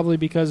thing, probably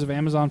because of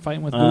Amazon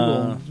fighting with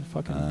Google.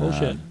 Fucking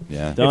bullshit.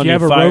 yeah. Don't If you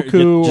have a Fire-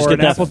 Roku just or get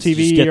an that- Apple just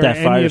TV get or that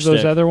any Fire of those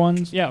Stick. other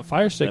ones, yeah,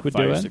 Fire Stick That would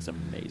Fire do it. Stick's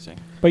amazing.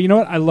 But you know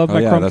what? I love my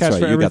yeah, Chromecast that's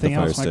right. for You got the everything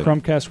Fire else. My Stick.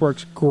 Chromecast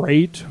works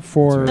great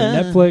for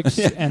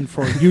Netflix and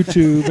for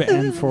YouTube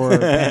and for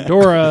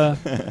Pandora.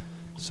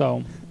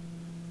 So,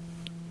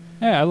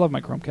 yeah, I love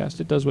my Chromecast.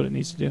 It does what it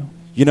needs to do.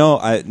 You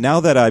know, now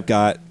that I've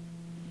got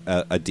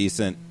a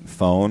decent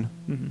phone,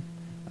 Mm-hmm.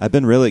 I've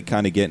been really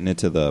kind of getting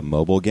into the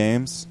mobile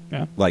games.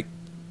 Yeah. Like,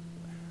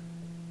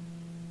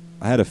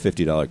 I had a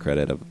 $50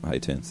 credit of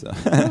iTunes, so.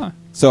 Ah.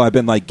 So I've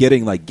been like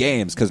getting like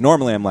games because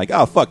normally I'm like,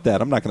 oh fuck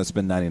that, I'm not going to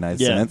spend 99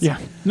 Yeah. cents. Yeah,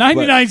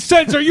 99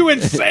 cents. Are you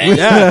insane?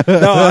 Yeah,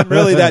 no, I'm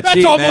really that That's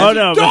cheap, almost man. Oh,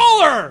 no, a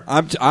dollar.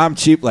 I'm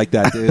cheap like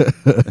that, dude.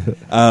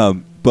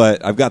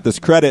 But I've got this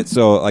credit,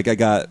 so like I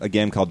got a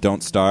game called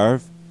Don't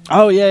Starve.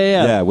 Oh yeah.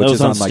 Yeah, which that was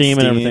is on on like Steam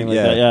and everything like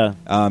that.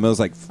 Yeah. It was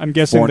like I'm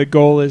guessing the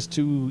goal is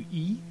to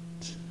eat.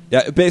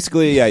 Yeah,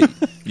 basically, yeah,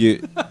 you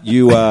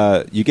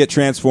get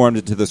transformed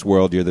into this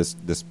world. You're this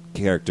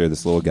character,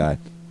 this little guy,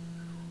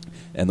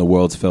 and the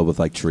world's filled with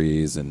like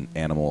trees and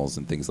animals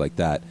and things like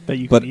that. That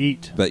you can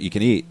eat. But you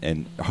can eat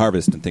and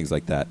harvest and things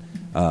like that.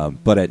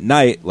 But at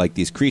night, like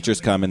these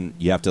creatures come and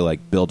you have to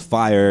like build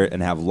fire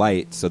and have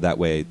light so that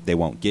way they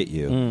won't get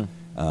you.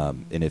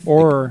 And if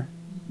Or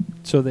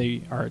so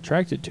they are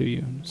attracted to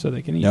you, so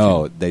they can eat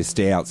no, you. they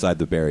stay outside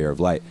the barrier of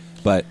light.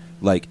 But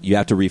like you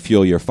have to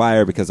refuel your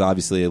fire because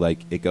obviously like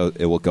it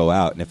will go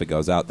out, and if it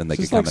goes out, then they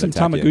can It's come like and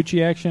some attack you.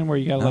 Tamagotchi action where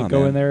you gotta No, like go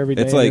man. in there every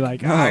day. It's and like, be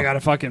like, no. I gotta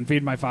fucking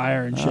feed my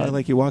fire and shit.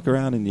 Like you walk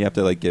around and you have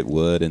to like get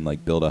wood and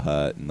like build a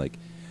hut and like,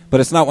 but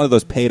it's not one of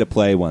those pay to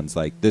play ones.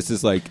 Like this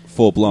is like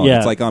full blown. Yeah.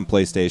 It's like on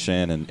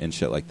PlayStation and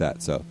shit like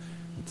that. So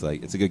it's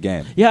like it's a good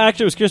game. Yeah,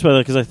 actually, I was curious about that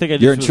because I think I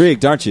just You're was-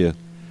 intrigued, aren't you?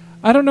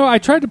 I don't know. I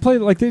tried to play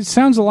like it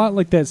sounds a lot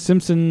like that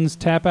Simpsons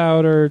Tap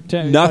Out or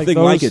Nothing those,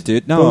 like it,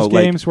 dude. No, those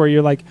like- games where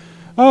you're like,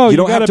 oh, You you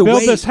don't got have to to build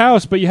wait. this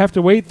house, but you have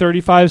to wait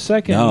 35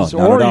 seconds, No,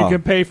 not or at you all.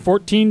 can pay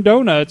 14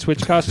 donuts,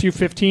 which cost you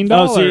 $15.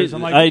 Oh, see,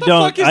 I'm like, I what the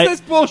don't. fuck is I, this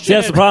bullshit? See,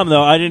 that's the problem,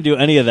 though. I didn't do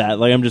any of that.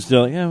 Like, I'm just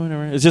doing, yeah,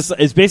 whatever.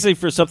 It's basically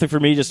for something for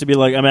me just to be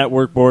like, I'm at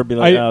work bored, be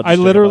like, oh, I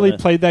literally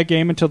played that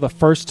game until the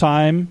first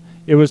time.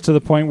 It was to the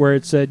point where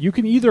it said you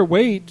can either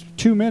wait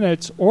 2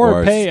 minutes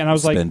or pay, and I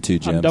was like, spend 2 I'm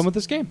gems. done with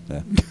this game.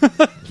 Yeah.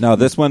 No,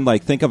 this one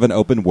like think of an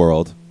open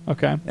world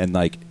Okay. and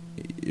like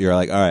you're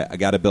like, all right, I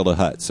got to build a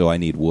hut, so I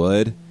need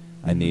wood.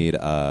 I need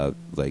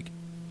like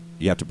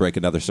you have to break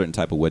another certain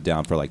type of wood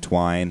down for like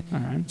twine. All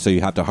right. So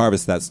you have to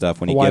harvest that stuff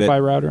when A you get Wi-Fi it.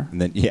 router.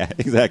 And then yeah,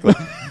 exactly.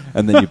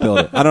 And then you build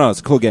it. I don't know. It's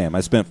a cool game. I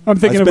spent I'm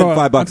thinking I spent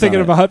about. $5 I'm thinking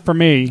on of it. a hut for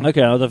me.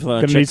 Okay, I'll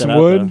definitely Gonna check need that some out,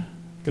 wood. though.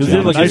 Because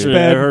Gonna need a nice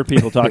bed. I heard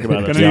people talk about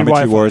it. Gonna need Geometry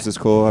Wi-Fi. Wars is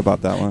cool. I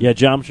bought that one. Yeah,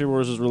 Geometry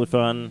Wars is really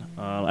fun.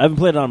 I haven't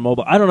played it on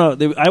mobile. I don't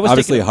know. I was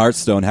Obviously, thinking,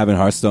 Hearthstone. Having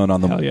Hearthstone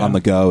on the Hell yeah. on the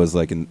go is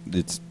like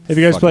it's. Have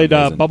you guys fucking played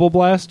amazing. Bubble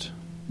Blast?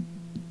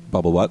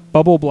 Bubble what?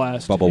 Bubble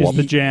Blast Bubble is what?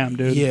 the jam,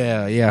 dude.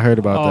 Yeah, I heard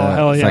about Oh, that.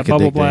 hell It's yeah, like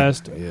Bubble addicting.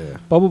 Blast. Yeah.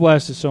 Bubble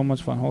Blast is so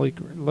much fun.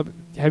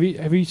 Have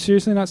you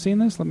seriously not seen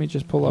this? Let me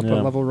just pull up Yeah.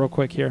 a level real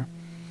quick here.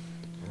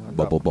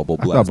 Bubble I thought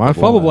blast. my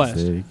Bubble phone was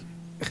Blast. big.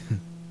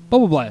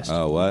 Bubble Blast.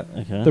 Oh what?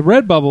 okay. The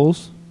red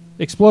bubbles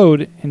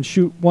explode and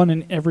shoot one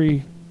in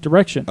every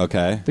direction.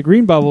 Okay. The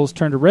green bubbles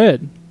turn to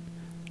red.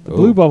 The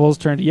blue bubbles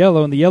turn to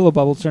yellow, and the yellow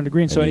bubbles turn to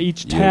green. So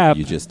each tap,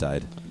 you just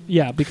died.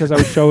 Yeah, because I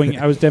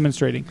was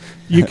demonstrating.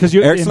 Because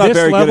Eric's not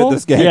very good at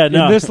this game. Yeah,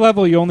 in this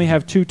level, you only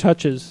have 2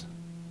 touches,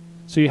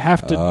 so you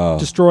have to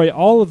destroy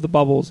all of the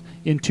bubbles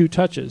in 2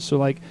 touches. So,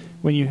 like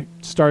when you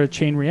start a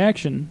chain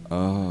reaction,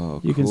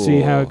 you can see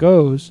how it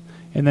goes,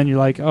 and then you're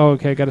like, "Oh,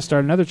 okay, I got to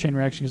start another chain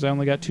reaction because I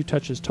only got 2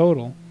 touches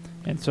total."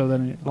 And so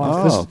then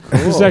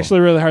this is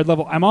actually a really hard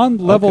level. I'm on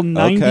level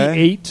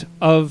 98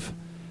 of.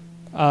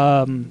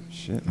 I'm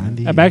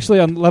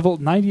actually on level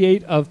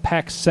 98 of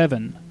pack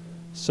 7.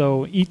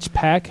 So each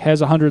pack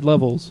has 100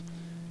 levels.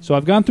 So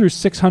I've gone through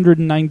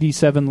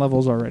 697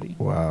 levels already.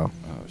 Wow.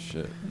 Oh,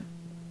 shit.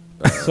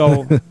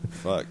 So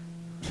fuck.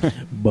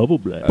 Bubble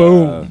Blast.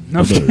 Boom.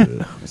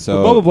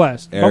 So Bubble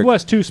Blast. Eric, Bubble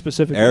Blast 2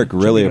 specifically. Eric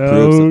really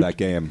approves of that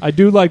game. I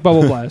do like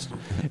Bubble Blast.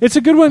 It's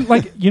a good one.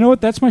 Like, you know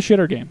what? That's my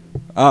shitter game.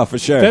 Oh, for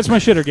sure. That's my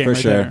shitter game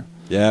right there.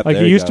 Yeah, like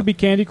it used to be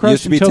Candy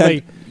Crush until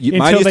they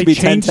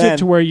changed it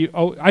to where you.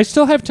 Oh, I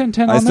still have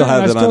 10-10 on there.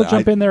 I still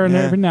jump in there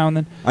every now and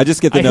then. I just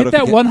get the hit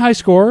that one high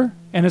score,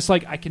 and it's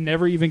like I can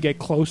never even get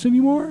close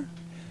anymore.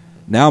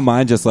 Now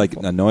mine just like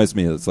annoys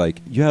me. It's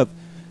like you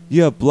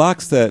have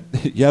blocks that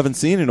you haven't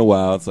seen in a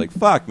while. It's like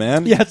fuck,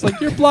 man. Yeah, it's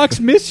like your blocks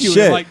miss you.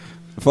 Shit. And like,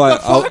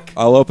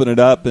 I'll open it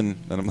up and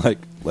I'm like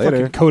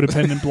later. Fucking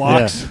codependent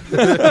blocks.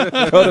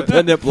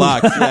 Codependent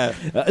blocks. Yeah,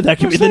 that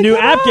could be the new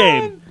app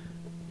game.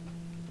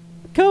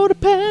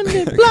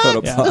 Codependent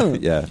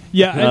blocks.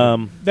 Yeah.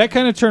 That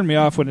kind of turned me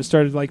off when it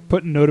started like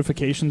putting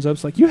notifications up.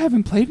 It's like, you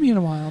haven't played me in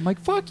a while. I'm like,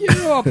 fuck you.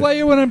 I'll play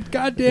you when I'm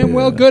goddamn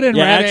well good and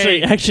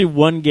ready. Actually,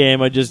 one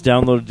game I just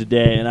downloaded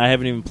today, and I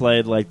haven't even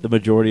played like the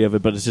majority of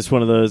it, but it's just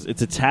one of those.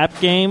 It's a tap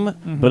game,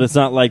 but it's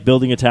not like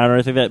building a town or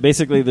anything like that.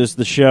 Basically, there's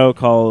the show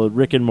called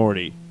Rick and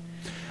Morty.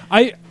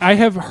 I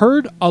have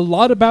heard a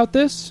lot about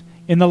this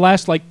in the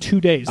last like 2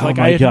 days. Like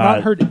I had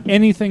not heard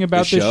anything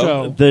about this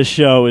show. The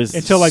show is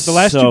until like the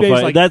last 2 days.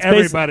 Funny. Like that's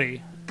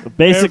everybody.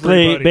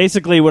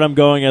 Basically, what I'm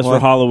going as for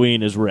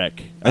Halloween is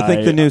Rick. I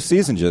think the new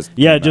season just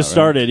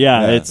started.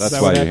 Yeah, that's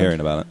why you're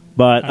hearing about it.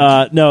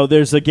 But no,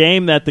 there's a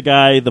game that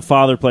the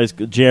father plays,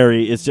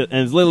 Jerry. It's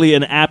literally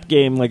an app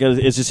game. Like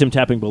it's just him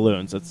tapping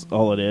balloons. That's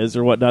all it is,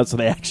 or whatnot. So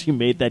they actually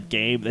made that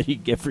game that you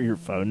get for your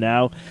phone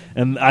now.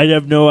 And I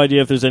have no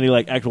idea if there's any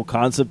like actual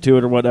concept to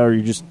it or whatnot, or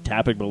you're just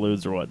tapping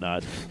balloons or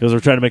whatnot. Because we're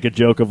trying to make a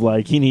joke of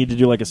like he needed to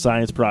do like a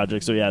science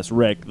project. So yes,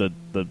 Rick, the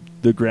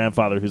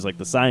grandfather who's like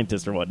the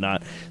scientist or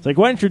whatnot. It's like,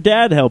 why didn't your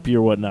dad help you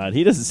or whatnot?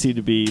 He doesn't seem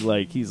to be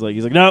like he's like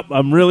nope,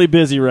 I'm really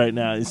busy right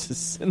now. He's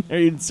just sitting there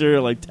eating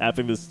cereal, like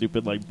tapping this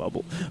stupid like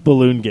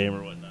balloon game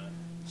or whatnot.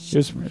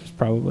 It's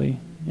probably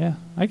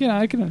I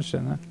can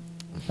understand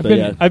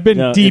that. I've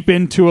been deep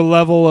into a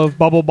level of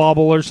Bubble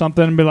Bobble or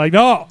something and be like,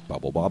 no,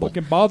 Bubble Bobble,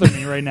 fucking bother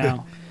me right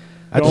now.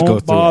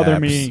 Don't bother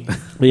me.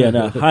 But yeah,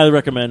 no, highly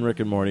recommend Rick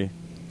and Morty.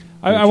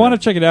 I want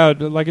to check it out.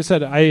 Like I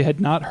said, I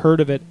had not heard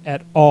of it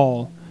at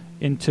all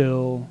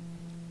until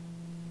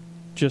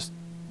just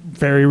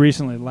very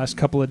recently, the last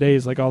couple of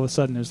days. Like all of a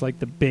sudden, there's like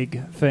the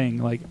big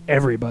thing. Like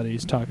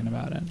everybody's talking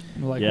about it.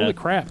 I'm like, holy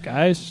crap,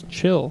 guys,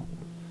 chill.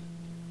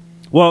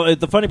 Well,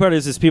 the funny part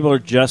is people are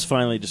just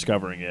finally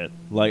discovering it.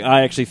 Like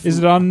I actually, is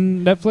it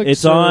on Netflix?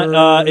 It's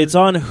on. It's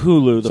on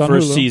Hulu. The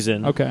first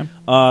season. Okay.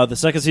 The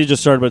second season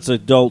just started, but it's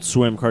Adult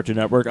Swim Cartoon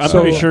Network. I'm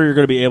pretty sure you're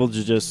going to be able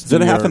to just. Is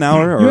it a half an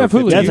hour? Or you have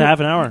Hulu. That's a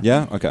half an hour.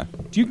 Yeah. Okay.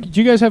 Do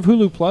you guys have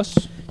Hulu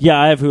Plus? Yeah,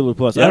 I have Hulu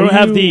Plus. I don't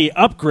have the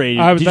upgrade.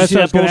 That's what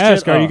I was going to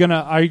ask. Are you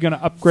gonna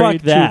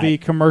upgrade to the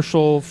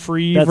commercial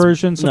free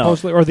version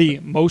supposedly, or the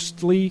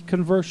mostly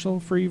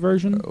commercial free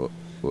version?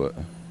 What?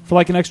 For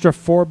like an extra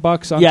 $4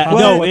 on top.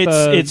 No,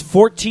 it's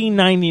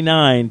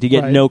 $14.99 to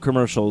get no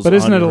commercials. But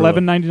isn't it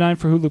 $11.99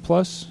 for Hulu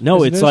Plus?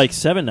 No, it's like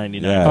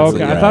 $7.99. Yeah,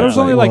 okay, I thought it was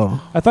only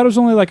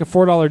like a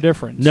 $4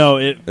 difference. No,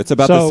 it's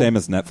about the same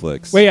as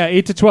Netflix. Well, yeah,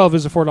 8 to 12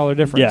 is a $4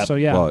 difference. Yeah. So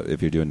yeah. Well,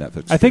 if you're doing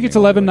Netflix, I think it's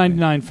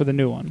 $11.99 for the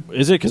new one.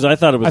 Is it? Because I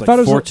thought it was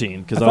like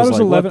 14. Because I was like,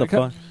 11. What the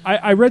fuck?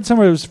 I read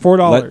somewhere it was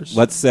 $4.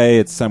 Let's say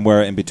it's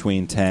somewhere in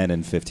between $10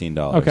 and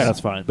 $15. Okay, that's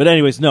fine. But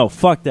anyways, no,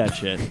 fuck that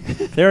shit.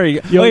 There you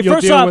go.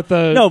 You'll deal with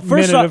the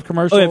minute of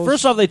commercials. Okay,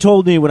 first off, they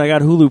told me when I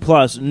got Hulu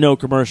Plus, no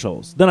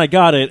commercials. Then I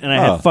got it, and I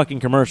had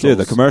fucking commercials. Dude,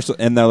 the commercial,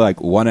 and they're like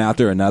one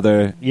after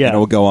another. Yeah, and it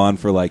will go on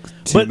for like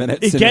 2 minutes.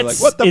 It and gets you're like,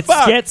 what the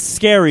fuck? It gets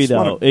scary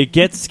though. It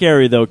gets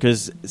scary though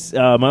because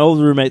my old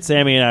roommate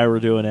Sammy and I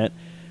were doing it.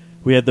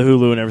 We had the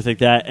Hulu and everything like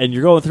that, and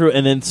you're going through,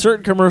 and then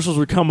certain commercials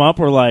would come up.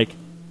 We're like,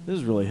 this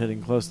is really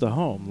hitting close to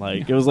home.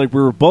 Like it was like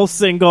we were both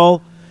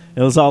single.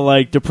 It was all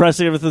like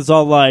depressing. Everything's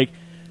all like,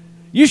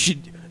 you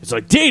should. It's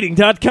like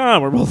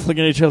dating.com. We're both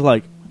looking at each other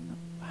like,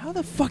 how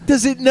the fuck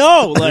does it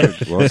know?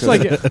 Like, it's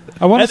like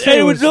I want to say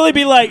it would really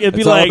be like it'd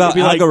be like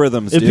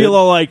algorithms. It'd be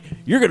all like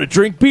you're gonna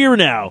drink beer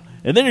now,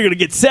 and then you're gonna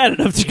get sad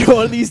enough to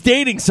go on these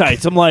dating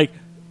sites. I'm like,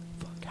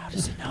 fuck, how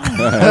does it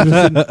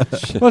know?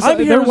 I'm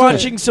here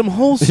watching some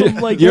wholesome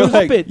you're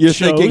Muppet you're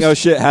shows. thinking, oh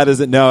shit, how does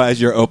it know?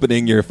 As you're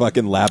opening your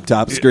fucking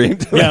laptop screen.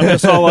 Yeah, I'm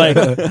just all like,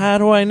 how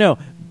do I know?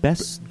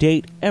 Best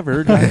date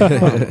ever.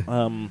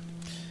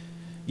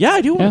 Yeah,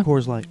 I do want a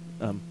Coors Light.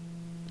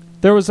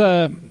 There was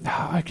I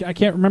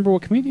can't remember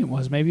what comedian it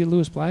was. Maybe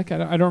Louis Black. I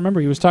don't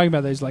remember. He was talking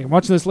about that. He's like, I'm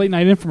watching this late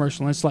night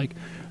infomercial, and it's like,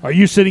 are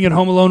you sitting at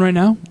home alone right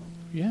now?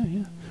 Yeah.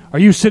 Are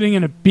you sitting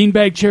in a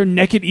beanbag chair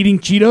naked eating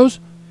Cheetos?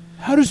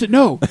 How does it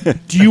know?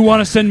 Do you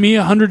want to send me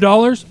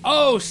 $100?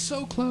 Oh,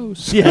 so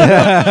close.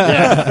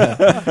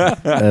 Yeah.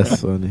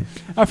 That's funny.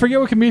 I forget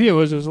what comedian it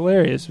was. It was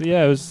hilarious. But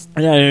yeah, it was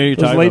Yeah, I know you're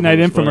those talking late about night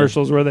those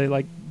infomercials where they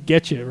like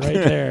get you right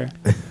there.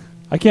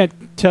 I can't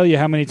tell you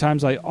how many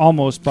times I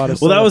almost bought a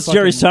set Well, that of was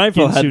Jerry fucking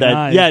Seinfeld had Ginsu that.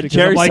 knives Yeah, because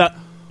Jerry I'm like,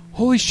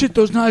 holy shit,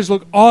 those knives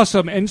look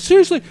awesome. And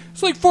seriously,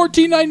 it's like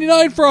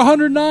 $14.99 for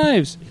 100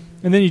 knives.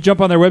 And then you jump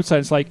on their website,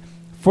 it's like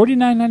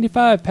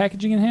 $49.95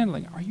 packaging and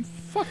handling. Are you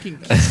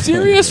fucking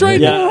serious right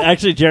now? Yeah,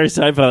 actually, Jerry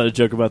Seinfeld had a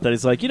joke about that.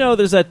 He's like,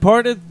 there's that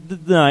part of the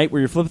night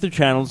where you're flipping through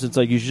channels. It's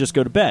like you should just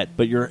go to bed,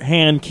 but your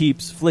hand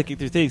keeps flicking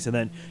through things, and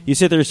then you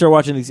sit there and start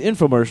watching these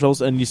infomercials,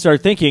 and you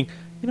start thinking,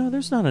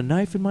 there's not a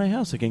knife in my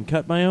house. I can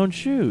cut my own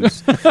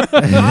shoes.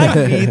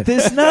 I need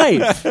this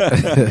knife.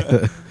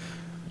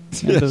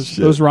 Yeah,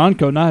 those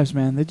Ronco knives,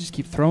 man, they just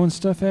keep throwing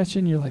stuff at you,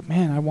 and you're like,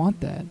 man, I want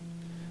that.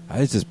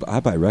 I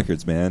buy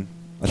records, man.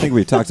 I think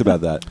we talked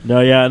about that. No,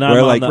 yeah, no,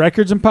 Where, like,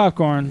 Records and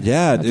popcorn.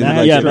 Yeah, dude.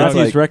 Matthew's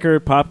like,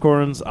 record,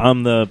 popcorns.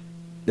 I'm the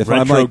if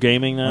retro I'm like,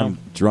 gaming now. I'm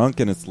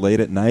drunk and it's late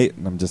at night,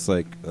 and I'm just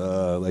like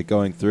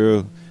going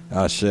through.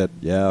 Oh shit!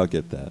 Yeah, I'll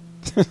get that.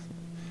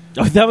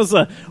 Oh, that was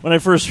when I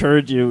first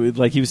heard you.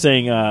 Like he was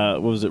saying,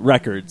 what was it?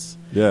 Records.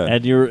 Yeah.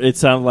 And it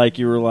sounded like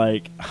you were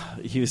like,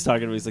 he was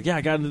talking to me. He's like, yeah,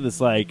 I got into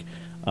this like.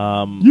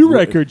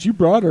 Records, you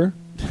brought her.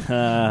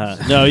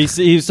 No,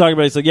 he was talking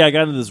about. He's like, yeah, I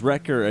got into this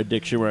record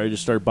addiction where I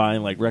just started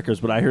buying like records,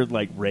 but I heard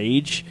like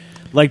rage,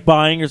 like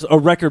buying or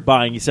record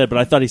buying. He said, but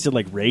I thought he said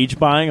like rage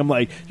buying. I'm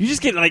like, you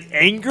just get like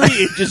angry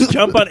and just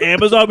jump on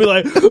Amazon and be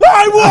like,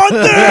 I want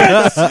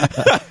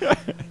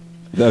this.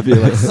 That'd be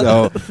like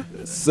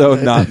so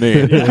not me.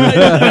 Yeah,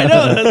 I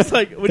know. That's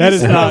like when That you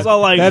is said it, I was not. all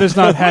like, That is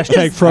not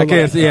hashtag I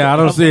can't see. Yeah, I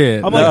don't see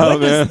it. I'm like, when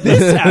does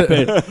this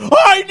happen?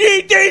 I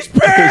need these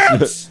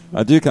pants.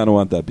 I do kind of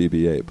want that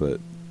BB-8, but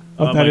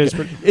Oh that my is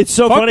God. It's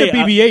so fuck funny. the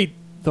BB-8,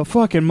 the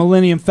fucking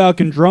Millennium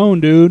Falcon drone,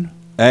 dude.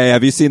 hey,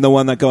 have you seen the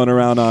one that going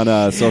around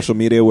on social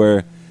media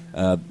where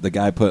the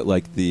guy put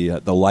like the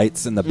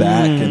lights in the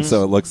back, and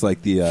so it looks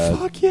like the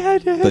Fuck yeah,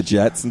 dude. the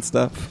jets and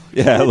stuff?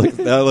 Yeah,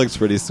 that looks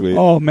pretty sweet.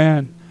 Oh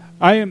man,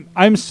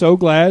 I'm so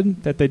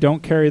glad that they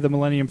don't carry the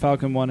Millennium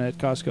Falcon one at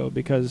Costco,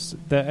 because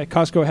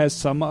Costco has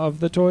some of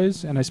the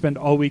toys, and I spend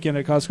all weekend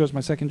at Costco. It's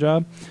my second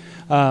job.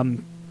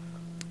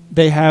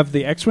 They have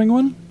the X-Wing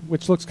one,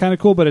 which looks kind of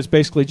cool, but it's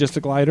basically just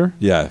a glider.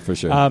 Yeah, for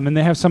sure. And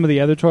they have some of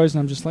the other toys, and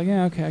I'm just like,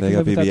 yeah, okay, I They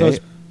can got live with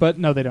that. BB-8? But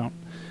no, they don't.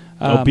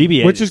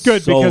 BB-8 which is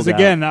good, sold because out.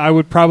 again, I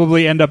would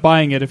probably end up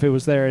buying it if it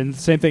was there. And the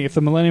same thing, if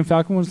the Millennium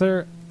Falcon was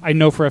there, I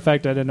know for a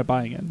fact I'd end up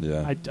buying it.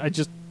 Yeah. I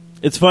just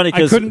It's funny I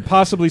because couldn't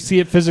possibly see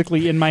it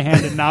physically in my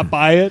hand and not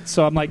buy it.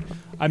 So I'm like,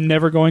 I'm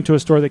never going to a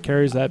store that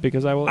carries that,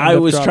 because I will. End I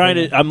up was dropping trying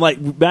it. to. I'm like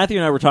Matthew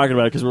and I were talking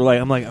about it because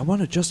I'm like, I want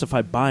to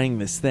justify buying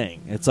this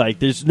thing. It's like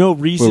there's no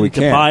reason well, we to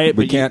can't. buy it.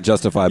 We but can't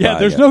justify Yeah, buying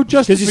there's it. no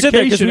because you sit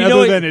there justification we know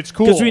other than it's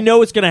cool. because we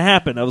know it's going to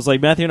happen. I was like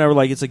Matthew and I were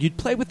like, it's like you'd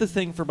play with the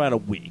thing for about a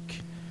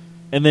week,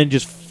 and then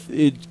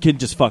it can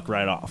just fuck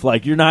right off.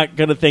 Like you're not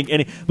gonna think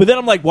any. But then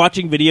I'm like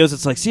watching videos.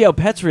 It's like, see how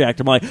pets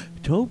react. I'm like,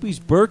 Toby's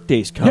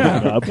birthday's coming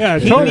up. Yeah,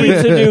 he Toby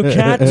needs a new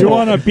cat. You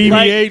want a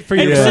BB-8 for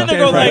and your you're sitting there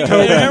going birthday, like,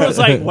 right, and everyone's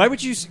like, why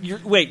would you?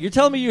 You're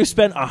telling me you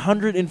spent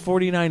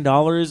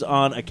 $149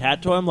 on a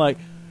cat toy? I'm like,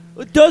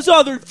 it does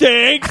other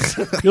things.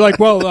 You're like,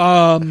 well,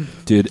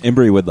 Dude,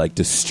 Embry would like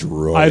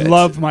destroy. I it.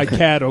 love my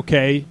cat.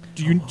 Okay,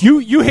 do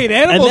you hate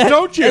animals,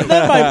 don't you? And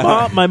then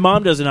my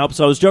mom doesn't help,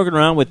 so I was joking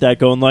around with that,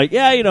 going like,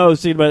 yeah,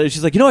 seeing about it.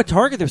 She's like, at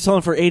Target they're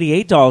selling for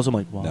 $88. I'm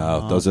like, well,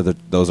 No, those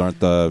aren't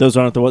the. Those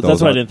aren't the ones.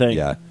 That's what I didn't think.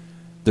 Yeah,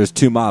 there's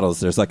two models.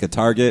 There's like a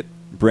Target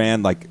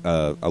brand, like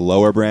a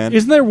lower brand.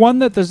 Isn't there one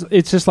that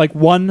it's just like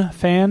one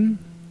fan,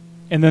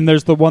 and then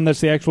there's the one that's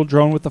the actual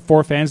drone with the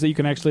 4 fans that you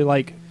can actually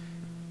like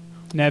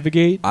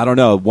navigate? I don't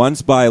know.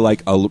 One's by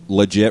like a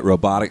legit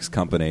robotics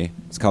company.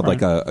 It's called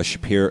like a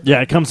Shapiro.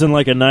 Yeah, it comes in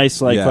like a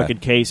nice Yeah. fucking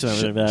case and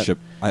everything like that.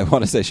 I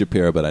want to say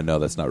Shapiro, but I know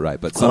that's not right.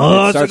 But it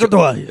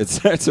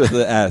starts with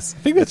the S,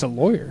 I think that's a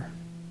lawyer.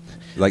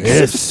 like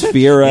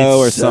Sphero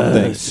or it's,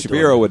 something. it's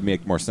Shapiro would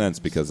make more sense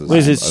because it's What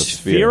is a it,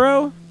 sphere.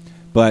 Sphero?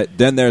 But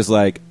then there's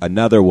like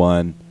another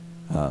one,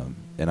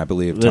 and I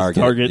believe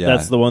Target. Yeah,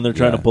 that's the one they're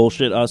trying yeah. to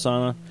bullshit us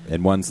on.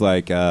 And one's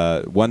like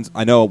one's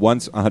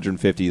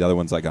 150, the other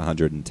one's like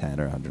 110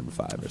 or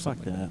 105 or Fuck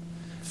something. that.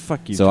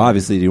 Fuck you. So Tom.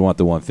 obviously you want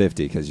the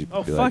 150 because you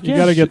Oh, be fuck like, You yeah.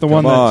 got to get the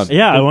Come one on. that's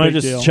Yeah, I a want to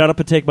big just deal. shut up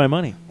and take my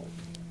money.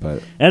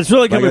 but And it's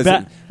really like coming I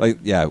said, back. like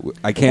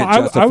I can't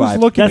Well, justify. I was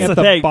looking That's at the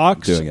the thing.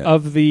 box Doing it.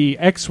 of the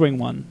X-Wing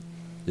one,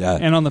 Yeah,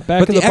 and on the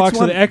back But of the the box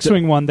of X1 the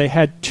X-Wing one, they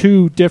had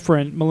 2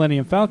 different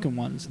Millennium Falcon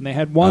ones, and they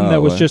had one Oh,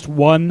 that was what? just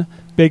one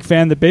big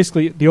fan. That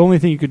basically the only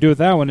thing you could do with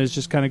that one is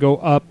just kind of go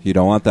up you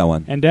don't want that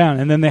one. and down,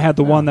 and then they had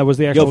the one that was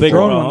the actual big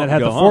drone or one that had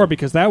go the home. 4,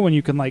 because that one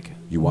you can like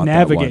You want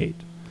that one. navigate.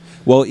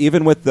 Well,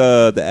 even with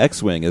the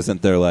X-wing,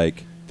 isn't there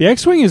like The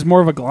X-wing is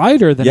more of a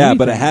glider than anything.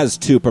 but it has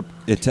two.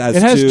 It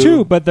has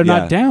two, but they're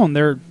not down.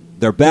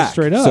 They're back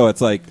straight up. So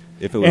it's like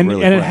if it were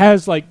really and flat. it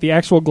has like the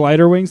actual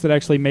glider wings that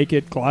actually make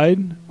it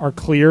glide are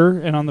clear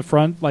and on the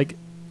front, like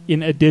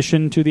in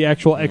addition to the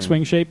actual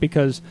X-wing shape,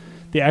 because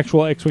the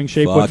actual X-wing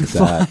shape Fuck wouldn't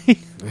that. fly.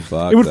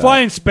 Fuck It would that. fly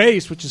in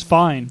space, which is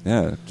fine.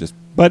 Yeah,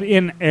 But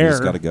in you air,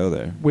 just got to go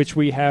there. which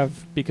we have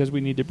because we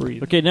need to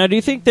breathe. Okay, now do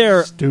you think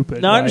they're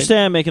Stupid. Now I right?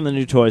 understand making the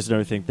new toys and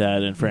everything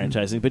that and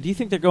franchising, but do you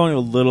think they're going a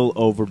little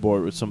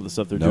overboard with some of the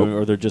stuff they're Nope. doing,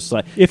 or they're just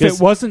like If 'cause-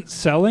 it wasn't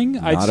selling,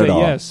 I'd Not say at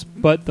all. yes.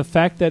 But the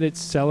fact that it's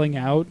selling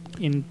out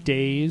in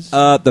days.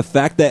 The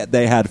fact that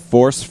they had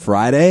Force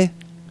Friday.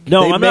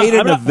 No, they I'm made not, an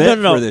I'm not,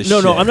 event no, for this no,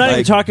 shit. no, I'm not even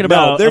Like, talking no,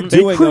 about. they're they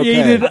doing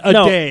created okay. a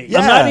no, day. Yeah.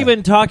 I'm not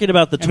even talking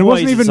about the And it toys.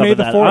 wasn't even stuff May like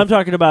the that. 4th. I'm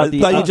talking about I the.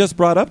 thought you just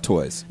brought up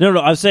toys. No,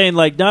 I'm saying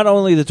like not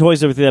only the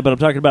toys and everything that, but I'm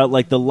talking about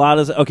like the lot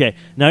of. Okay,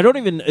 now I don't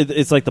even.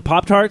 It's like the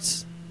Pop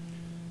Tarts.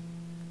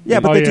 Yeah,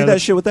 but Oh, they yeah, do that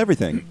that's- shit with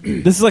everything.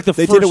 This is like the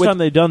They did first it with- time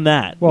they've done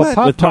that. Well, with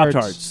Pop-Tarts.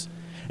 Pop-Tarts.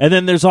 And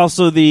then there's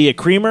also the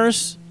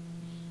creamers.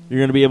 You're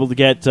going to be able to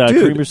get Dude,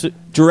 creamers.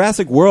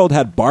 Jurassic World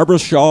had Barbara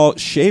Shaw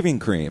shaving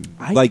cream.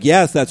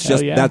 Yes, that's Hell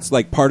just yeah. that's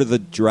like part of the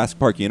Jurassic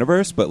Park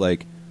universe, but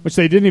like which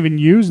they didn't even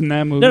use in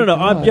that movie. No,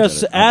 I'm God.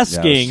 just Yeah, that's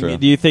asking, true.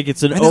 do you think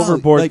it's an I know,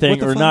 overboard like, thing what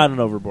the or fuck? not an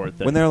overboard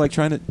thing? when they're like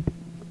trying to.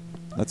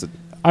 That's a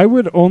I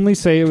would only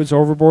say it was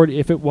overboard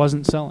if it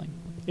wasn't selling.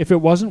 If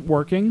it wasn't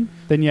working,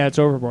 then yeah, it's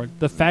overboard.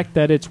 The fact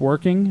that it's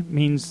working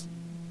means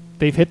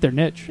they've hit their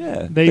niche.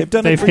 Yeah, they've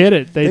done it they've for- hit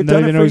it. They they've know,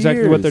 done they it know for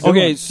exactly what they're years. doing.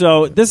 Okay,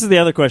 so this is the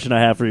other question I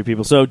have for you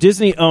people. So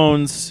Disney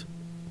owns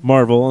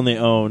Marvel and they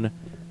own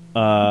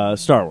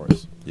Star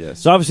Wars. yes.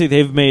 So obviously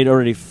they've made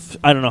already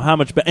I don't know how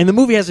much, and the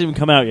movie hasn't even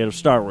come out yet of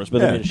Star Wars, but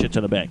Yeah. they made a shit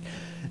ton of bank.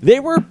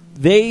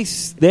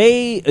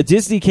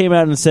 Disney came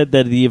out and said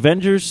that the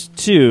Avengers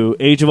 2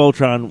 Age of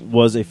Ultron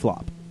was a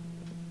flop.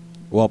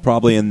 Well,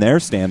 probably in their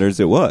standards,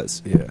 it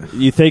was. Yeah.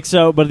 You think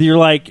so? But you're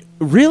like,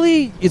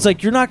 really? It's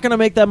like you're not going to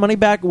make that money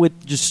back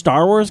with just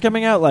Star Wars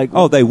coming out? Like,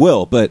 Oh, they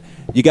will, but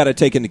you got to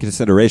take into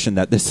consideration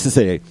that this is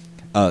a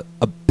 $1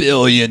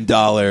 billion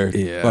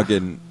Yeah.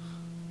 fucking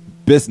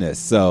business.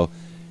 So,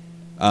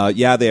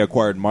 yeah, they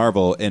acquired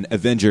Marvel, and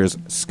Avengers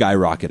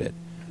skyrocketed.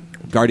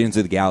 Guardians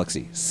of the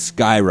Galaxy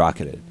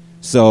skyrocketed.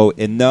 So,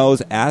 in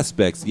those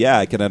aspects, yeah,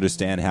 I can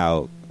understand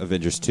how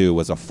Avengers 2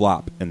 was a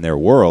flop in their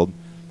world.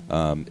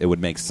 It would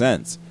make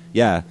sense.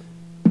 Yeah.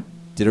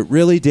 Did it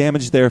really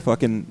damage their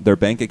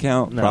bank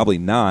account? No. Probably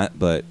not,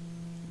 but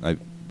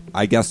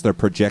I guess their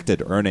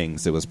projected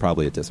earnings, it was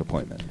probably a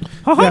disappointment.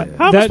 Yeah,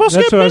 that's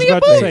what I was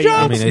about to say.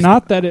 I mean, It's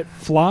not that it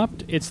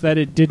flopped; it's that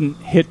it didn't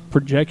hit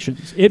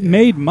projections. It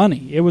made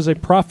money. It was a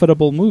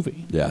profitable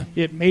movie. Yeah.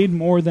 It made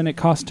more than it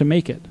cost to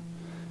make it,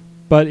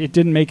 but it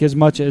didn't make as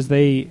much as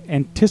they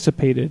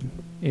anticipated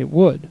it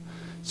would.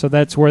 So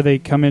that's where they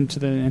come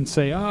into and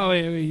say, "Oh,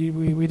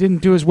 we didn't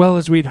do as well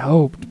as we'd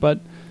hoped." But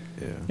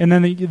and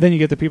then you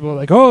get the people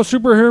like, "Oh,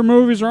 superhero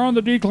movies are on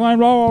the decline."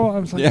 Blah blah blah. I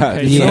was like, Yeah.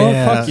 "Okay, you know what?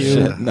 Yeah. Fuck you."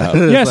 Shit, no.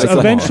 Yes, Like,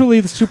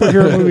 eventually the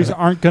superhero movies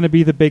aren't going to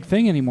be the big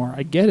thing anymore.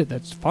 I get it.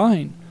 That's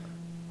fine.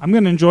 I'm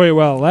going to enjoy it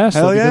while it lasts.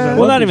 Hell though, because yeah. I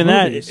well, love not these even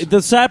movies. that.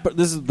 The sad part,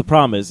 this is the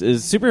problem is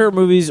superhero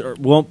movies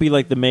won't be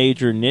like the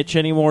major niche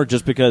anymore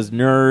just because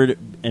nerd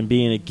and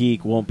being a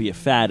geek won't be a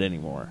fad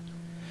anymore.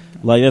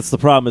 Like, that's the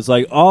problem. It's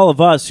like all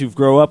of us who've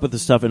grown up with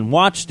this stuff and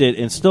watched it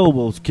and still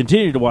will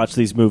continue to watch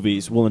these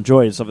movies will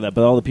enjoy it and stuff like that.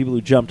 But all the people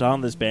who jumped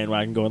on this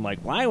bandwagon going like,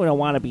 why would I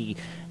want to be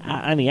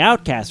any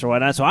outcast or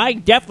whatnot? So I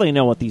definitely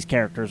know what these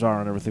characters are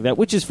and everything that,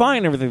 which is fine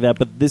and everything that,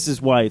 but this is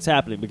why it's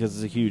happening because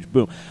it's a huge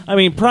boom. I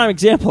mean, prime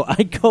example,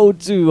 I go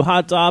to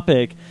Hot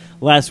Topic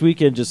last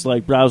weekend just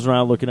like browsing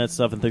around looking at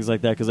stuff and things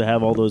like that because I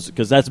have all those,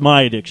 because that's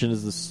my addiction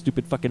is the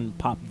stupid fucking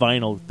pop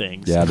vinyl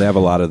things. Yeah, they have a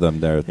lot of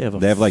them there. They have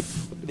They have like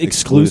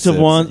exclusive exclusives.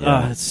 one.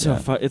 Yeah, It's so yeah.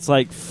 fun. It's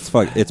like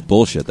It's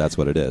bullshit. That's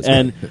what it is.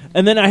 and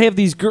then I have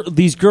these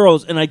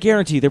girls, and I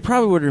guarantee they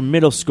probably were in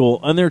middle school,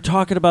 and they're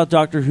talking about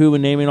Doctor Who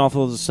and naming off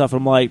all this stuff.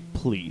 I'm like,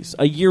 please,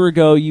 a year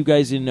ago, you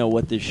guys didn't know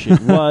what this shit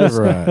was.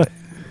 Right.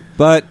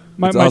 but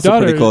My- it's my also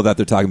pretty daughter- cool that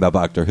they're talking about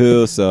Doctor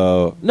Who.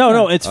 So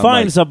No, it's I'm fine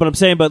like- and stuff, but I'm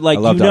saying, but like,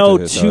 I love you know,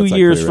 Doctor Who, so 2 it's, like,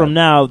 years pretty from rad.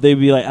 now, they'd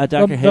be like,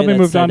 Doctor, hey, they'll be that's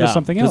moved on to out.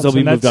 something 'Cause else. They'll be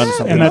and moved on to that's-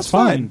 something and else. that's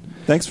fine.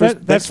 Thanks for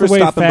That's for the way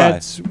stopping by.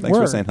 fads Thanks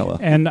work. for saying hello.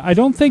 And I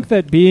don't think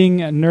that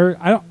being a nerd,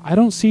 I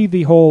don't see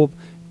the whole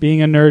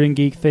being a nerd and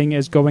geek thing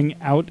as going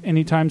out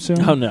anytime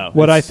soon. Oh, no.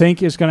 What I It's-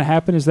 think is going to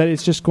happen is that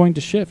it's just going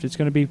to shift. It's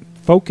going to be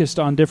focused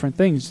on different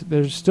things.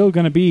 There's still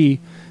going to be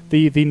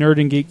the nerd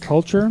and geek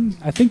culture.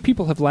 I think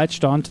people have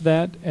latched onto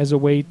that as a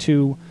way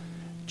to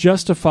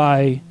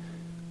justify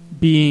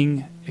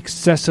being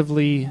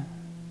excessively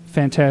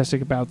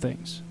fantastic about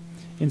things.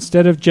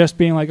 Instead of just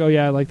being like, oh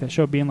yeah, I like that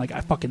show, being like,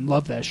 I fucking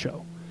love that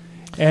show.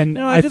 And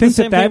No, I I did think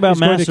the same that thing about is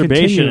going to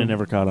masturbation continue. and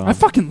never caught on. I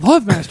fucking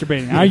love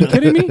masturbating. Are you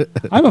kidding me?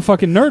 I'm a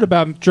fucking nerd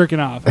about jerking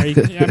off. I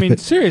mean,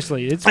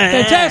 seriously, it's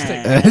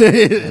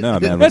fantastic. No,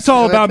 man. That's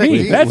all about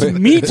me. That's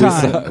me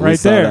time right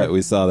there.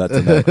 We saw that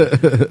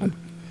tonight.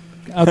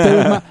 Out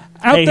there with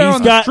out there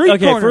on the street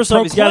corner. First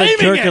off, he's got to jerk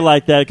proclaiming it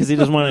like that because he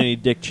doesn't want any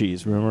dick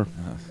cheese. Remember?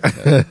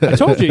 I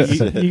told you,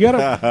 you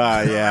gotta.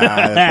 Yeah,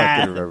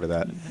 I fucking remember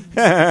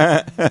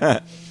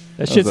that.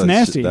 That shit's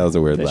nasty. That was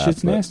a weird that laugh.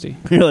 Shit's nasty.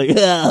 You're like,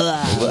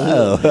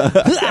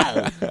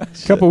 A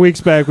couple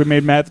weeks back, we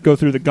made Matt go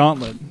through the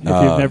Gauntlet. If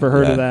you've never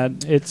heard of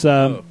that, it's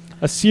a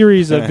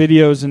series of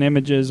videos and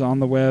images on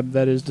the web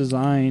that is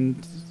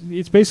designed.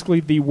 It's basically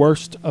the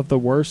worst of the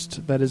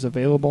worst that is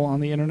available on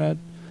the internet,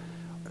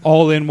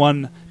 all in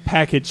one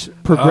package,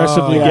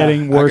 progressively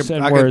getting worse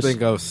and worse. I can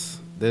think of.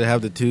 Did it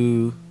have the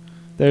two?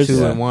 There's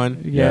 2 in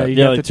 1. Yeah, you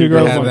Yeah, got like the two two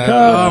girls girls on have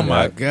cup. Oh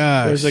my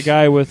gosh! There's a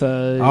guy with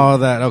a. All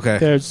that. Okay.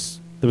 there was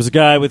a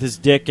guy with his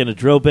dick and a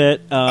drill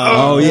bit.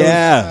 Oh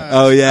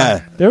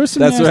yeah. There was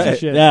some That's nasty right.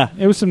 shit. Yeah.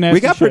 It was some nasty We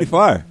got shit. pretty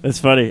far. It's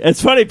funny.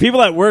 It's funny.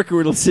 People at work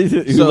who listen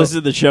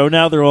to the show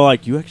now, they're all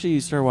like, "You actually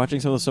started watching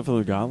some of the stuff for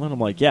the Gauntlet?" I'm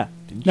like, "Yeah."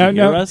 Didn't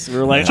you hear us? We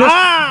were like,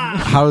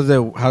 How is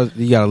it? How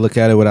you got to look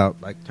at it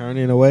without like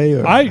turning away?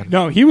 Or?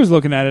 No, he was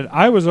looking at it.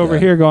 I was over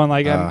here going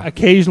like,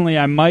 occasionally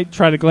I might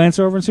try to glance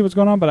over and see what's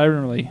going on, but I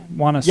didn't really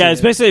want to. see it's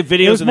basically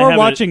videos. It was and they more have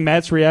watching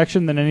Matt's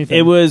reaction than anything.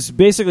 It was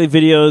basically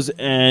videos,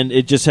 and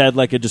it just had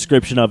like a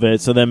description of it.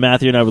 So then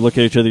Matthew and I would look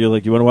at each other. You're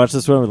like, "You want to watch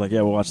this one?" We're like,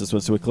 "Yeah, we'll watch this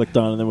one." So we clicked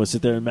on, and then we'll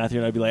sit there, and Matthew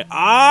and I'd be like,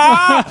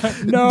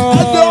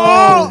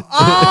 no.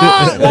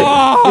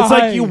 It's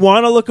like you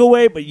want to look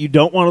away, but you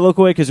don't want to look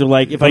away because you're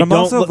like, if But I I'm don't,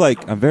 also look-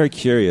 like, I'm very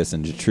curious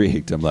and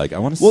intrigued. I'm like, I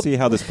want to see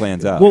how this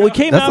plans out. well, we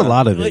came That's out a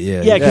lot of it, like-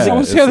 yeah. yeah, because I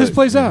want to see how this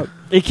plays out.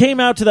 it came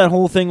out to that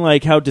whole thing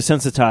like how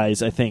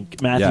desensitized I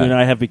think Matthew Yeah. and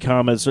I have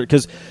become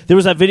because there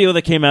was that video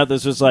that came out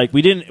that was like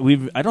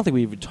I don't think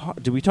we even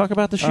talked. Did we talk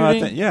about the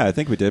shooting? I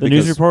think we did. The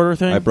because news reporter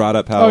thing? I brought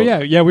up how. Oh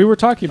yeah, we were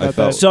talking about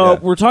felt- that. So Yeah.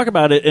 we're talking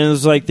about it, and it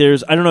was like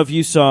there's I don't know if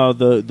you saw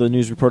the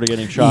news reporter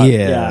getting shot.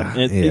 Yeah.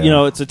 It, Yeah. You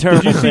know, it's a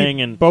terrible thing,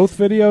 and Both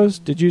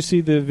videos. Did you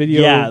see the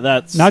video? Yeah,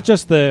 that's- not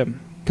just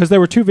because there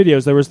were two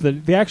videos. There was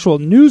the actual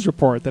news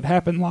report that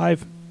happened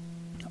live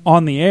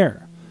on the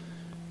air,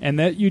 and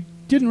that you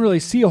didn't really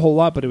see a whole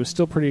lot, but it was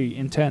still pretty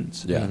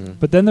intense. Yeah.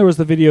 But then there was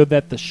the video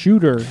that the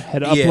shooter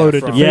had uploaded to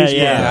from- Facebook.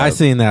 Yeah. I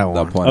seen that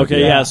one. The point.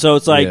 okay, yeah. So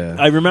it's like Yeah.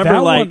 I remember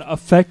That like one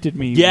affected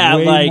me Yeah,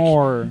 way like-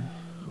 more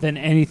than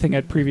anything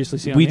I'd previously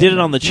seen. we on did it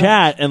internet. on the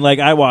chat, and like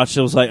I watched,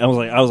 it was like I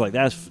was like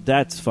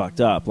that's fucked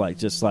up. Like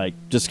just kind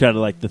of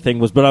like the thing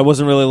was, but I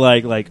wasn't really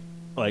like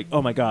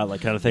oh my god,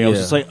 like kind of thing. I was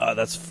Yeah. just like, oh,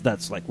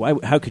 that's like why?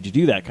 How could you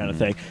do that kind of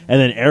thing? And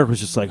then Eric was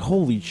just like,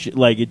 holy shit!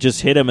 Like it just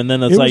hit him, and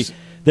then it's It like was-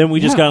 then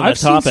we just got on I've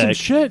that topic. seen some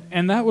shit,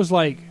 and that was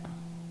like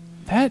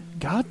that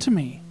got to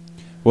me.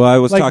 Well, I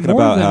was Like talking more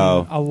about than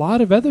how a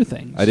lot of other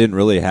things. I didn't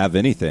really have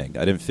anything.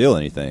 I didn't feel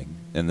anything,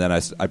 and then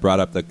I brought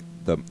up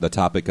the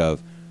topic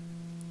of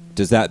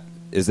is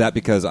that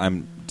because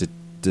I'm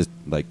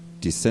like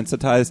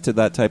desensitized to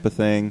that type of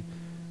thing?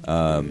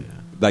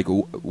 Like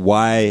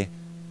why?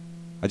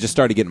 I just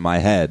started getting in my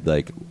head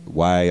like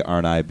why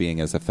aren't I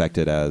being as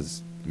affected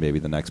as maybe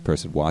the next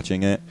person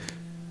watching it?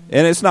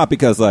 And it's not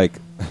because like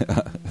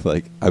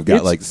like I've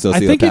got like I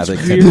think it's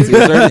sociopathic weird. tendencies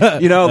or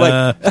anything, you know,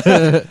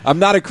 like I'm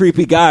not a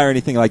creepy guy or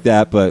anything like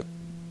that, but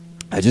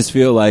I just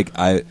feel like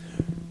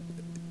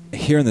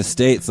here in the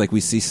States, like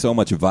we see so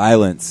much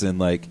violence and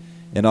like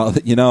and all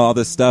all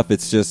this stuff.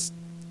 It's just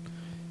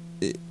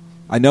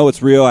I know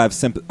it's real. I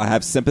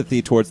have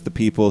sympathy towards the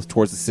people,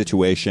 towards the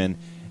situation.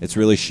 It's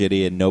really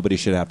shitty, and nobody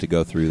should have to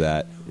go through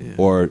that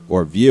or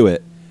view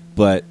it.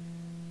 But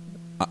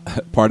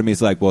part of me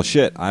is like, well,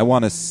 shit. I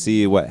want to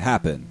see what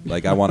happened.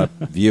 Like, I want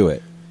to view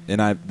it,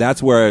 and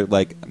that's where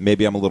like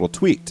maybe I'm a little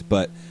tweaked,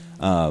 but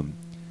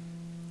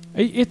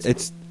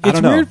It's I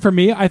don't know. weird for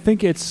me. I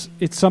think it's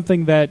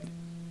something that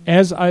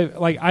as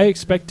I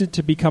expected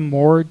to become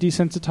more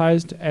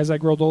desensitized as I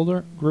grew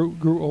older.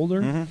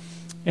 Mm-hmm.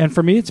 And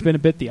for me, it's been a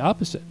bit the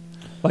opposite.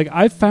 Like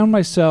I've found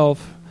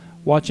myself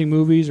watching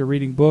movies or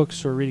reading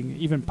books or reading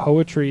even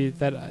poetry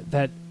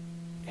that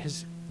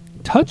has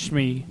touched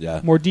me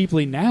more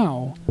deeply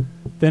now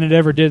than it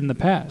ever did in the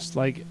past.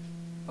 Like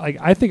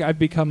I think I've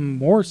become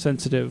more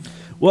sensitive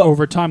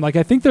over time. Like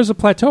I think there's a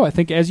plateau. I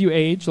think as you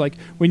age, like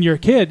when you're a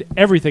kid,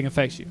 everything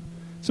affects you.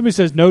 Somebody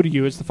says no to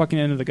you, it's the fucking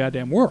end of the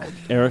goddamn world.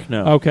 Eric,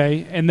 no.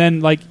 Okay, and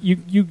then like you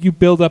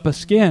build up a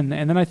skin,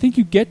 and then I think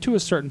you get to a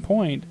certain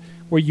point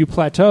where you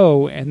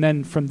plateau, and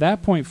then from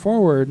that point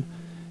forward,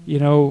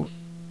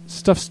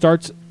 stuff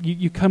starts.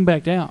 You come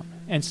back down,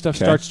 and stuff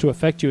starts to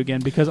affect you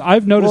again. Because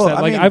I've noticed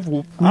that. Like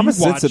I'm a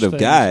sensitive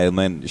things. guy, and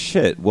then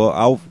shit.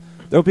 Well,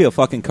 there'll be a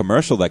fucking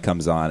commercial that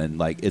comes on, and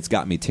like it's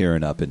got me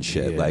tearing up and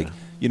shit. Yeah. Like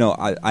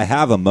I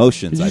have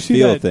emotions. Did you I see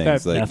feel that,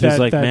 things. that, Like Matthew's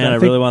like, man, I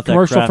think really want that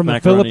commercial Kraft from the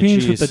macaroni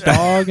Philippines cheese. with the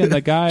dog and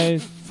the guy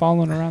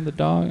following around the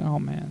dog. Oh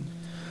man.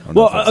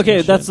 Well,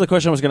 okay, that's the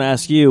question I was going to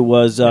ask you.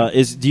 Was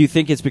do you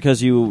think it's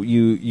because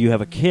you have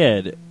a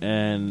kid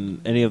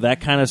and any of that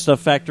kind of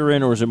stuff factor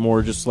in, or is it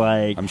more just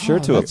like I'm sure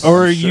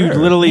or are you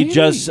literally Maybe.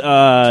 just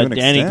an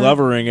Danny extent.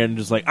 Glovering and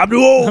just like I'm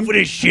too old for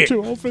this shit?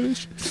 Too old for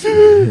this.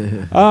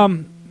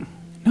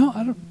 No,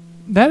 I don't.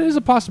 That is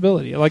a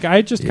possibility. Like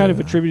I just kind of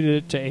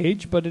attributed it to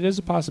age, but it is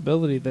a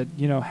possibility that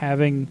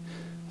having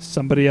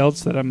somebody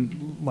else that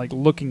I'm like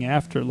looking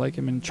after, like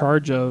I'm in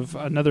charge of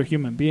another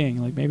human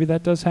being, like maybe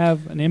that does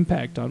have an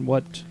impact on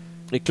what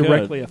It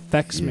directly could.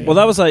 affects me. Well,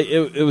 that was like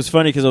it was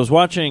funny because I was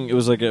watching. It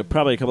was like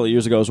probably a couple of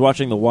years ago. I was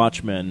watching the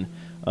Watchmen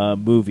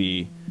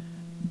movie,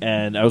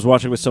 and I was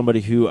watching with somebody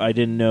who I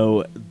didn't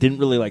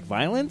really like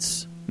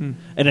violence, and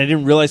I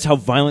didn't realize how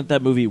violent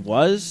that movie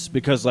was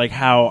because like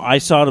how I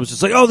saw it, was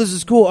just like, oh, this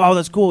is cool, oh,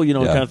 that's cool, kind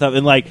of stuff,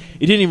 and like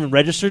it didn't even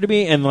register to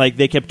me, and like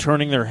they kept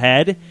turning their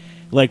head.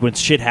 Like when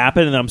shit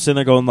happened, and I'm sitting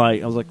there going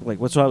like, I was like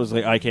what's wrong? I was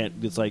like, I can't.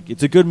 It's like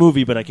it's a good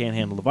movie, but I can't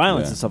handle the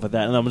violence and stuff like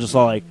that. And I'm just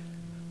all like,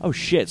 oh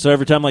shit! So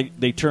every time like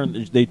they turn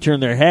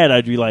their head,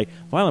 I'd be like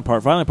violent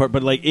part.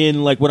 But like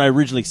in like when I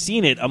originally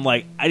seen it, I'm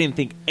like I didn't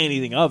think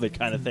anything of it,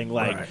 kind of thing.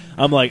 Like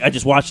I'm like I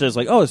just watched it as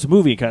like oh it's a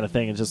movie kind of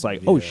thing, and just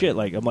like oh shit!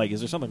 Like I'm like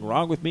is there something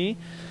wrong with me?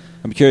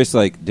 I'm curious,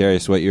 like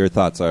Darius, what your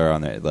thoughts are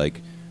on it, like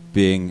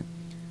being,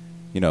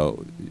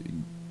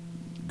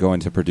 going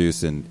to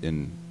produce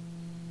in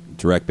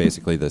direct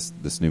basically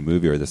this new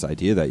movie or this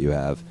idea that you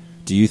have.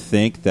 Do you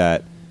think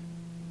that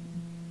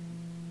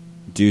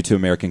due to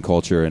American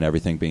culture and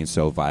everything being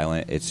so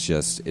violent,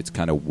 it's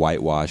kind of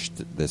whitewashed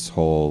this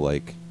whole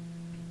like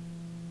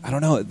I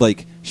don't know,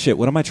 like shit,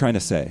 what am I trying to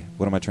say?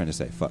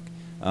 Fuck.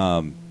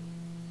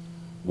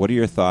 What are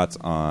your thoughts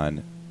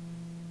on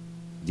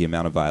the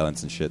amount of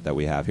violence and shit that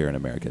we have here in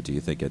America? Do you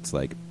think it's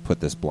like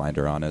put this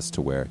blinder on us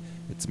to where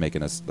it's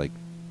making us like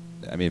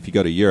I mean, if you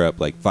go to Europe,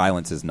 like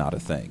violence is not a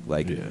thing.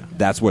 Like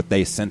that's what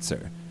they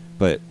censor.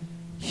 But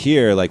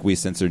here, like we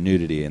censor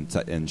nudity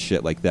and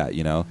shit like that.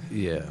 Yeah.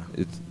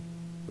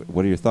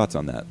 What are your thoughts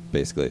on that?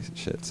 Basically,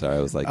 shit. Sorry, I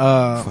was like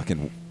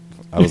fucking.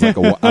 I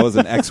was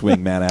an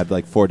X-wing man. I had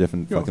like 4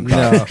 different fucking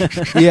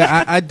thoughts.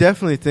 Yeah, I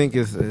definitely think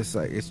it's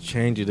like it's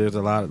changing. There's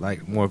a lot of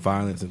like more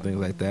violence and things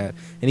like that,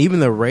 and even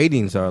the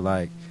ratings are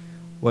like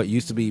what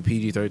used to be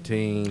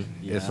PG-13.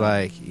 It's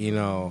like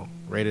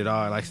rated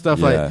R, like stuff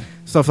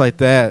like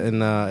that,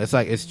 and it's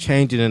like it's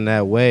changing in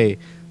that way.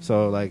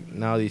 So like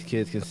now these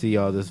kids can see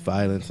all this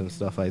violence and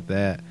stuff like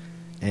that,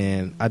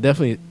 and I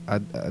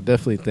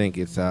definitely think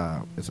it's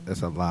a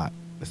lot.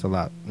 It's a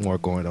lot more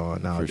going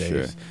on nowadays. For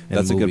sure.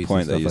 That's a good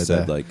point that you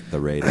said, like the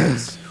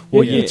ratings.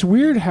 Well, it's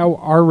weird how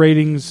our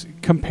ratings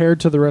compared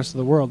to the rest of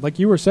the world. Like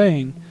you were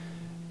saying,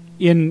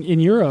 in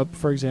Europe,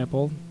 for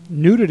example,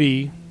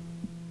 nudity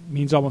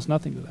means almost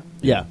nothing to them.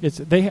 Yeah, it's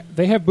they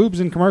have boobs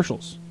in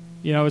commercials.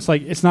 It's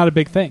like it's not a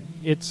big thing.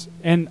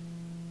 And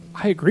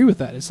I agree with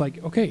that. It's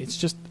like okay, it's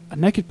just a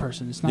naked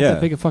person. It's not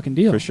that big a fucking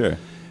deal. For sure.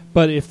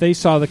 But if they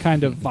saw the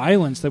kind of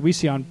violence that we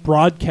see on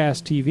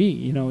broadcast TV,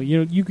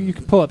 you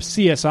can pull up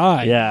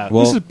CSI. Yeah,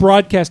 this is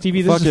broadcast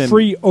TV. This is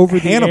free over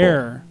the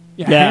air.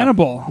 Yeah,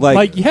 Hannibal.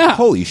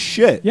 Holy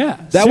shit. Yeah,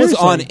 that was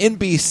on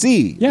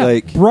NBC. Yeah,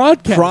 like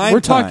broadcast. Prime We're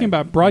time. talking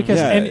about broadcast,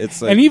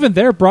 Yeah, and even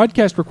there,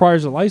 broadcast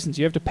requires a license.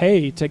 You have to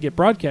pay to get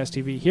broadcast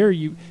TV. Here,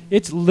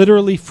 it's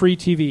literally free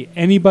TV.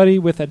 Anybody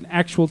with an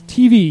actual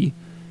TV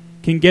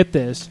can get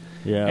this.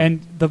 Yeah, and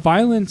the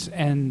violence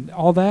and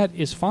all that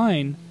is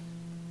fine.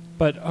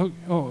 But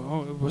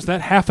was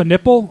that half a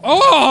nipple?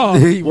 Oh,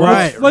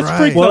 let's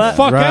freak the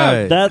fuck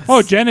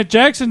out. Janet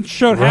Jackson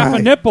showed half a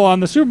nipple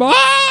on the Super Bowl.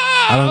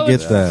 I don't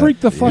get that.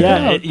 Freak the fuck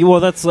out.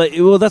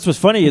 That's what's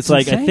funny. It's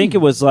like insane. I think it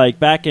was like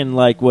back in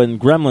like when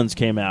Gremlins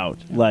came out.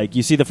 Like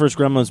you see the first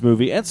Gremlins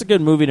movie. It's a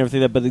good movie and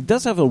everything, but it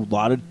does have a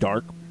lot of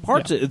dark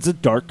parts. Yeah. It's a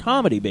dark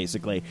comedy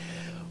basically.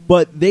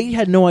 But they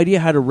had no idea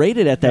how to rate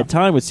it at that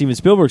time with Steven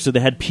Spielberg, so they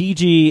had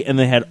PG and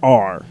they had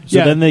R.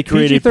 So then they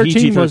created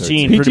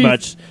PG-13 pretty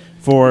much.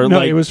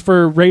 It was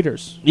for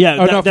Raiders.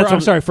 Yeah,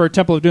 for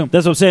Temple of Doom.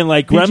 That's what I'm saying.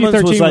 Like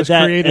Gremlins was like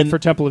that, created for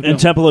Temple of Doom. And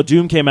Temple of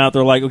Doom came out.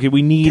 They're like, okay,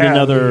 we need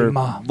another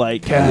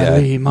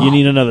you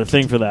need another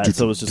thing for that.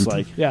 So it's just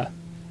like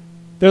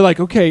they're like,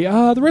 okay,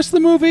 the rest of the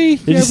movie,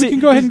 we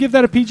can go ahead and give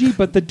that a PG.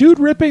 But the dude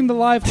ripping the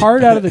live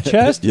heart out of the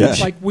chest, it's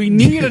like we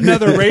need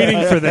another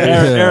rating for that.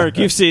 Eric,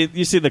 you see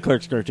the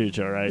Clerks cartoon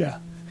show, right? Yeah.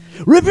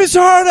 Rip his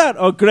heart out.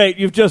 Oh, great!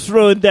 You've just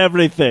ruined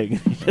everything.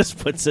 He just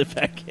puts it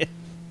back in.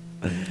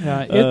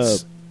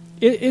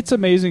 It's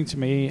amazing to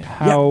me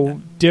how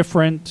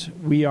different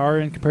we are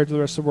in compared to the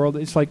rest of the world.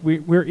 It's like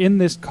we're in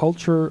this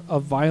culture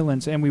of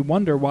violence, and we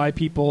wonder why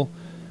people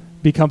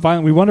become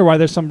violent. We wonder why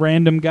there's some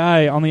random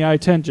guy on the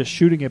I-10 just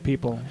shooting at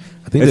people.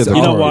 I think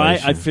you know why?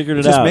 I figured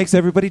it out. It just makes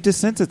everybody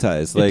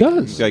desensitized. It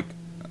does. Like,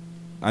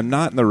 I'm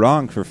not in the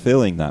wrong for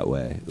feeling that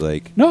way.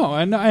 Like no,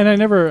 and I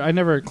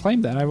never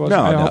claimed that. I hope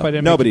I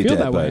didn't make you feel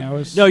that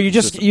way. You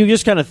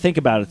just kind of think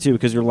about it too,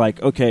 because you're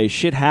like, okay,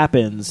 shit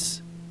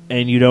happens.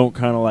 And you don't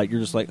kind of like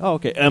you're just like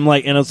okay I'm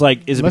like and it's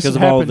like is it because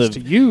of all the to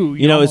you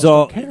is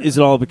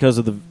it all because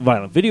of the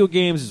violent video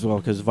games is it all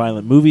because of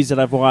violent movies that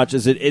I've watched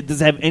does it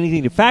have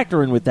anything to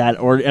factor in with that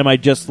or am I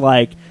just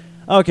like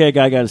okay a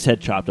guy got his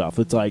head chopped off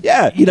it's like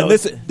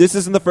this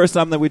isn't the first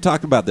time that we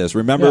talked about this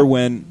remember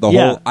when the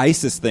whole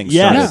ISIS thing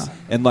started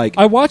and like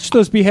I watched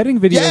those beheading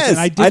videos and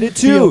I didn't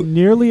feel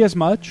nearly as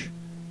much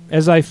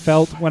as I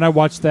felt when I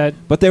watched that.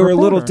 But they were a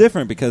little reporter.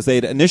 different because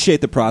they'd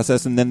initiate the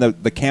process and then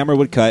the camera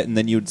would cut and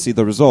then you would see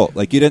the result.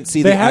 Like you didn't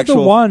see They the had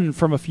actual. the one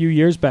from a few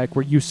years back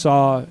where you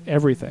saw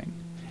everything,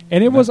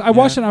 and it was. I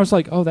watched it and I was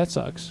like, "Oh, that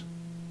sucks,"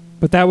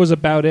 but that was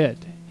about it.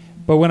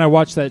 But when I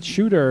watched that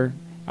shooter,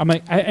 I'm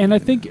like, I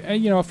think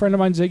a friend of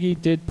mine, Ziggy,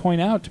 did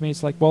point out to me.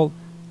 It's like, well,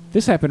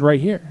 this happened right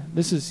here.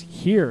 This is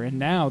here and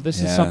now.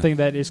 This is something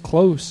that is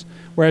close.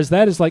 Whereas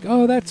that is like,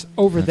 oh, that's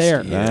over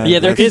there. Yeah,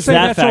 there is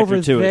that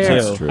factor to it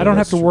too. True, I don't have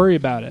that's to true. worry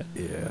about it.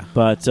 Yeah.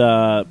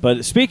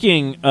 But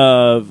speaking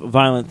of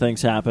violent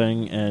things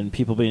happening and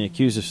people being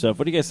accused of stuff,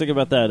 what do you guys think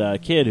about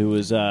that kid who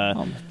was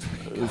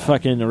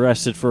fucking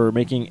arrested for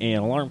making an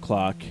alarm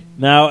clock?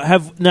 Now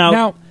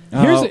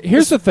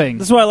here's the thing.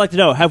 This is what I'd like to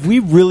know. Have we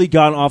really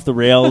gone off the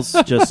rails,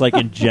 just like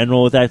in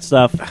general with that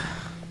stuff?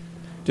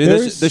 Dude,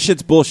 this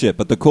shit's bullshit.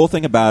 But the cool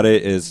thing about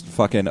it is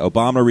fucking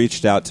Obama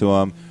reached out to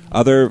him.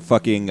 Other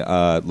fucking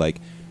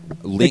like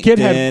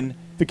LinkedIn.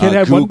 The kid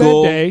had Google, one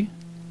bad day,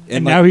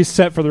 and like, now he's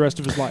set for the rest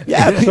of his life.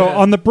 Yeah. So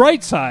on the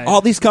bright side,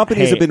 all these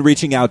companies hey. have been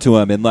reaching out to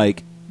him and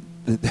like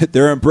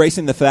they're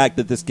embracing the fact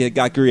that this kid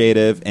got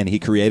creative and he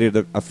created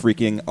a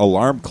freaking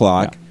alarm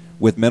clock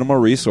with minimal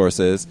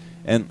resources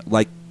and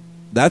like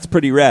that's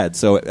pretty rad.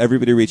 So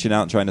everybody reaching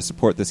out and trying to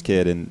support this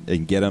kid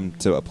and get him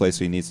to a place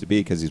where he needs to be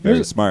because he's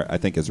very smart, I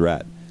think is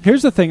rad.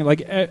 Here's the thing.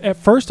 Like at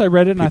first I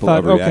read it and People I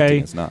thought, overreacting, okay,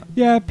 it's not.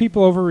 yeah,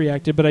 people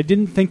overreacted, but I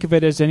didn't think of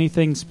it as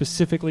anything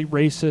specifically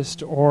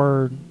racist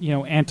or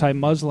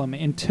anti-Muslim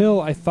until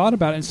I thought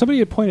about it. And somebody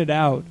had pointed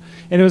out,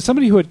 and it was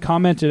somebody who had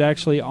commented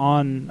actually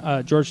on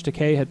George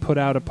Takei had put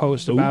out a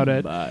post about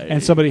it,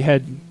 and somebody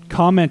had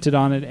commented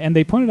on it, and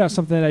they pointed out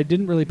something that I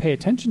didn't really pay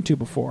attention to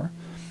before.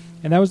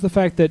 And that was the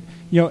fact that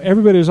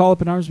everybody was all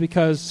up in arms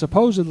because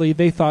supposedly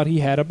they thought he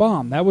had a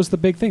bomb. That was the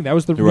big thing. That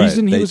was the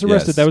reason he was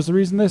arrested. Yes. That was the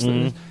reason this.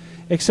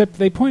 Except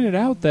they pointed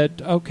out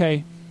that,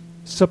 okay,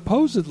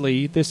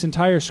 supposedly this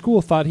entire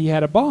school thought he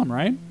had a bomb,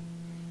 right?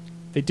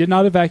 They did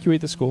not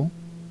evacuate the school.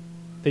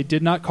 They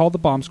did not call the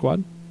bomb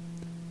squad.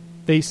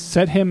 They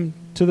sent him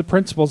to the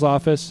principal's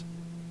office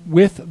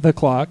with the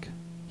clock.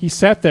 He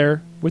sat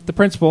there with the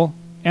principal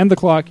and the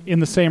clock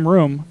in the same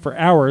room for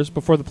hours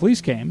before the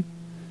police came.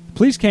 The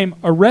police came,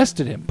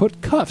 arrested him,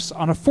 put cuffs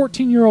on a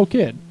 14-year-old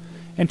kid,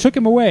 and took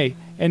him away.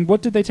 And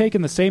what did they take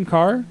in the same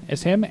car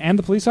as him and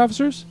the police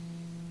officers?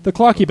 The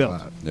clock he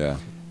built. Yeah.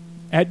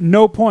 At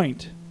no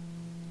point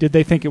did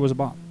they think it was a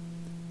bomb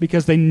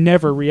because they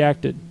never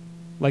reacted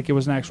like it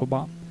was an actual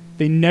bomb.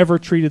 They never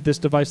treated this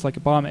device like a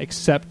bomb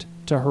except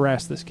to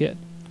harass this kid.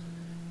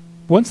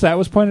 Once that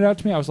was pointed out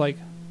to me, I was like,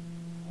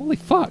 holy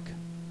fuck.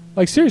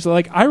 Like, seriously,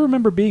 like, I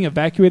remember being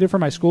evacuated from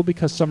my school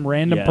because some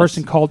random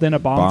person called in a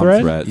bomb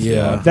threat.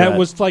 Yeah. That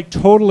was, like,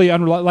 totally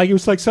unreliable. Like, it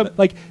was like some,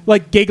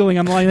 like giggling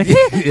on the line. Like,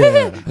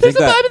 there's a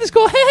bomb in the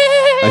school.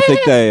 I think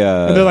they...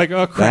 and they're like,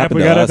 oh, crap,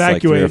 we got to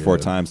evacuate. Like 3 or 4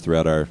 times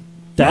throughout our...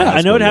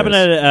 I know it happened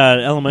at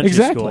elementary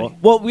school.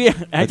 Well, we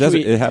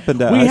actually it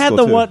happened at we high had school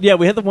the too. one. Yeah,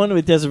 we had the one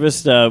with Desert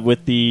Vista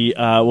with the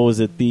what was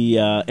it? The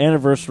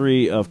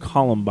anniversary of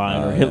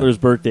Columbine or Hitler's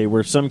birthday,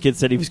 where some kid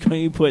said he was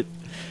going to put.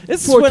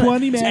 This is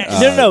 420, man.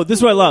 No. This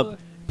is what I love.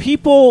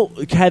 People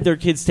had their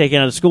kids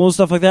taken out of school and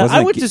stuff like that.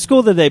 I went to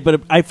school today,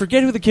 but I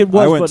forget who the kid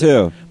was. I went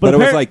too, but it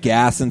was like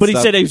gas and stuff. stuff. But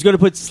he said he was going to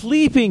put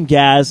sleeping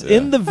gas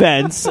in the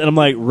vents, and I'm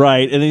like,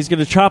 right. And then he's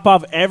going to chop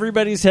off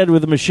everybody's head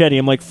with a machete.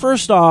 I'm like,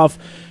 first off,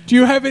 do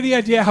you have any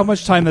idea how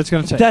much time that's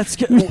going to take? That's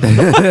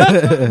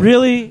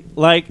really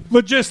like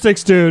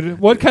logistics, dude.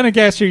 What kind of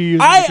gas are you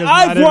using?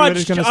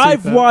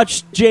 I've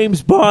watched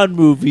James Bond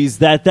movies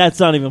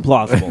that's not even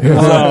plausible.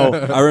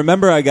 So I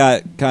remember I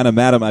got kind of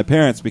mad at my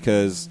parents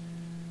because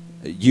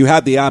you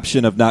had the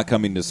option of not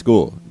coming to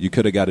school. You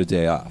could have got a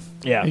day off.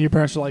 Yeah, and your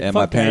parents were like, and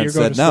fuck my parents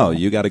you're going said, to "No, school."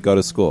 you got to go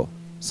to school."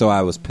 So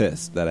I was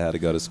pissed that I had to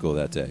go to school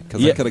that day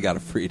because I could have got a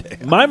free day.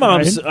 My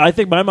mom's. I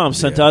think my mom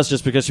sent us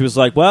just because she was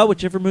like, "Well,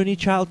 whichever Mooney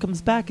child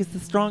comes back is the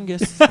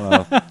strongest."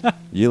 Well,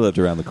 you lived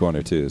around the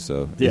corner too,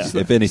 so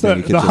if anything,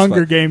 you could the just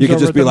Hunger Games. You could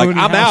just be like, Mooney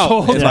 "I'm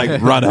household. out," and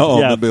like run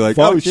home and be like,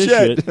 fuck "Oh this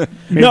shit!"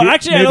 No,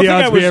 actually, I don't think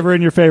I was ever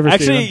in your favor.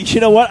 Actually, Steven.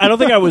 you know what? I don't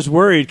think I was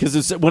worried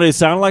because when it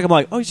sounded like I'm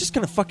like, "Oh, he's just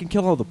gonna fucking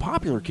kill all the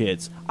popular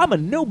kids." I'm a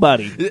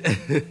nobody.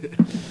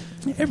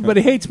 Everybody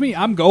hates me.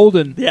 I'm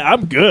golden. Yeah,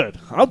 I'm good.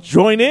 I'll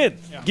join in.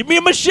 Yeah. Give me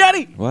a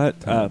machete. What,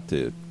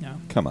 dude? Yeah.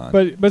 Come on.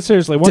 But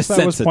seriously, once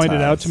that was pointed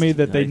Desensitized. out to me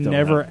that they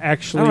never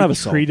actually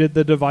treated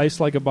the device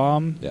like a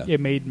bomb, it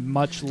made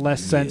much less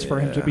sense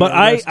for him to be. But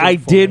I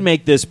did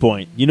make this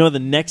point. You know, the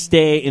next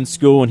day in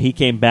school when he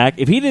came back,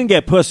 if he didn't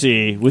get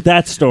pussy with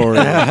that story,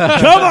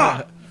 come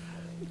on.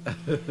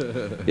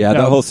 Yeah,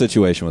 the whole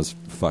situation was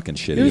fucking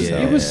shitty.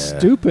 It was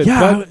stupid.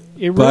 Yeah, but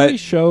it really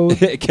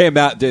showed. It came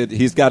out, dude.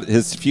 He's got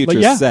his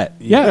future set.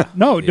 Yeah,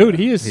 no, dude,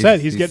 he is set.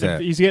 He's set.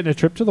 getting a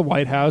trip to the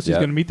White House. He's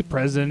going to meet the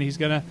president. He's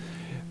going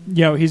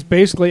to, he's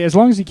basically, as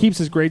long as he keeps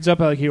his grades up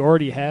like he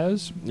already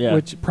has,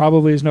 which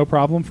probably is no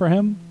problem for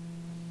him.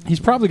 He's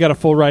probably got a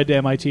full ride to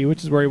MIT,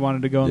 which is where he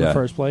wanted to go in the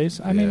first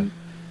place. I mean,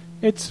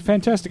 it's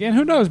fantastic. And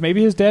who knows?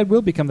 Maybe his dad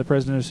will become the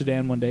president of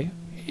Sudan one day.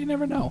 You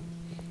never know.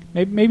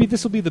 Maybe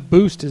this will be the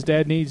boost his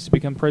dad needs to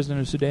become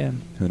president of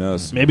Sudan. Who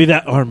knows? Maybe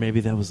that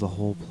was the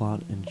whole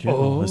plot in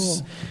general.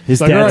 Oh.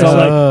 His Like, dad's all all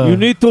right, like, "You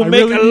need to I make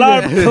really a need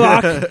alarm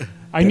clock."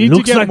 I need to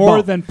looks get like more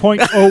Bob. than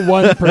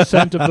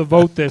 0.01% of the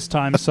vote this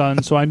time,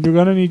 son. So I'm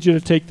going to need you to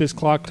take this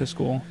clock to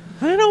school.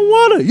 I don't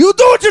want to. You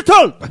do what you're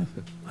told.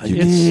 I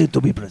You need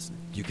to be president.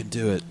 You can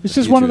do it. It's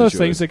The just one of future those is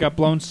things yours. that got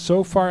blown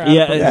so far out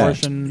Yeah, of yeah.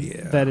 proportion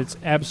Yeah. that it's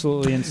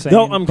absolutely insane.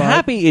 No, I'm but-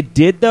 happy it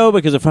did though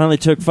because it finally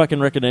took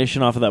fucking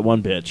recognition off of that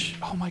one bitch.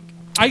 Oh my!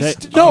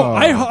 Oh.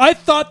 I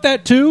thought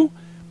that too,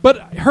 but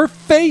her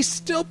face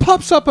still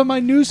pops up on my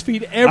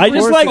newsfeed every. I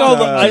just like all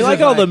the uh, I like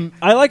all the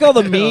I like all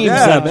the memes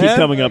Yeah, that keep man.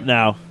 coming up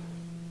now.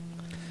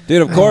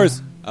 Dude, of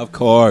course. Of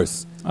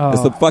course. Oh.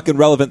 It's the fucking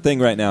relevant thing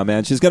right now,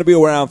 man. She's going to be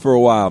around for a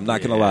while. I'm not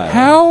going to lie.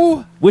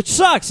 How Which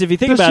sucks if you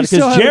think does about she it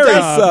still because have a Jared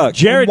job? suck.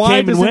 Jared Why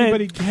came does and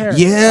anybody went. care?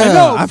 Yeah, I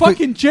know. I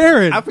Fucking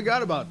Jared. I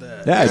forgot about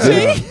that. Yeah,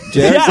 See?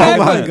 Jared. Yeah. Oh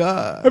my Jared.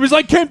 god. It was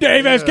like Kim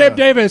Davis, Yeah. Kim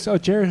Davis. Oh,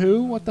 Jared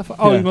who? What the fuck?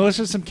 Oh, Yeah. he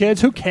molested some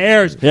kids? Who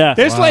cares? Yeah.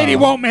 This Wow. lady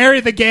won't marry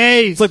the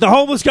gays. It's like the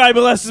homeless guy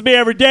molests me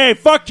every day.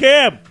 Fuck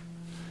him.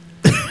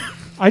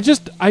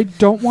 I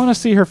don't want to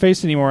see her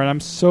face anymore, and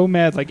I'm so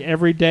mad. Like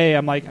every day,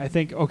 I'm like, I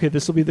think, okay,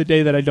 this will be the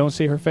day that I don't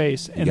see her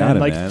face, and got then it,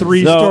 like man.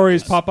 3 So-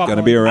 stories pop up.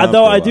 Gonna I'm be like, around.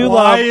 Although for a I do while.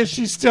 Why love- is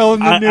she still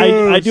in the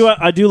news?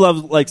 I do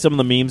love like some of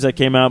the memes that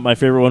came out. My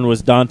favorite one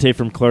was Dante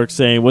from Clerks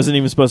saying wasn't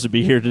even supposed to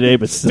be here today,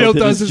 but Still did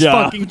does his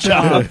job. fucking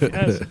job.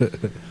 Yes.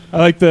 I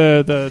like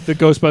the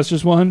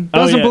Ghostbusters one. Oh,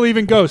 Doesn't yeah. believe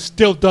in ghosts.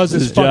 Still does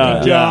his His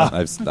fucking job.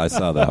 job. I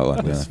saw that one.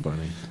 Yeah. That's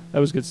funny. That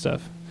was good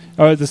stuff.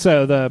 Oh,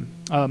 the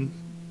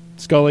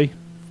Scully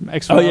from Oh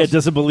X-Files. yeah,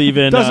 doesn't believe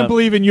in doesn't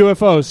believe in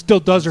UFOs.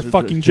 Still does her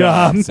fucking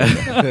job.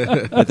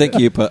 I think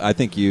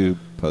you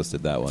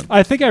posted that one.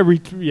 I think I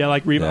Yeah.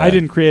 I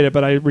didn't create it,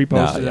 but I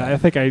reposted No, yeah. it. I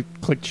think I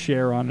clicked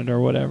share on it or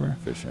whatever.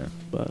 For sure.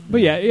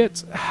 But yeah,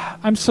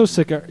 I'm so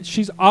sick of her.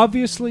 She's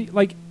obviously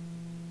like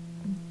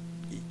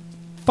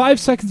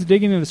 5 seconds of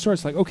digging into the story.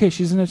 It's like, okay,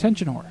 she's an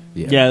attention whore.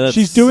 Yeah, that's,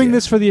 She's doing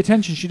this for the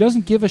attention. She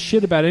doesn't give a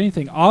shit about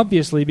anything,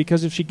 obviously,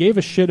 because if she gave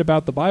a shit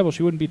about the Bible,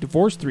 she wouldn't be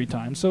divorced 3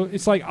 times. So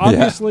it's like,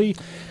 obviously,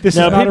 this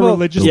Now, is not people- a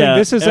religious yeah, thing.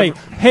 This is a,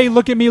 hey,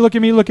 look at me, look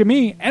at me, look at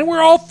me. And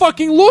we're all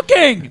fucking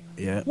looking.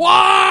 Yeah.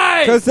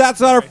 Why? Because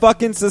that's our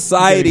fucking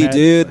society,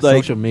 dude.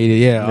 Like, Social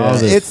media, yeah. All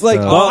this it's like,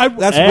 stuff. oh, I,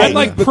 that's hey, what I'm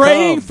like we've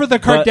praying become. for the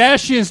But-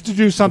 Kardashians to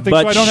do something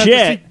so but I don't have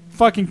shit. to see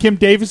fucking Kim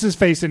Davis's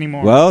face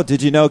anymore. Well,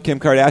 did you know Kim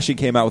Kardashian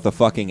came out with a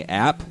fucking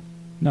app?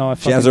 No, I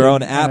She has her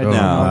own app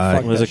now.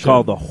 Fuck Was that it shit.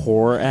 called the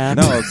whore app?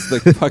 No, it's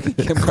the fucking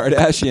Kim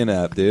Kardashian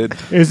app, dude.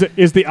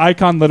 Is the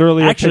icon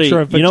literally Actually, a picture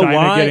of you know vagina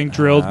why? getting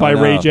drilled I by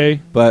don't Ray know.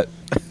 J But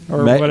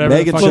or Me- whatever?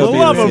 Megan the For fuck the showed it me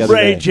love is. this of the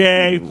other Ray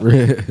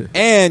day. J.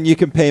 and you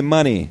can pay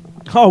money.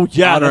 Oh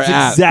yeah, On our that's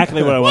app.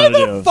 exactly what I What want to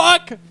the do.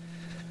 fuck?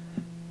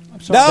 I'm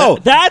sorry. No,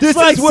 That's this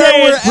like is where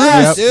saying we're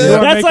at, Yep. dude. You're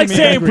That's making like me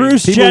saying angry.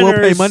 Bruce People will pay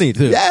Jenner's- money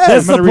too. Yes.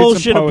 That's I'm the gonna read some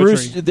bullshit of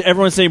Bruce. poetry.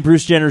 Everyone's saying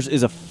Bruce Jenner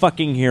is a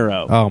fucking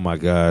hero. Oh my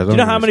god! Do you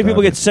know how many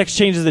people get sex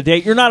changes a day?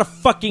 You're not a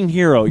fucking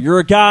hero. You're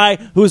a guy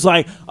who's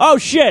like, oh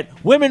shit,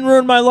 women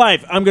ruined my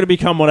life. I'm going to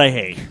become what I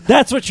hate.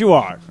 That's what you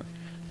are.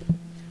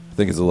 I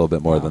think it's a little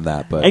bit more than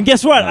that, but And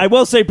guess what? I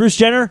will say, Bruce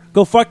Jenner,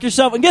 go fuck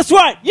yourself. And guess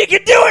what? You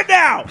can do it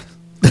now.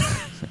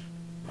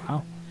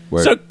 Wow,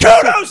 where- So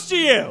kudos to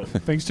you.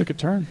 things took a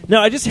turn.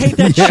 No, I just hate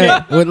that shit.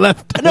 What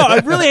left? No, I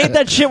really hate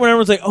that shit when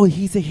everyone's like, "Oh,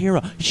 he's a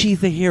hero.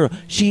 She's a hero.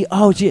 She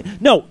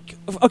No,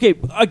 okay,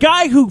 a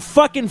guy who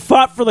fucking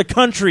fought for the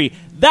country,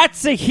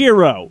 that's a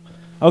hero.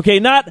 Okay,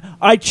 not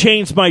I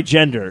changed my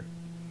gender.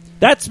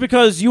 That's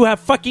because you have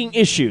fucking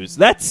issues.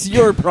 That's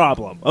your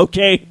problem,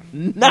 okay?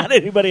 Not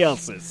anybody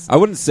else's. I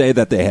wouldn't say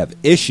that they have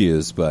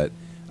issues, but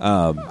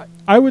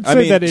I would say I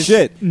mean, that it's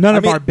shit. none I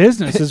of mean, our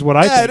business is what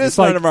I yeah, think. it is It's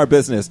like none of our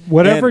business.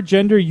 whatever And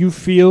gender you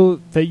feel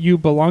that you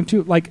belong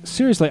to. Like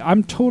seriously,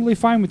 I'm totally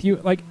fine with you.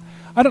 Like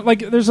I don't like.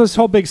 There's this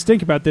whole big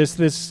stink about this.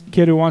 This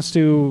kid who wants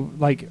to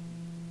like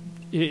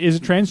is a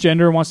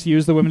transgender and wants to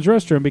use the women's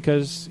restroom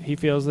because he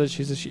feels that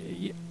she's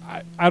a.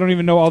 I don't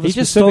even know all the He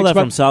just specifics. stole that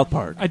but from South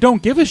Park. I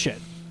don't give a shit.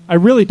 I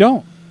really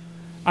don't.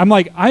 I'm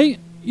like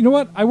you know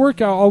what? I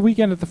work all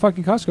weekend at the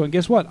fucking Costco, and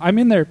guess what? I'm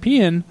in there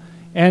peeing,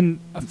 and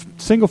a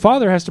single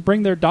father has to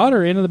bring their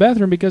daughter into the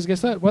bathroom because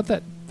guess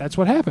that's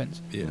what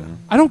happens. Yeah.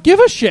 I don't give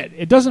a shit.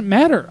 It doesn't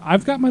matter.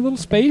 I've got my little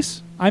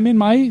space. I'm in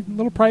my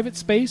little private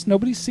space.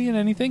 Nobody's seeing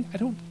anything. I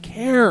don't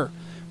care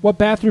what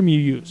bathroom you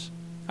use.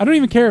 I don't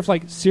even care if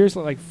like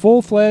seriously like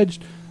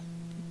full-fledged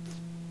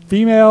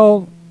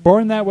female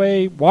born that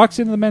way walks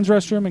into the men's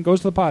restroom and goes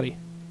to the potty.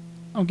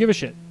 I don't give a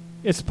shit.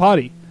 It's the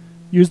potty.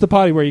 Use the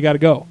potty where you got to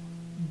go.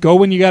 Go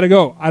when you got to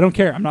go. I don't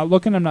care. I'm not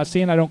looking. I'm not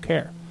seeing. I don't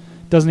care.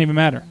 Doesn't even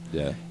matter.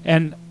 yeah,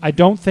 And I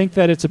don't think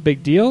that it's a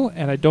big deal,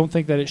 and I don't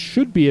think that it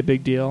should be a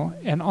big deal.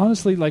 And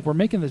honestly, like we're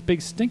making this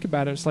big stink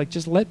about it. It's like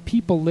just let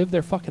people live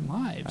their fucking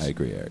lives. I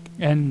agree, Eric.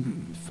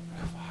 And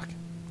fuck,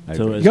 I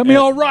So agree. is- you got me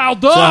all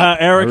riled So up. how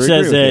Eric I agree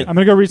says with it, you. I'm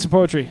gonna go read some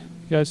poetry,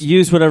 guys.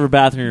 use whatever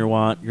bathroom you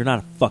want. You're not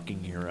a fucking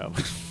hero.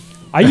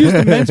 I use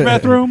the men's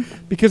bathroom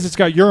because it's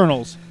got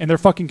urinals and they're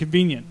fucking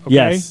convenient. Okay?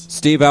 Yes.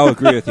 Steve, I'll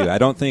agree with you. I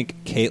don't think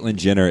Caitlyn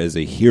Jenner is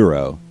a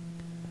hero.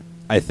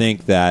 I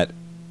think that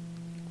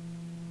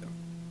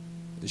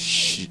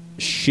she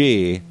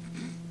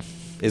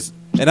is,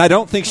 and I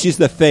don't think she's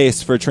the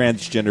face for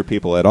transgender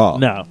people at all.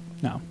 No.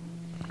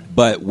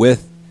 But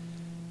with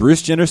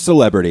Bruce Jenner's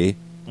celebrity,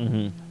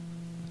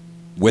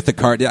 with the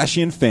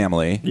Kardashian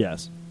family,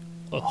 yes,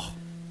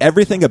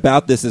 everything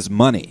about this is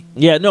money.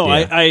 Yeah, no,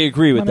 I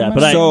agree with that.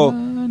 But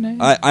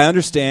I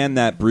understand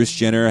that Bruce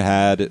Jenner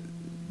had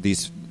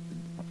these.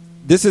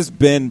 This has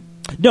been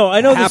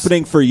I know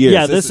happening for years.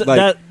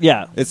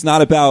 Yeah, it's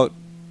not about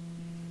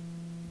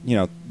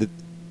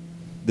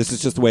this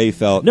is just the way he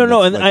felt. And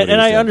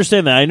I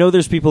understand that. I know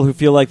there's people who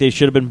feel like they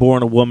should have been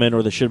born a woman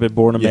or they should have been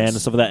born a man and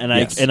stuff like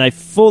that. And I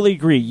fully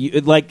agree.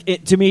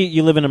 To me,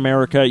 you live in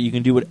America. You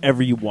can do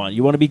whatever you want.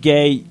 You want to be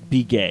gay,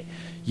 be gay.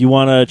 You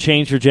want to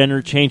change your gender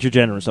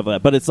and stuff like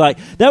that. But it's like,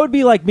 that would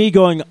be like me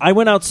going, I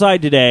went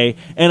outside today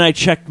and I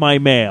checked my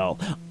mail.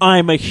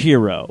 I'm a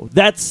hero.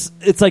 It's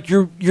like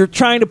you're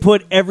trying to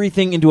put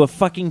everything into a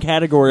fucking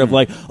category of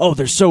like, oh,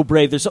 they're so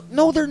brave.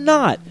 No, they're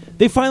not.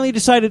 They finally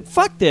decided,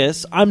 fuck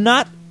this. I'm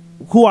not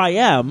who I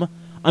am.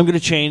 I'm going to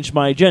change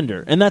my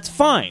gender. And that's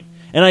fine.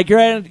 And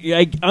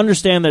I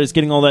understand that it's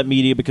getting all that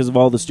media because of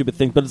all the stupid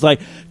things. But it's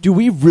like, do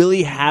we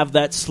really have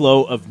that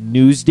slow of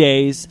news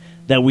days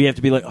that we have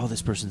to be like, oh,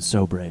 this person's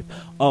so brave.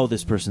 Oh,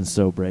 this person's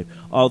so brave.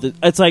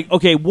 It's like,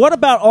 okay, what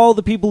about all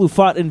the people who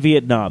fought in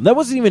Vietnam? That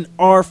wasn't even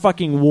our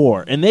fucking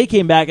war. And they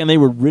came back and they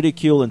were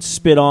ridiculed and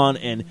spit on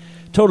and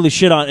totally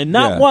shit on. And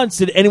not once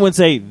did anyone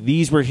say,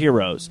 these were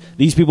heroes.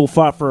 These people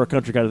fought for our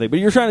country kind of thing. But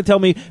you're trying to tell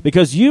me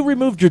because you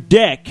removed your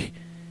dick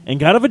and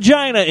got a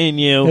vagina in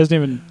you. He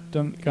hasn't even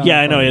done.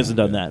 Yeah, I know he hasn't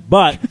done that.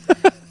 But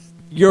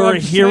you're a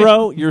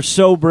hero. You're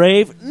so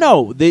brave.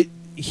 No,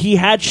 he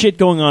had shit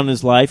going on in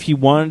his life. He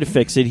wanted to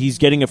fix it. He's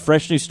getting a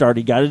fresh new start.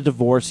 He got a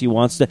divorce. He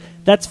wants to.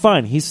 That's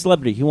fine. He's a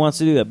celebrity. He wants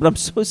to do that. But I'm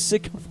so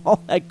sick of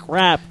all that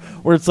crap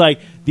where it's like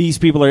these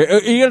people are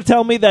you going to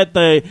tell me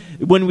that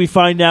when we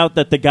find out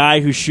that the guy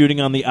who's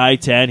shooting on the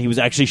I-10, he was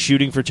actually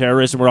shooting for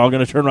terrorists, and we're all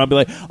going to turn around and be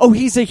like, oh,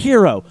 he's a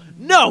hero.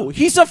 No,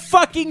 he's a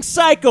fucking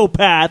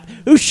psychopath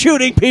who's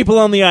shooting people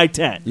on the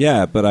I-10.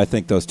 Yeah, but I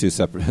think those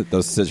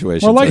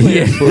situations more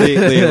likely are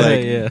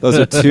completely those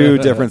are two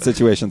different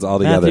situations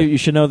altogether. Matthew, you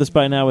should know this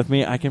by now with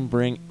me. I can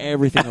bring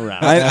everything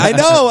around.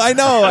 I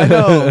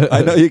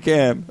know you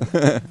can.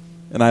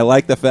 And I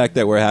like the fact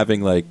that we're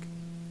having like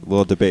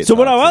little debates. So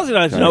what I was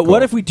going to know,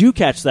 what if we do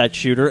catch that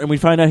shooter and we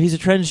find out he's a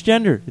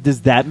transgender?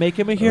 Does that make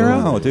him a hero?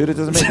 No, dude, it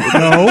doesn't make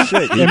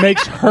it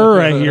makes her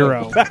a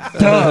hero.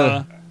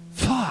 Duh.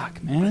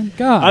 Fuck, man.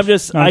 God.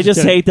 I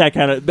just hate that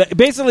kind of.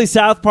 Basically,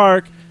 South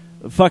Park,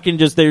 fucking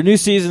just their new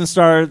season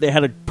started. They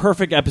had a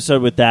perfect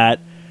episode with that,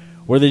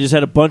 where they just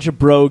had a bunch of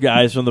bro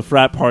guys from the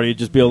frat party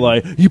just be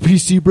like, "You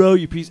PC, bro,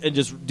 you PC," and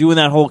just doing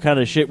that whole kind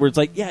of shit. Where it's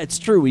like, yeah, it's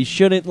true. We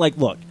shouldn't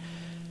look.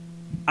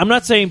 I'm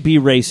not saying be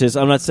racist.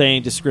 I'm not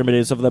saying discriminate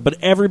and stuff like that.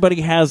 But everybody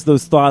has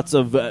those thoughts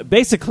of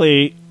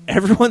basically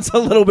everyone's a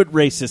little bit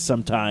racist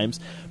sometimes.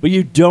 But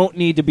you don't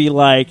need to be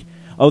like,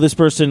 oh, this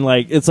person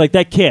it's like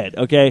that kid.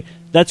 Okay.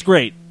 That's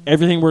great.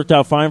 Everything worked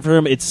out fine for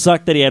him. It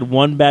sucked that he had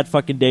one bad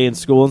fucking day in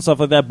school and stuff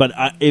like that. But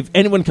if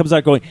anyone comes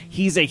out going,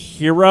 he's a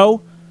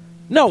hero,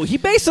 no, he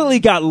basically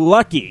got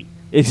lucky.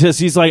 It's just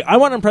he's like, I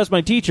want to impress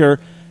my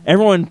teacher.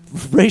 Everyone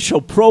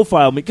racial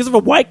profile me because if a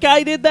white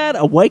guy did that,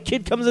 a white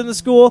kid comes into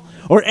school,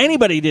 or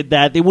anybody did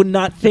that, they would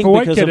not think. If a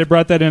white kid had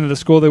brought that into the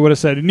school, they would have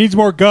said, "It needs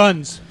more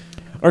guns."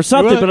 Or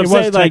something, but I'm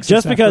saying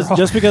just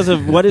because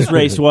of what his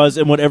race was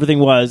and what everything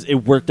was, it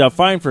worked out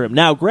fine for him.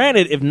 Now,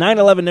 granted, if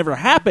 9/11 never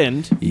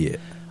happened,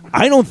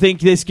 I don't think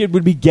this kid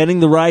would be getting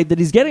the ride that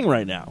he's getting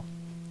right now.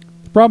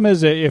 The problem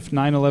is that if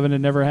 9/11 had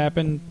never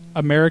happened,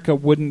 America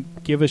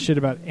wouldn't give a shit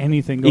about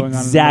anything going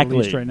on in the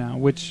Middle East right now,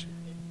 which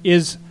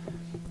is,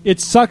 it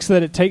sucks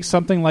that it takes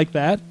something like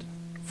that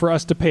for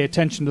us to pay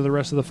attention to the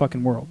rest of the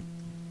fucking world.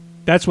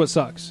 That's what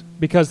sucks,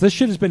 because this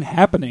shit has been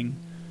happening.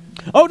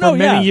 For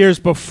many years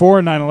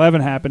before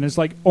 9/11 happened. It's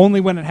like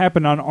only when it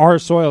happened on our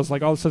soils,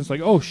 like all of a sudden it's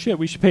like, oh shit,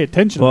 we should pay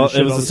attention to this shit.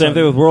 Well, it was the same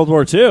thing with World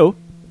War II.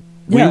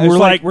 Yeah, we're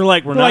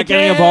not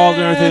getting involved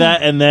in anything like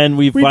that, and then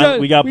we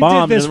got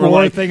bombed. We did this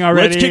war thing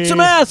already. Let's kick some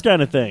ass,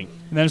 kind of thing.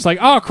 And then it's like,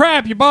 oh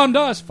crap, you bombed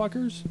us,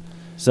 fuckers.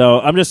 So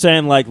I'm just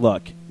saying,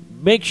 look,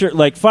 make sure,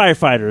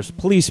 firefighters,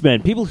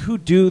 policemen, people who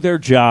do their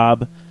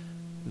job,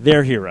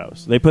 they're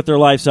heroes. They put their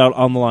lives out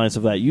on the line and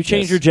stuff like that. You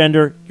change your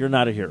gender, you're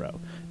not a hero.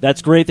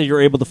 That's great that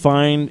you're able to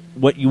find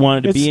what you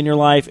wanted to be in your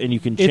life, and you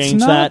can change that. It's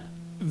not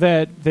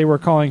that they were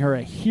calling her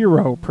a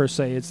hero, per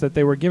se. It's that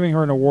they were giving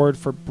her an award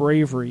for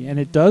bravery. And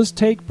it does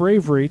take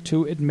bravery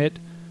to admit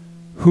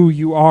who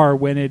you are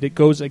when it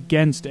goes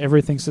against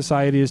everything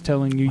society is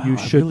telling you you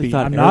should be.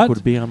 I'm Eric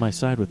would be on my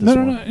side with this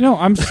one. No.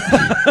 I'm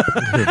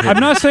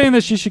not saying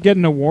that she should get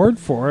an award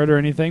for it or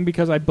anything,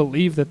 because I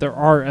believe that there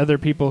are other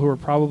people who are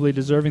probably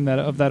deserving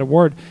of that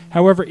award.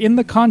 However, in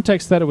the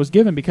context that it was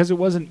given, because it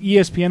was an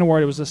ESPN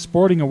award, it was a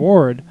sporting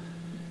award,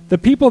 the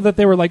people that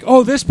they were like,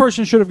 oh, this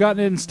person should have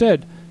gotten it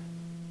instead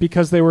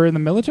because they were in the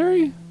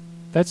military,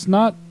 that's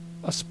not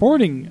a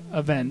sporting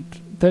event.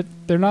 That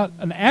they're not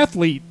an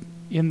athlete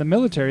in the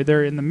military.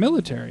 They're in the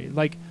military.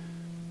 Like,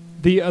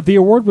 The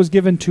award was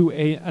given to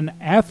an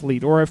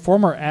athlete or a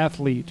former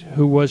athlete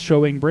who was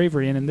showing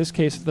bravery, and in this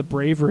case, the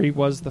bravery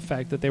was the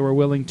fact that they were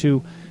willing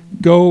to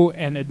go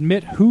and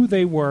admit who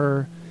they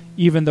were,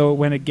 even though it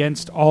went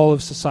against all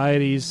of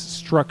society's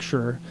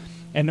structure.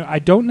 And I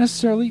don't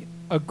necessarily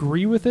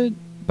agree with it,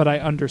 but I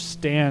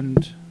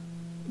understand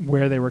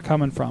where they were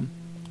coming from.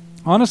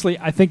 Honestly,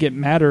 I think it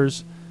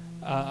matters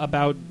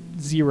about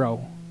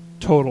zero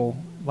total,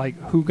 like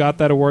who got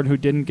that award, who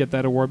didn't get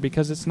that award,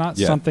 because it's not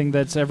something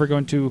that's ever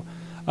going to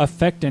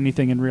affect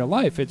anything in real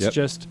life. It's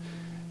just,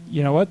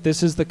 you know what,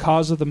 this is the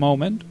cause of the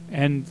moment,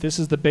 and this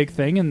is the big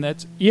thing, and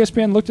that's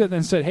ESPN looked at it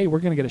and said, hey, we're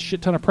going to get a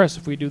shit ton of press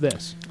if we do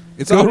this.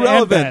 It's all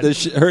relevant.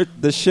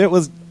 The shit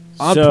was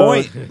on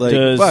point.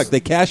 Like, fuck, they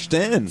cashed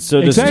in. So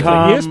exactly.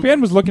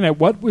 ESPN was looking at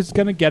what was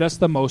going to get us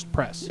the most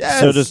press. Yes.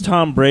 So does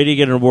Tom Brady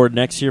get an award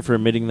next year for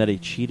admitting that he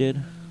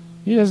cheated?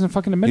 He doesn't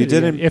fucking admit He it.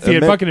 didn't If he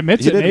fucking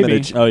admits it, maybe. he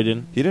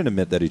didn't? He didn't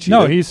admit that he cheated.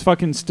 No, he's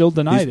fucking still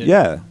denied it.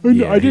 Yeah.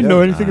 I didn't know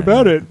anything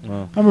about it.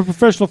 Well. I'm a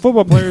professional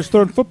football player who's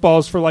thrown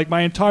footballs for like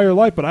my entire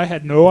life, but I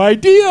had no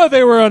idea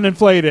they were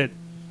uninflated.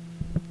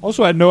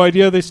 Also, I had no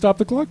idea they stopped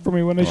the clock for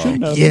me when they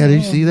shouldn't have. Yeah,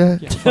 did you see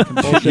that? Yeah, fucking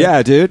bullshit.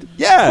 Yeah, dude.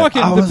 Yeah.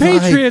 Fucking I the was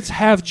Patriots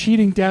have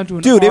cheating down to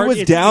an Dude, art. it was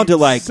It's down to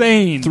like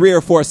insane. 3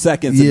 or 4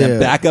 seconds and then Yeah.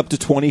 back up to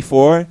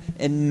 24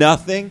 and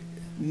nothing.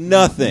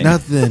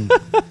 Nothing.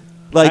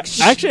 Like,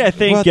 Actually, I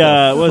think what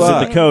the was it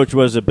fuck? the coach?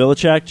 Was it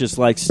Belichick? Just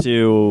likes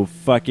to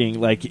fucking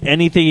like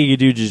anything he could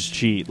do, just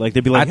cheat. Like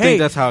they'd be like, I "Hey, think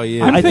that's how he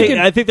is. I'm thinking-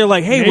 I think they're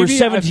like, hey, we're maybe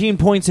 17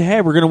 points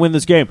ahead. We're gonna win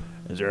this game.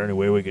 Is there any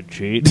way we could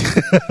cheat?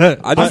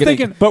 I'm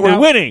thinking, but we're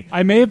now, winning.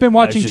 I may have been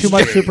watching That's too just-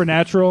 much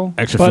Supernatural.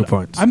 Extra but few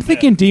points. I'm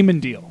thinking Demon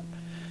Deal.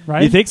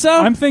 Right? You think so?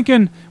 I'm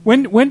thinking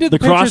when did the The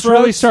Patriots Crossroads?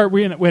 really start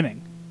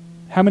winning?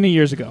 How many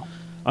years ago?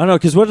 I don't know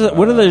because what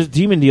do the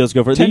demon deals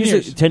go for? 10 They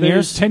usually- years. 10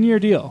 years. 10-year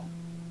deal.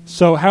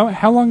 So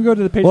how long ago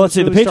did the Patriots? Well, let's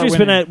see. The really start Patriots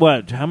been winning? at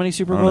what? How many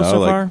Super I don't Bowls know, so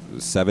like far?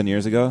 7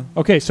 years ago.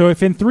 Okay, so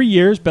if in 3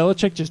 years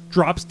Belichick just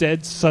drops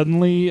dead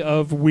suddenly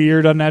of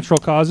weird unnatural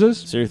causes,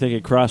 So you're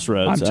thinking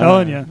Crossroads? I'm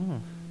telling you.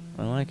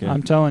 I like it.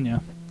 I'm telling you.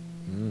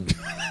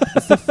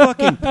 It's the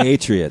fucking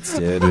Patriots,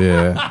 dude.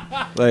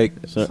 Yeah. Like,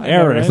 so know,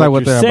 Eric, right? It's like what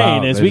what you're they're saying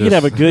about. is They're we could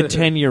have a just- good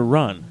 10-year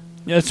run.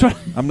 Yeah, that's what.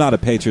 I'm not a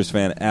Patriots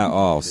fan at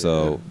all,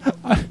 so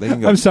they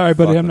can go I'm sorry,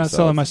 buddy. fuck I'm not themselves.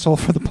 selling my soul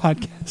for the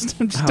podcast.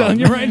 I'm just telling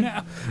you right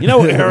now. You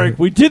know, Eric,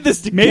 we did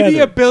this together. Maybe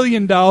 $1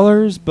 billion,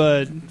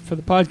 but for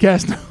the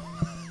podcast, no.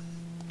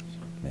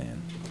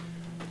 Man.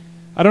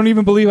 I don't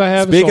even believe I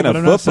have a soul, Speaking but of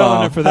I'm not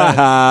selling football, it for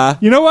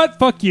that. You know what?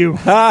 Fuck you. Oh,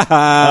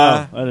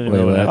 I didn't even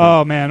know what Wait, happened.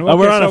 Oh man. Oh,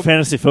 we're Okay, on a so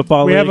fantasy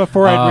football we league. have a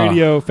 4-eyed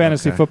radio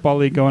fantasy okay. football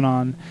league going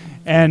on,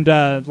 and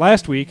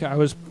last week I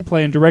was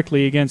playing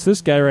directly against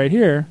this guy right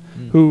here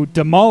who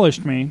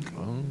demolished me.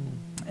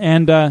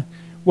 And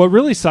what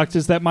really sucked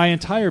is that my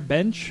entire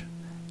bench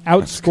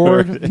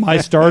outscored my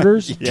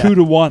starters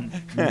 2-1.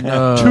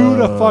 No.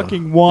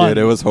 2-1. Dude,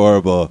 it was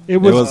horrible. It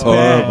was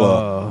bad.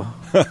 horrible.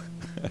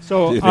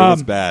 So Dude, it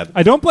was bad.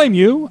 I don't blame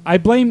you. I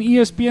blame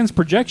ESPN's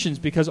projections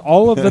because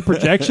all of the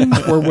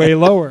projections were way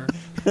lower.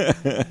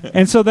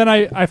 And so then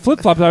I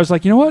flip-flopped. I was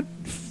like, you know what?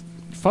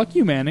 Fuck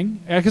you, Manning.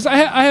 Because I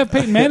have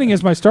Peyton Manning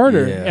as my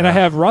starter, Yeah. and I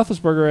have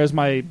Roethlisberger as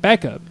my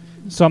backup.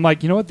 So I'm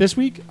like, you know what? This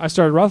week, I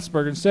started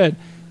Roethlisberger instead,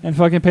 and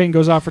fucking Peyton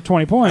goes off for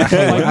 20 points.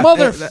 I'm like,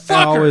 motherfucker!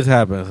 That always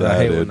happens. I Yeah,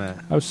 hate dude. when that.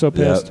 I was so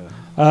pissed.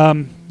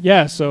 Yeah.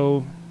 Yeah,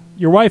 so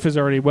your wife is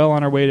already well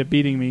on her way to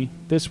beating me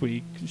this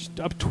week. She's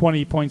up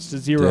 20 points to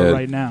 0 Dude,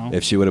 right now.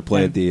 If she would have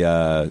played And-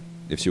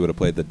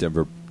 the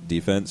Denver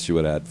defense, she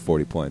would have had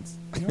 40 points.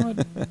 You know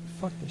what?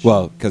 Fuck this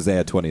Well, because they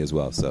had 20 as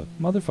well. So,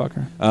 shit.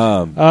 Motherfucker.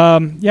 um,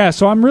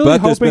 So I'm really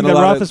But there's hoping been that a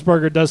lot of-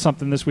 Roethlisberger does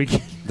something this week.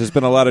 there's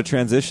been a lot of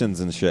transitions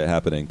and shit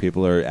happening.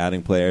 People are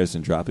adding players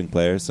and dropping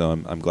players. So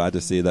I'm glad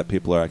to see that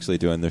people are actually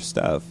doing their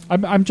stuff.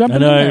 I'm jumping I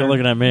know in there. you're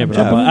looking at me, I'm but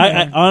jumping I'm in like,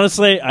 there.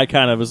 honestly, I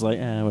kind of was like,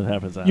 what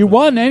happens? You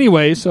won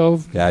anyway,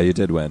 so Yeah, you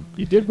did win.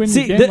 you did win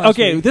See, your game last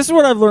okay, week. this is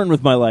what I've learned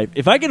with my life.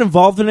 If I get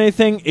involved in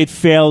anything, it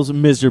fails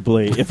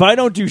miserably. If I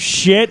don't do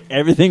shit,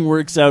 everything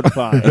works out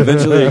fine.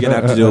 Eventually, you're gonna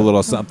have to do a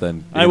little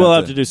something. I will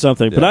have to do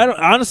something, but Yeah. I don't.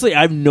 Honestly,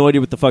 I have no idea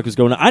what the fuck was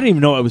going on. I didn't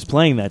even know I was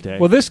playing that day.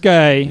 Well, this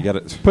guy You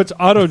gotta- puts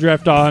auto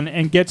draft on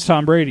and gets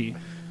Tom Brady,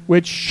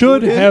 which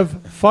should have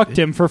fucked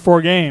him for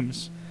 4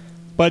 games,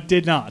 but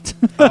did not.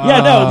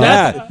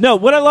 Yeah. no.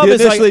 What I love He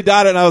is initially like,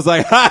 got it, and I was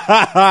like, ha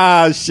ha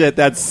ha, shit,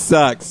 that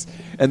sucks.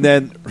 And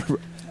then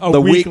A the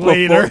week before,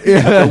 later.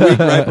 the week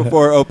right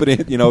before opening,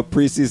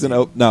 preseason,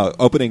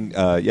 opening,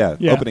 Yeah.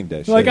 opening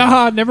day. You're like, shit.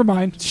 aha, never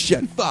mind.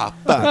 Shit, fuck,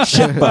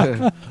 shit,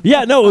 fuck.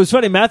 yeah, no, it was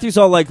funny. Matthew's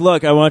all like,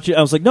 "Look, I want you."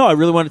 I was like, "No, I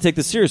really want to take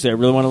this seriously. I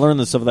really want to learn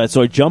this stuff of that."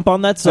 So I jump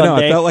on that I know,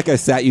 Sunday. I felt like I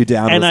sat you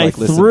down and was I like,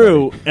 listen,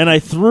 threw,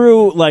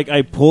 buddy. like,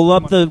 I pull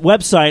up the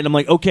website, and I'm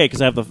like, okay,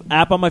 because I have the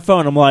app on my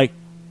phone. I'm like,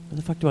 where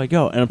the fuck do I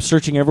go? And I'm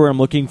searching everywhere. I'm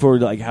looking for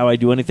like how I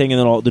do anything, and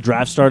then all the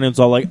draft started. And it's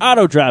all like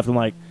auto draft. I'm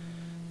like,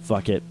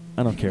 fuck it,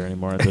 I don't care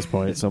anymore at this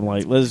point. So I'm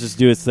like, let's just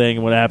do its thing,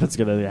 and what happens is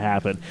gonna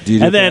happen. Do you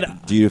do and then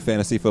do you do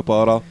fantasy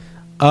football at all?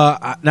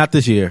 Not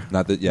this year.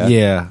 Not that, yeah,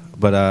 Yeah,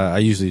 but I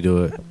usually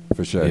do it.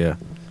 for sure. Yeah.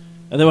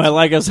 And then I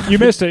like us. You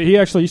missed it. He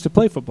actually used to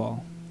play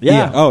football.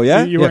 Yeah. Oh,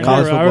 yeah? You Yeah, weren't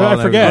college here. football I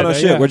and forget. Oh, no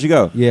shit. Where'd you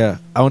go? Yeah,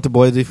 I went to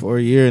Boise for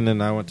a year, and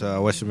then I went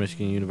to Western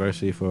Michigan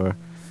University for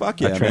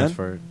Fuck I yeah, man.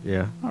 transferred.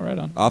 Yeah, All right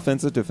on.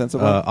 Offensive,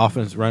 defensive one?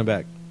 offense, running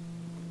back.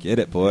 Get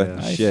it, boy. Yeah.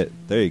 Nice. Shit.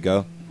 There you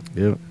go.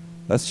 Yep.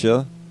 That's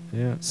chill.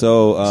 Yeah.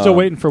 So Still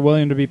waiting for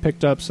William to be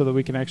picked up so that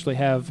we can actually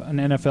have an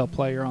NFL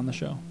player on the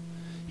show.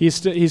 He's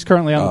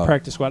currently on the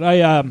practice squad.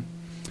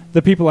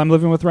 The people I'm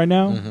living with right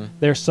now,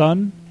 their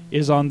son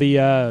is on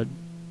the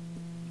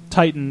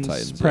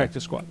Titans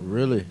practice squad.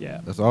 Really? Yeah.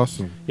 That's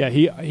awesome. Yeah,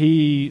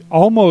 he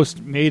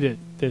almost made it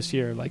this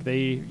year. Like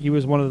he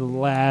was one of the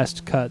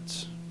last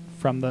cuts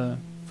from the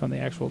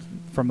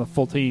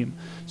full team.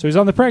 So he's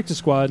on the practice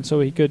squad, so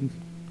he could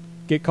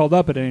get called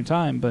up at any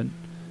time. But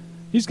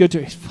he's good too.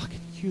 He's fucking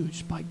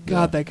huge. My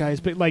God, that guy is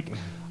big. Like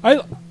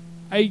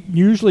I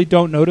usually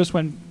don't notice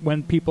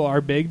when people are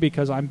big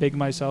because I'm big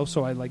myself,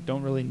 so I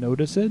don't really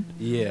notice it.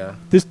 Yeah.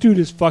 This dude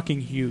is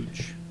fucking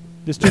huge.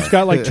 This dude's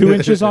got 2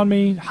 inches on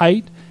me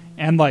height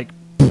and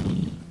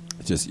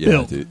just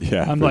built. dude.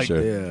 Yeah, I'm for like,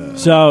 sure. Yeah.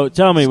 So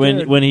tell me,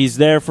 Scared. when he's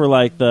there for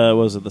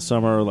the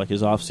summer or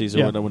his off season,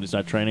 Yeah. or whatever, when he's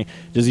not training,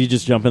 does he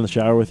just jump in the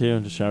shower with you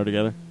and just shower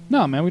together?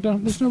 No, man, we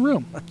don't. There's no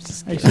room. Are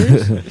you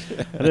serious?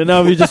 I didn't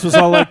know if he just was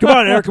all like, "Come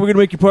on, Eric, we're gonna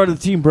make you part of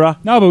the team, bruh."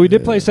 No, but we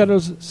did play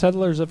Settlers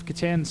of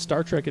Catan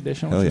Star Trek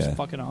edition, which Hell was yeah.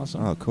 fucking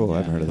awesome. Oh, cool. I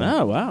haven't heard of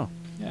that. Oh wow.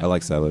 Yeah. I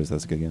like Settlers.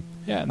 That's a good game.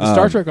 Yeah, and the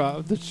Star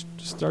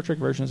Trek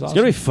version is It's awesome.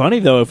 gonna be funny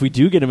though if we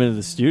do get him into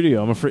the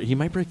studio. I'm afraid he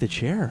might break the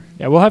chair.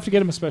 Yeah, we'll have to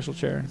get him a special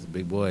chair. He's a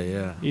big boy.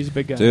 Yeah. He's a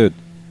big guy. Dude,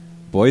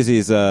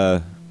 Boise's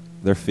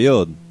their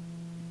field.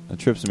 That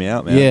trips me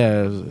out, man.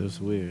 Yeah. It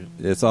was weird.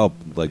 It's all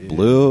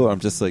blue. I'm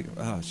just like,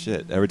 oh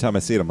shit. Every time I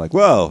see it, I'm like,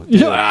 whoa. dude,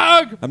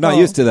 Yeah. I'm not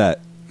used to that.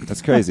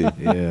 That's crazy.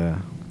 Yeah.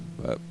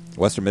 But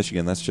Western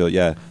Michigan, that's chill.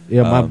 Yeah.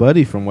 Yeah. My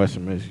buddy from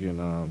Western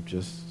Michigan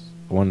just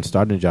won a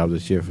starting job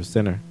this year for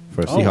center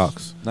for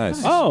Seahawks.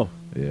 Nice. Oh,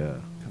 Yeah.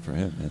 Good for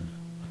him, man.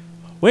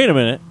 wait a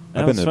minute.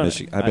 I've been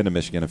to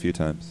Michigan a few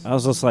times. I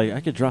was just like,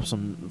 I could drop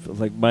some.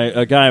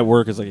 A guy at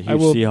work is a I huge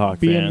will Seahawk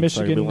be fan. in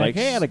So I could Michigan be like, next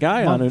hey, I had a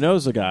guy on who month.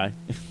 knows a guy.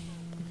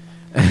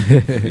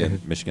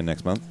 Michigan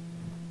next month.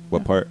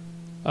 What part?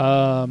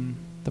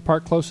 The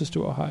part closest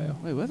to Ohio.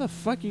 Wait, what the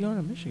fuck are you going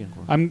to Michigan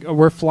for?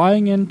 We're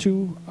flying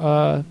into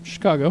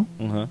Chicago,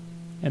 Uh-huh.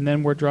 and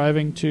then we're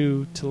driving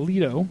to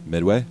Toledo.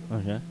 Midway?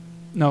 Okay.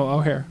 No,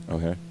 O'Hare.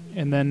 O'Hare.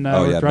 And then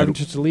Oh, we're yeah, driving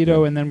middle- to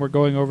Toledo, yeah. and then we're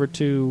going over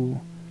to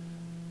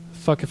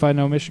Fuck If I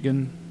Know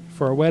Michigan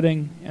for a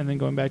wedding, and then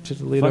going back to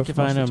Toledo. Fuck for if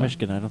I most know of the time.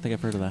 Michigan. I don't think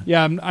I've heard of that.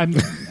 Yeah, I'm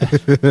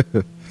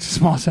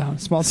small town.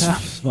 Small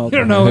You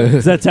don't know it.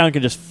 Because that town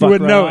can just fuck You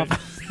wouldn't right know off.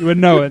 it. You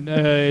wouldn't know it.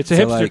 It's a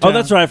So, hipster like- town. Oh,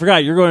 that's right. I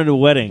forgot. You're going to a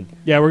wedding.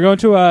 Yeah, we're going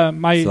to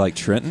my So like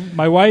Trenton?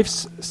 my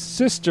wife's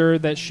sister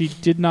that she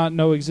did not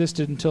know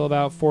existed until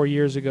about 4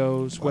 years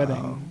ago's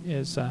wedding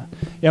is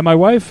my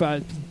wife,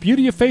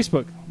 beauty of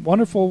Facebook,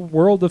 wonderful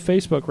world of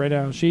Facebook right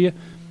now. She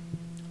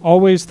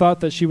always thought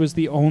that she was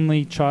the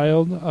only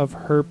child of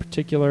her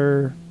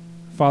particular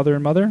father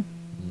and mother.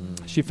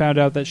 She found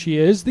out that she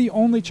is the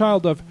only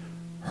child of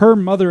her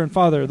mother and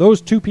father.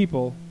 Those two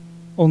people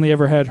only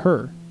ever had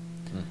her.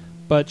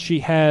 But she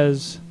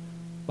has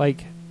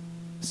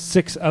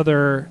 6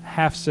 other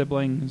half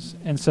siblings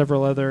and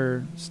several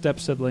other step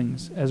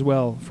siblings as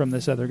well from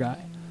this other guy.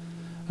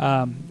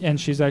 And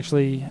she's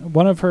actually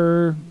one of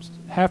her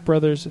half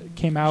brothers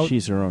came out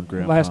She's her own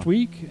grandpa. last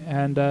week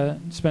and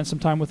spent some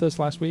time with us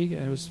last week,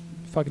 and it was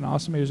fucking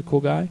awesome. He was a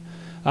cool guy.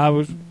 I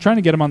was trying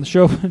to get him on the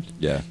show, but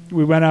Yeah.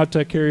 we went out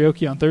to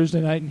karaoke on Thursday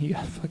night, and he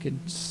got fucking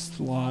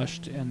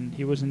sloshed, and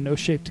he was in no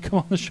shape to come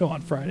on the show on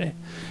Friday.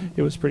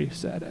 It was pretty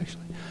sad,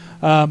 actually.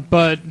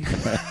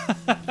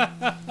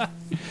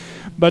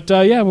 But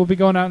yeah, we'll be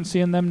going out and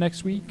seeing them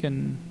next week,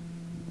 and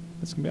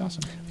it's gonna be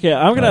awesome. Yeah,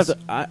 I'm gonna Nice.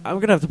 have to. I'm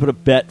gonna have to put a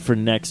bet for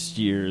next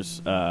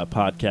year's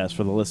podcast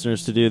for the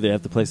listeners to do. They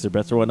have to place their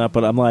bets or whatnot.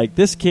 But I'm like,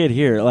 this kid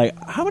here.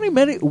 How many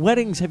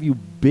weddings have you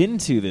been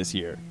to this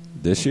year?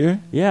 This year?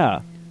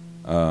 Yeah,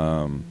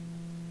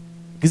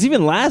 because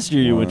even last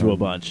year you went to a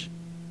bunch.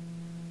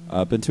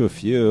 I've been to a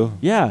few.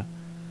 Yeah.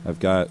 I've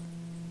got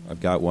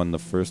one the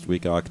first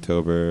week of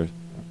October.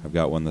 I've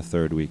got one the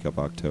third week of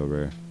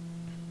October.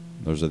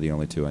 Those are the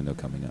only 2 I know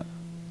coming up.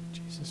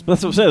 But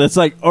that's what I'm saying. That's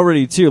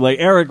already 2.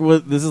 Eric,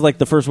 this is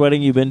the first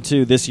wedding you've been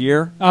to this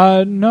year.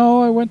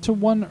 No, I went to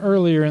one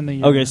earlier in the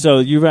year. Okay, so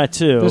you've had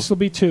 2. This will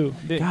be 2.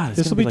 God, it's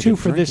This will gonna be be 2 like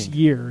a for this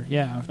drinking. year.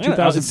 Yeah, I don't know,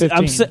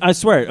 2015. I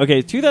swear.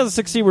 Okay,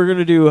 2016 we're going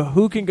to do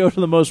who can go to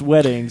the most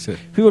weddings.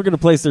 People are going to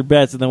place their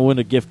bets and then win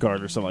a gift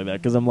card or something like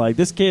that. Because I'm like,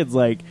 this kid's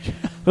we're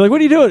like, what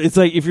are you doing? It's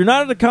like, if you're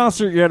not at a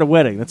concert, you're at a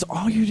wedding. That's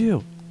all you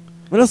do.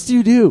 What else do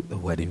you do? The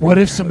wedding. What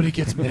if somebody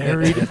gets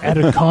married at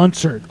a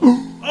concert?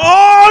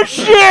 Oh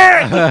shit!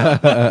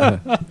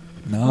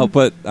 No,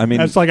 but I mean,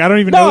 That's I don't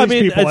even No, know I these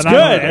mean people. it's and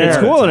I'm good. there. It's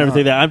cool and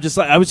everything. That I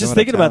was just Going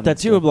thinking to about town that and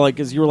too. stuff.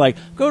 Because you were like,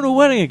 going to a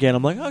wedding again.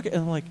 I'm like, okay.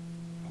 And I'm like,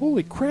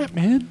 Holy crap,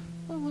 man!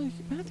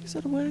 Matthew's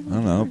at a wedding. I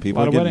don't know. People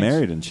lot of get weddings.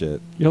 married and shit.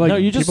 You're like, No,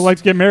 you just- people like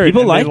to get married.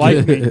 people and they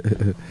like me.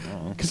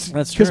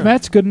 That's true. Because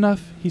Matt's good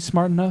enough. He's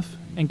smart enough.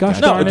 And And gosh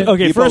No, darn it,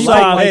 okay. First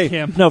might off, like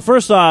him. no.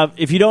 First off,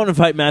 if you don't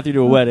invite Matthew to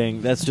a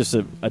wedding, that's just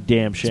a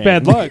damn shame. It's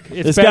bad luck.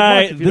 It's This bad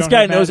guy, luck if you this don't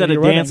guy have knows how Matthew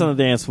to at your dance wedding. on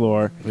the dance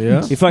floor.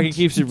 Yeah. He fucking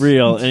keeps it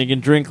real, and he can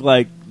drink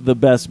like the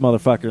best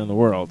motherfucker in the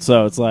world.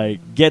 So it's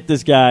like, get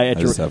this guy at I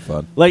your. just have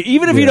fun. Like,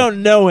 even if you Yeah.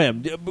 don't know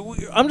him,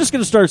 I'm just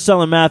going to start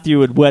selling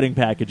Matthew at wedding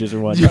packages or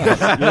whatnot. You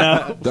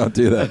know? Don't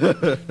do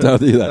that.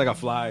 Don't do that. Like a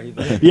flyer.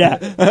 Yeah.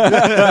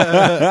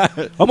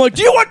 I'm like,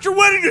 do you want your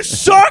wedding to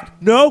suck?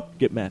 No.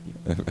 Get Matthew.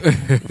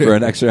 For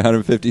an extra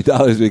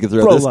 $150, we can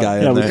throw Bro, this guy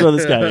yeah, in we there. throw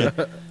this guy in.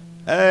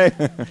 Hey.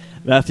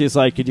 Matthew's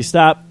like, could you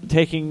stop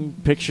taking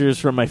pictures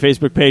from my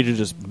Facebook page and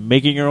just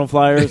making your own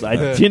flyers? I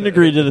didn't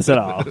agree to this at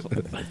all.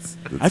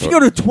 I have to go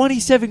to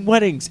 27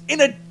 weddings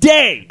in a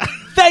day.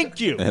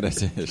 Thank you. And I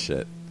say,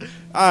 shit.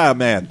 Ah,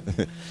 man.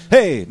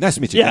 Hey, nice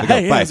to meet you. Yeah, Gotta go.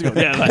 hey, Bye. how's it going?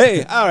 Yeah, bye.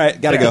 Hey, all right,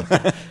 gotta go.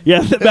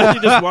 Yeah,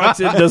 Matthew just walks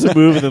in, doesn't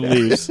move, and then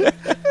leaves. Sign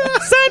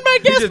my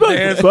guest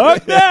book.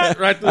 Fuck that.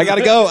 I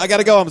gotta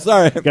go. I'm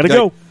sorry. Gotta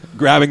go.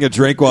 Grabbing a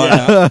drink while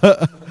I'm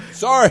out.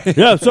 Sorry.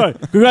 Yeah, sorry.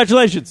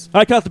 Congratulations.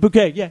 I caught the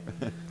bouquet. Yeah.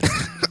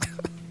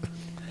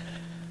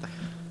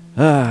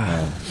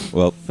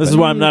 Well, This is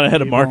why I'm not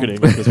ahead of marketing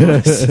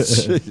at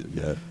this point.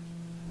 yeah.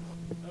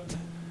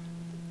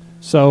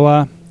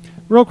 So,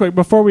 real quick,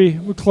 before we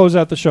close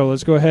out the show,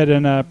 let's go ahead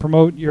and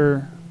promote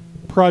your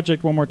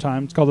project one more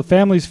time. It's called The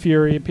Family's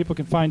Fury, and people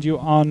can find you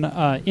on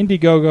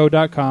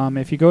Indiegogo.com.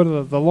 If you go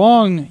to the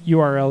long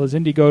URL is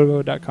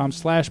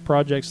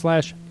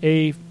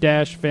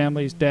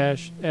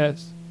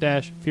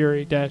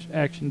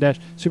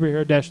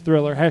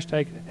Indiegogo.com/projects/A-families-S-Fury-Action-Superhero-Thriller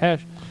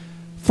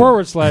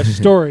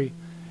 /story.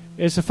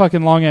 It's a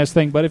fucking long ass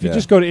thing, but if you Yeah.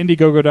 just go to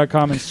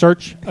Indiegogo.com and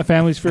search A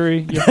Family's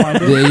Fury, you'll find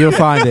it. Yeah, you'll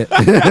find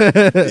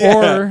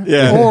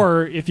it.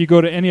 Or if you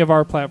go to any of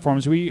our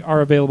platforms, we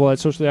are available at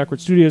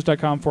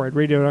sociallyawkwardstudios.com,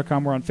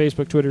 4headradio.com. We're on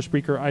Facebook, Twitter,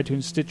 Spreaker,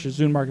 iTunes, Stitcher,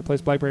 Zune Marketplace,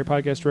 BlackBerry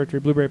Podcast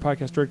Directory, Blueberry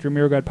Podcast Directory,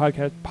 MirrorGuide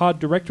Podcast,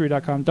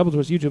 PodDirectory.com, Double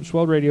Twist, YouTube,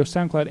 Swell Radio,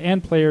 SoundCloud,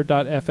 and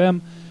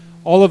Player.fm.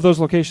 All of those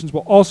locations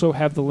will also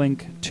have the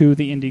link to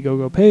the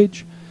Indiegogo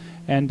page.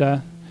 And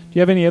do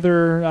you have any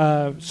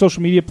other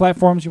social media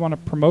platforms you want to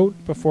promote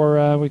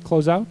before we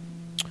close out?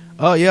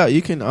 Oh yeah,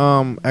 you can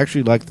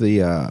actually like the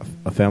A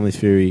Family's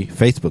Fury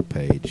Facebook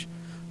page,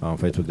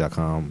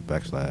 facebook.com/ A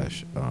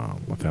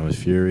Family's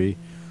Fury,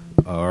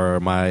 or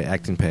my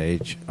acting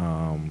page,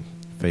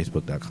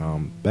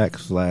 facebook.com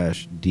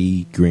 /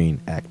 D Green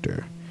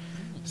Actor.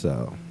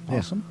 So yeah.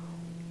 Awesome.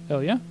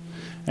 Hell yeah.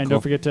 And Cool.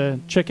 don't forget to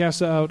check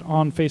us out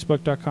on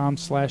facebook.com /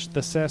 the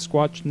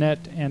Sasquatch Net,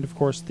 and of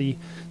course the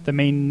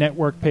main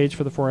network page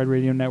for the 4-Eyed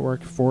Radio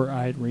Network,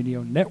 4-Eyed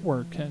Radio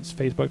Network. It's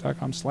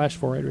facebook.com /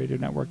 4-Eyed Radio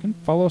Network. And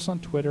follow us on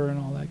Twitter and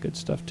all that good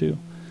stuff too.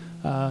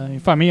 You can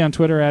find me on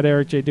Twitter at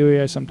Eric J.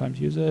 Dewey. I sometimes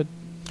use it.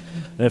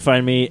 They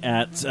find me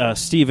at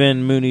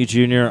Stephen Mooney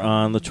Jr.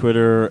 on the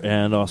Twitter,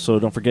 and also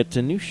don't forget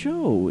a new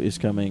show is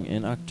coming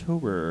in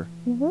October.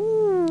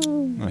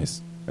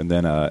 Nice. And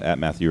then at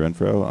Matthew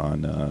Renfro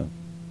on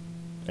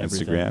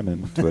Instagram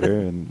and Twitter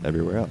and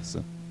everywhere else.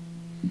 So.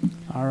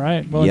 All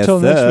right. Well, Yes, until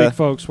next sir. week,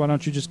 folks, why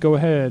don't you just go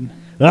ahead.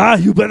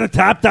 You better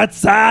tap that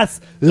sass.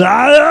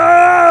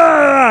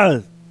 Ah!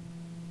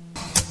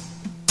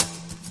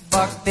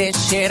 Fuck this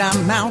shit,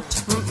 I'm out.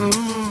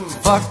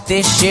 Fuck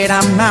this shit,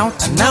 I'm out.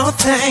 No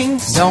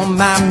thanks, don't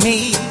mind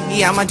me.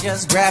 I'ma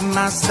just grab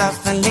my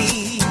stuff and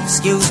leave.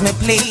 Excuse me,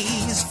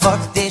 please.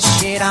 Fuck this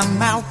shit,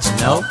 I'm out.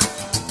 Nope.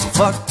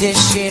 Fuck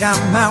this shit,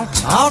 I'm out.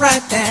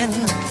 Alright then.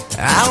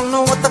 I don't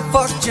know what the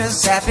fuck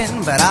just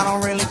happened, but I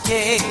don't really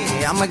care.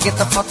 I'ma get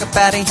the fuck up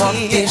out of here. Fuck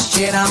this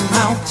shit, I'm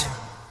out.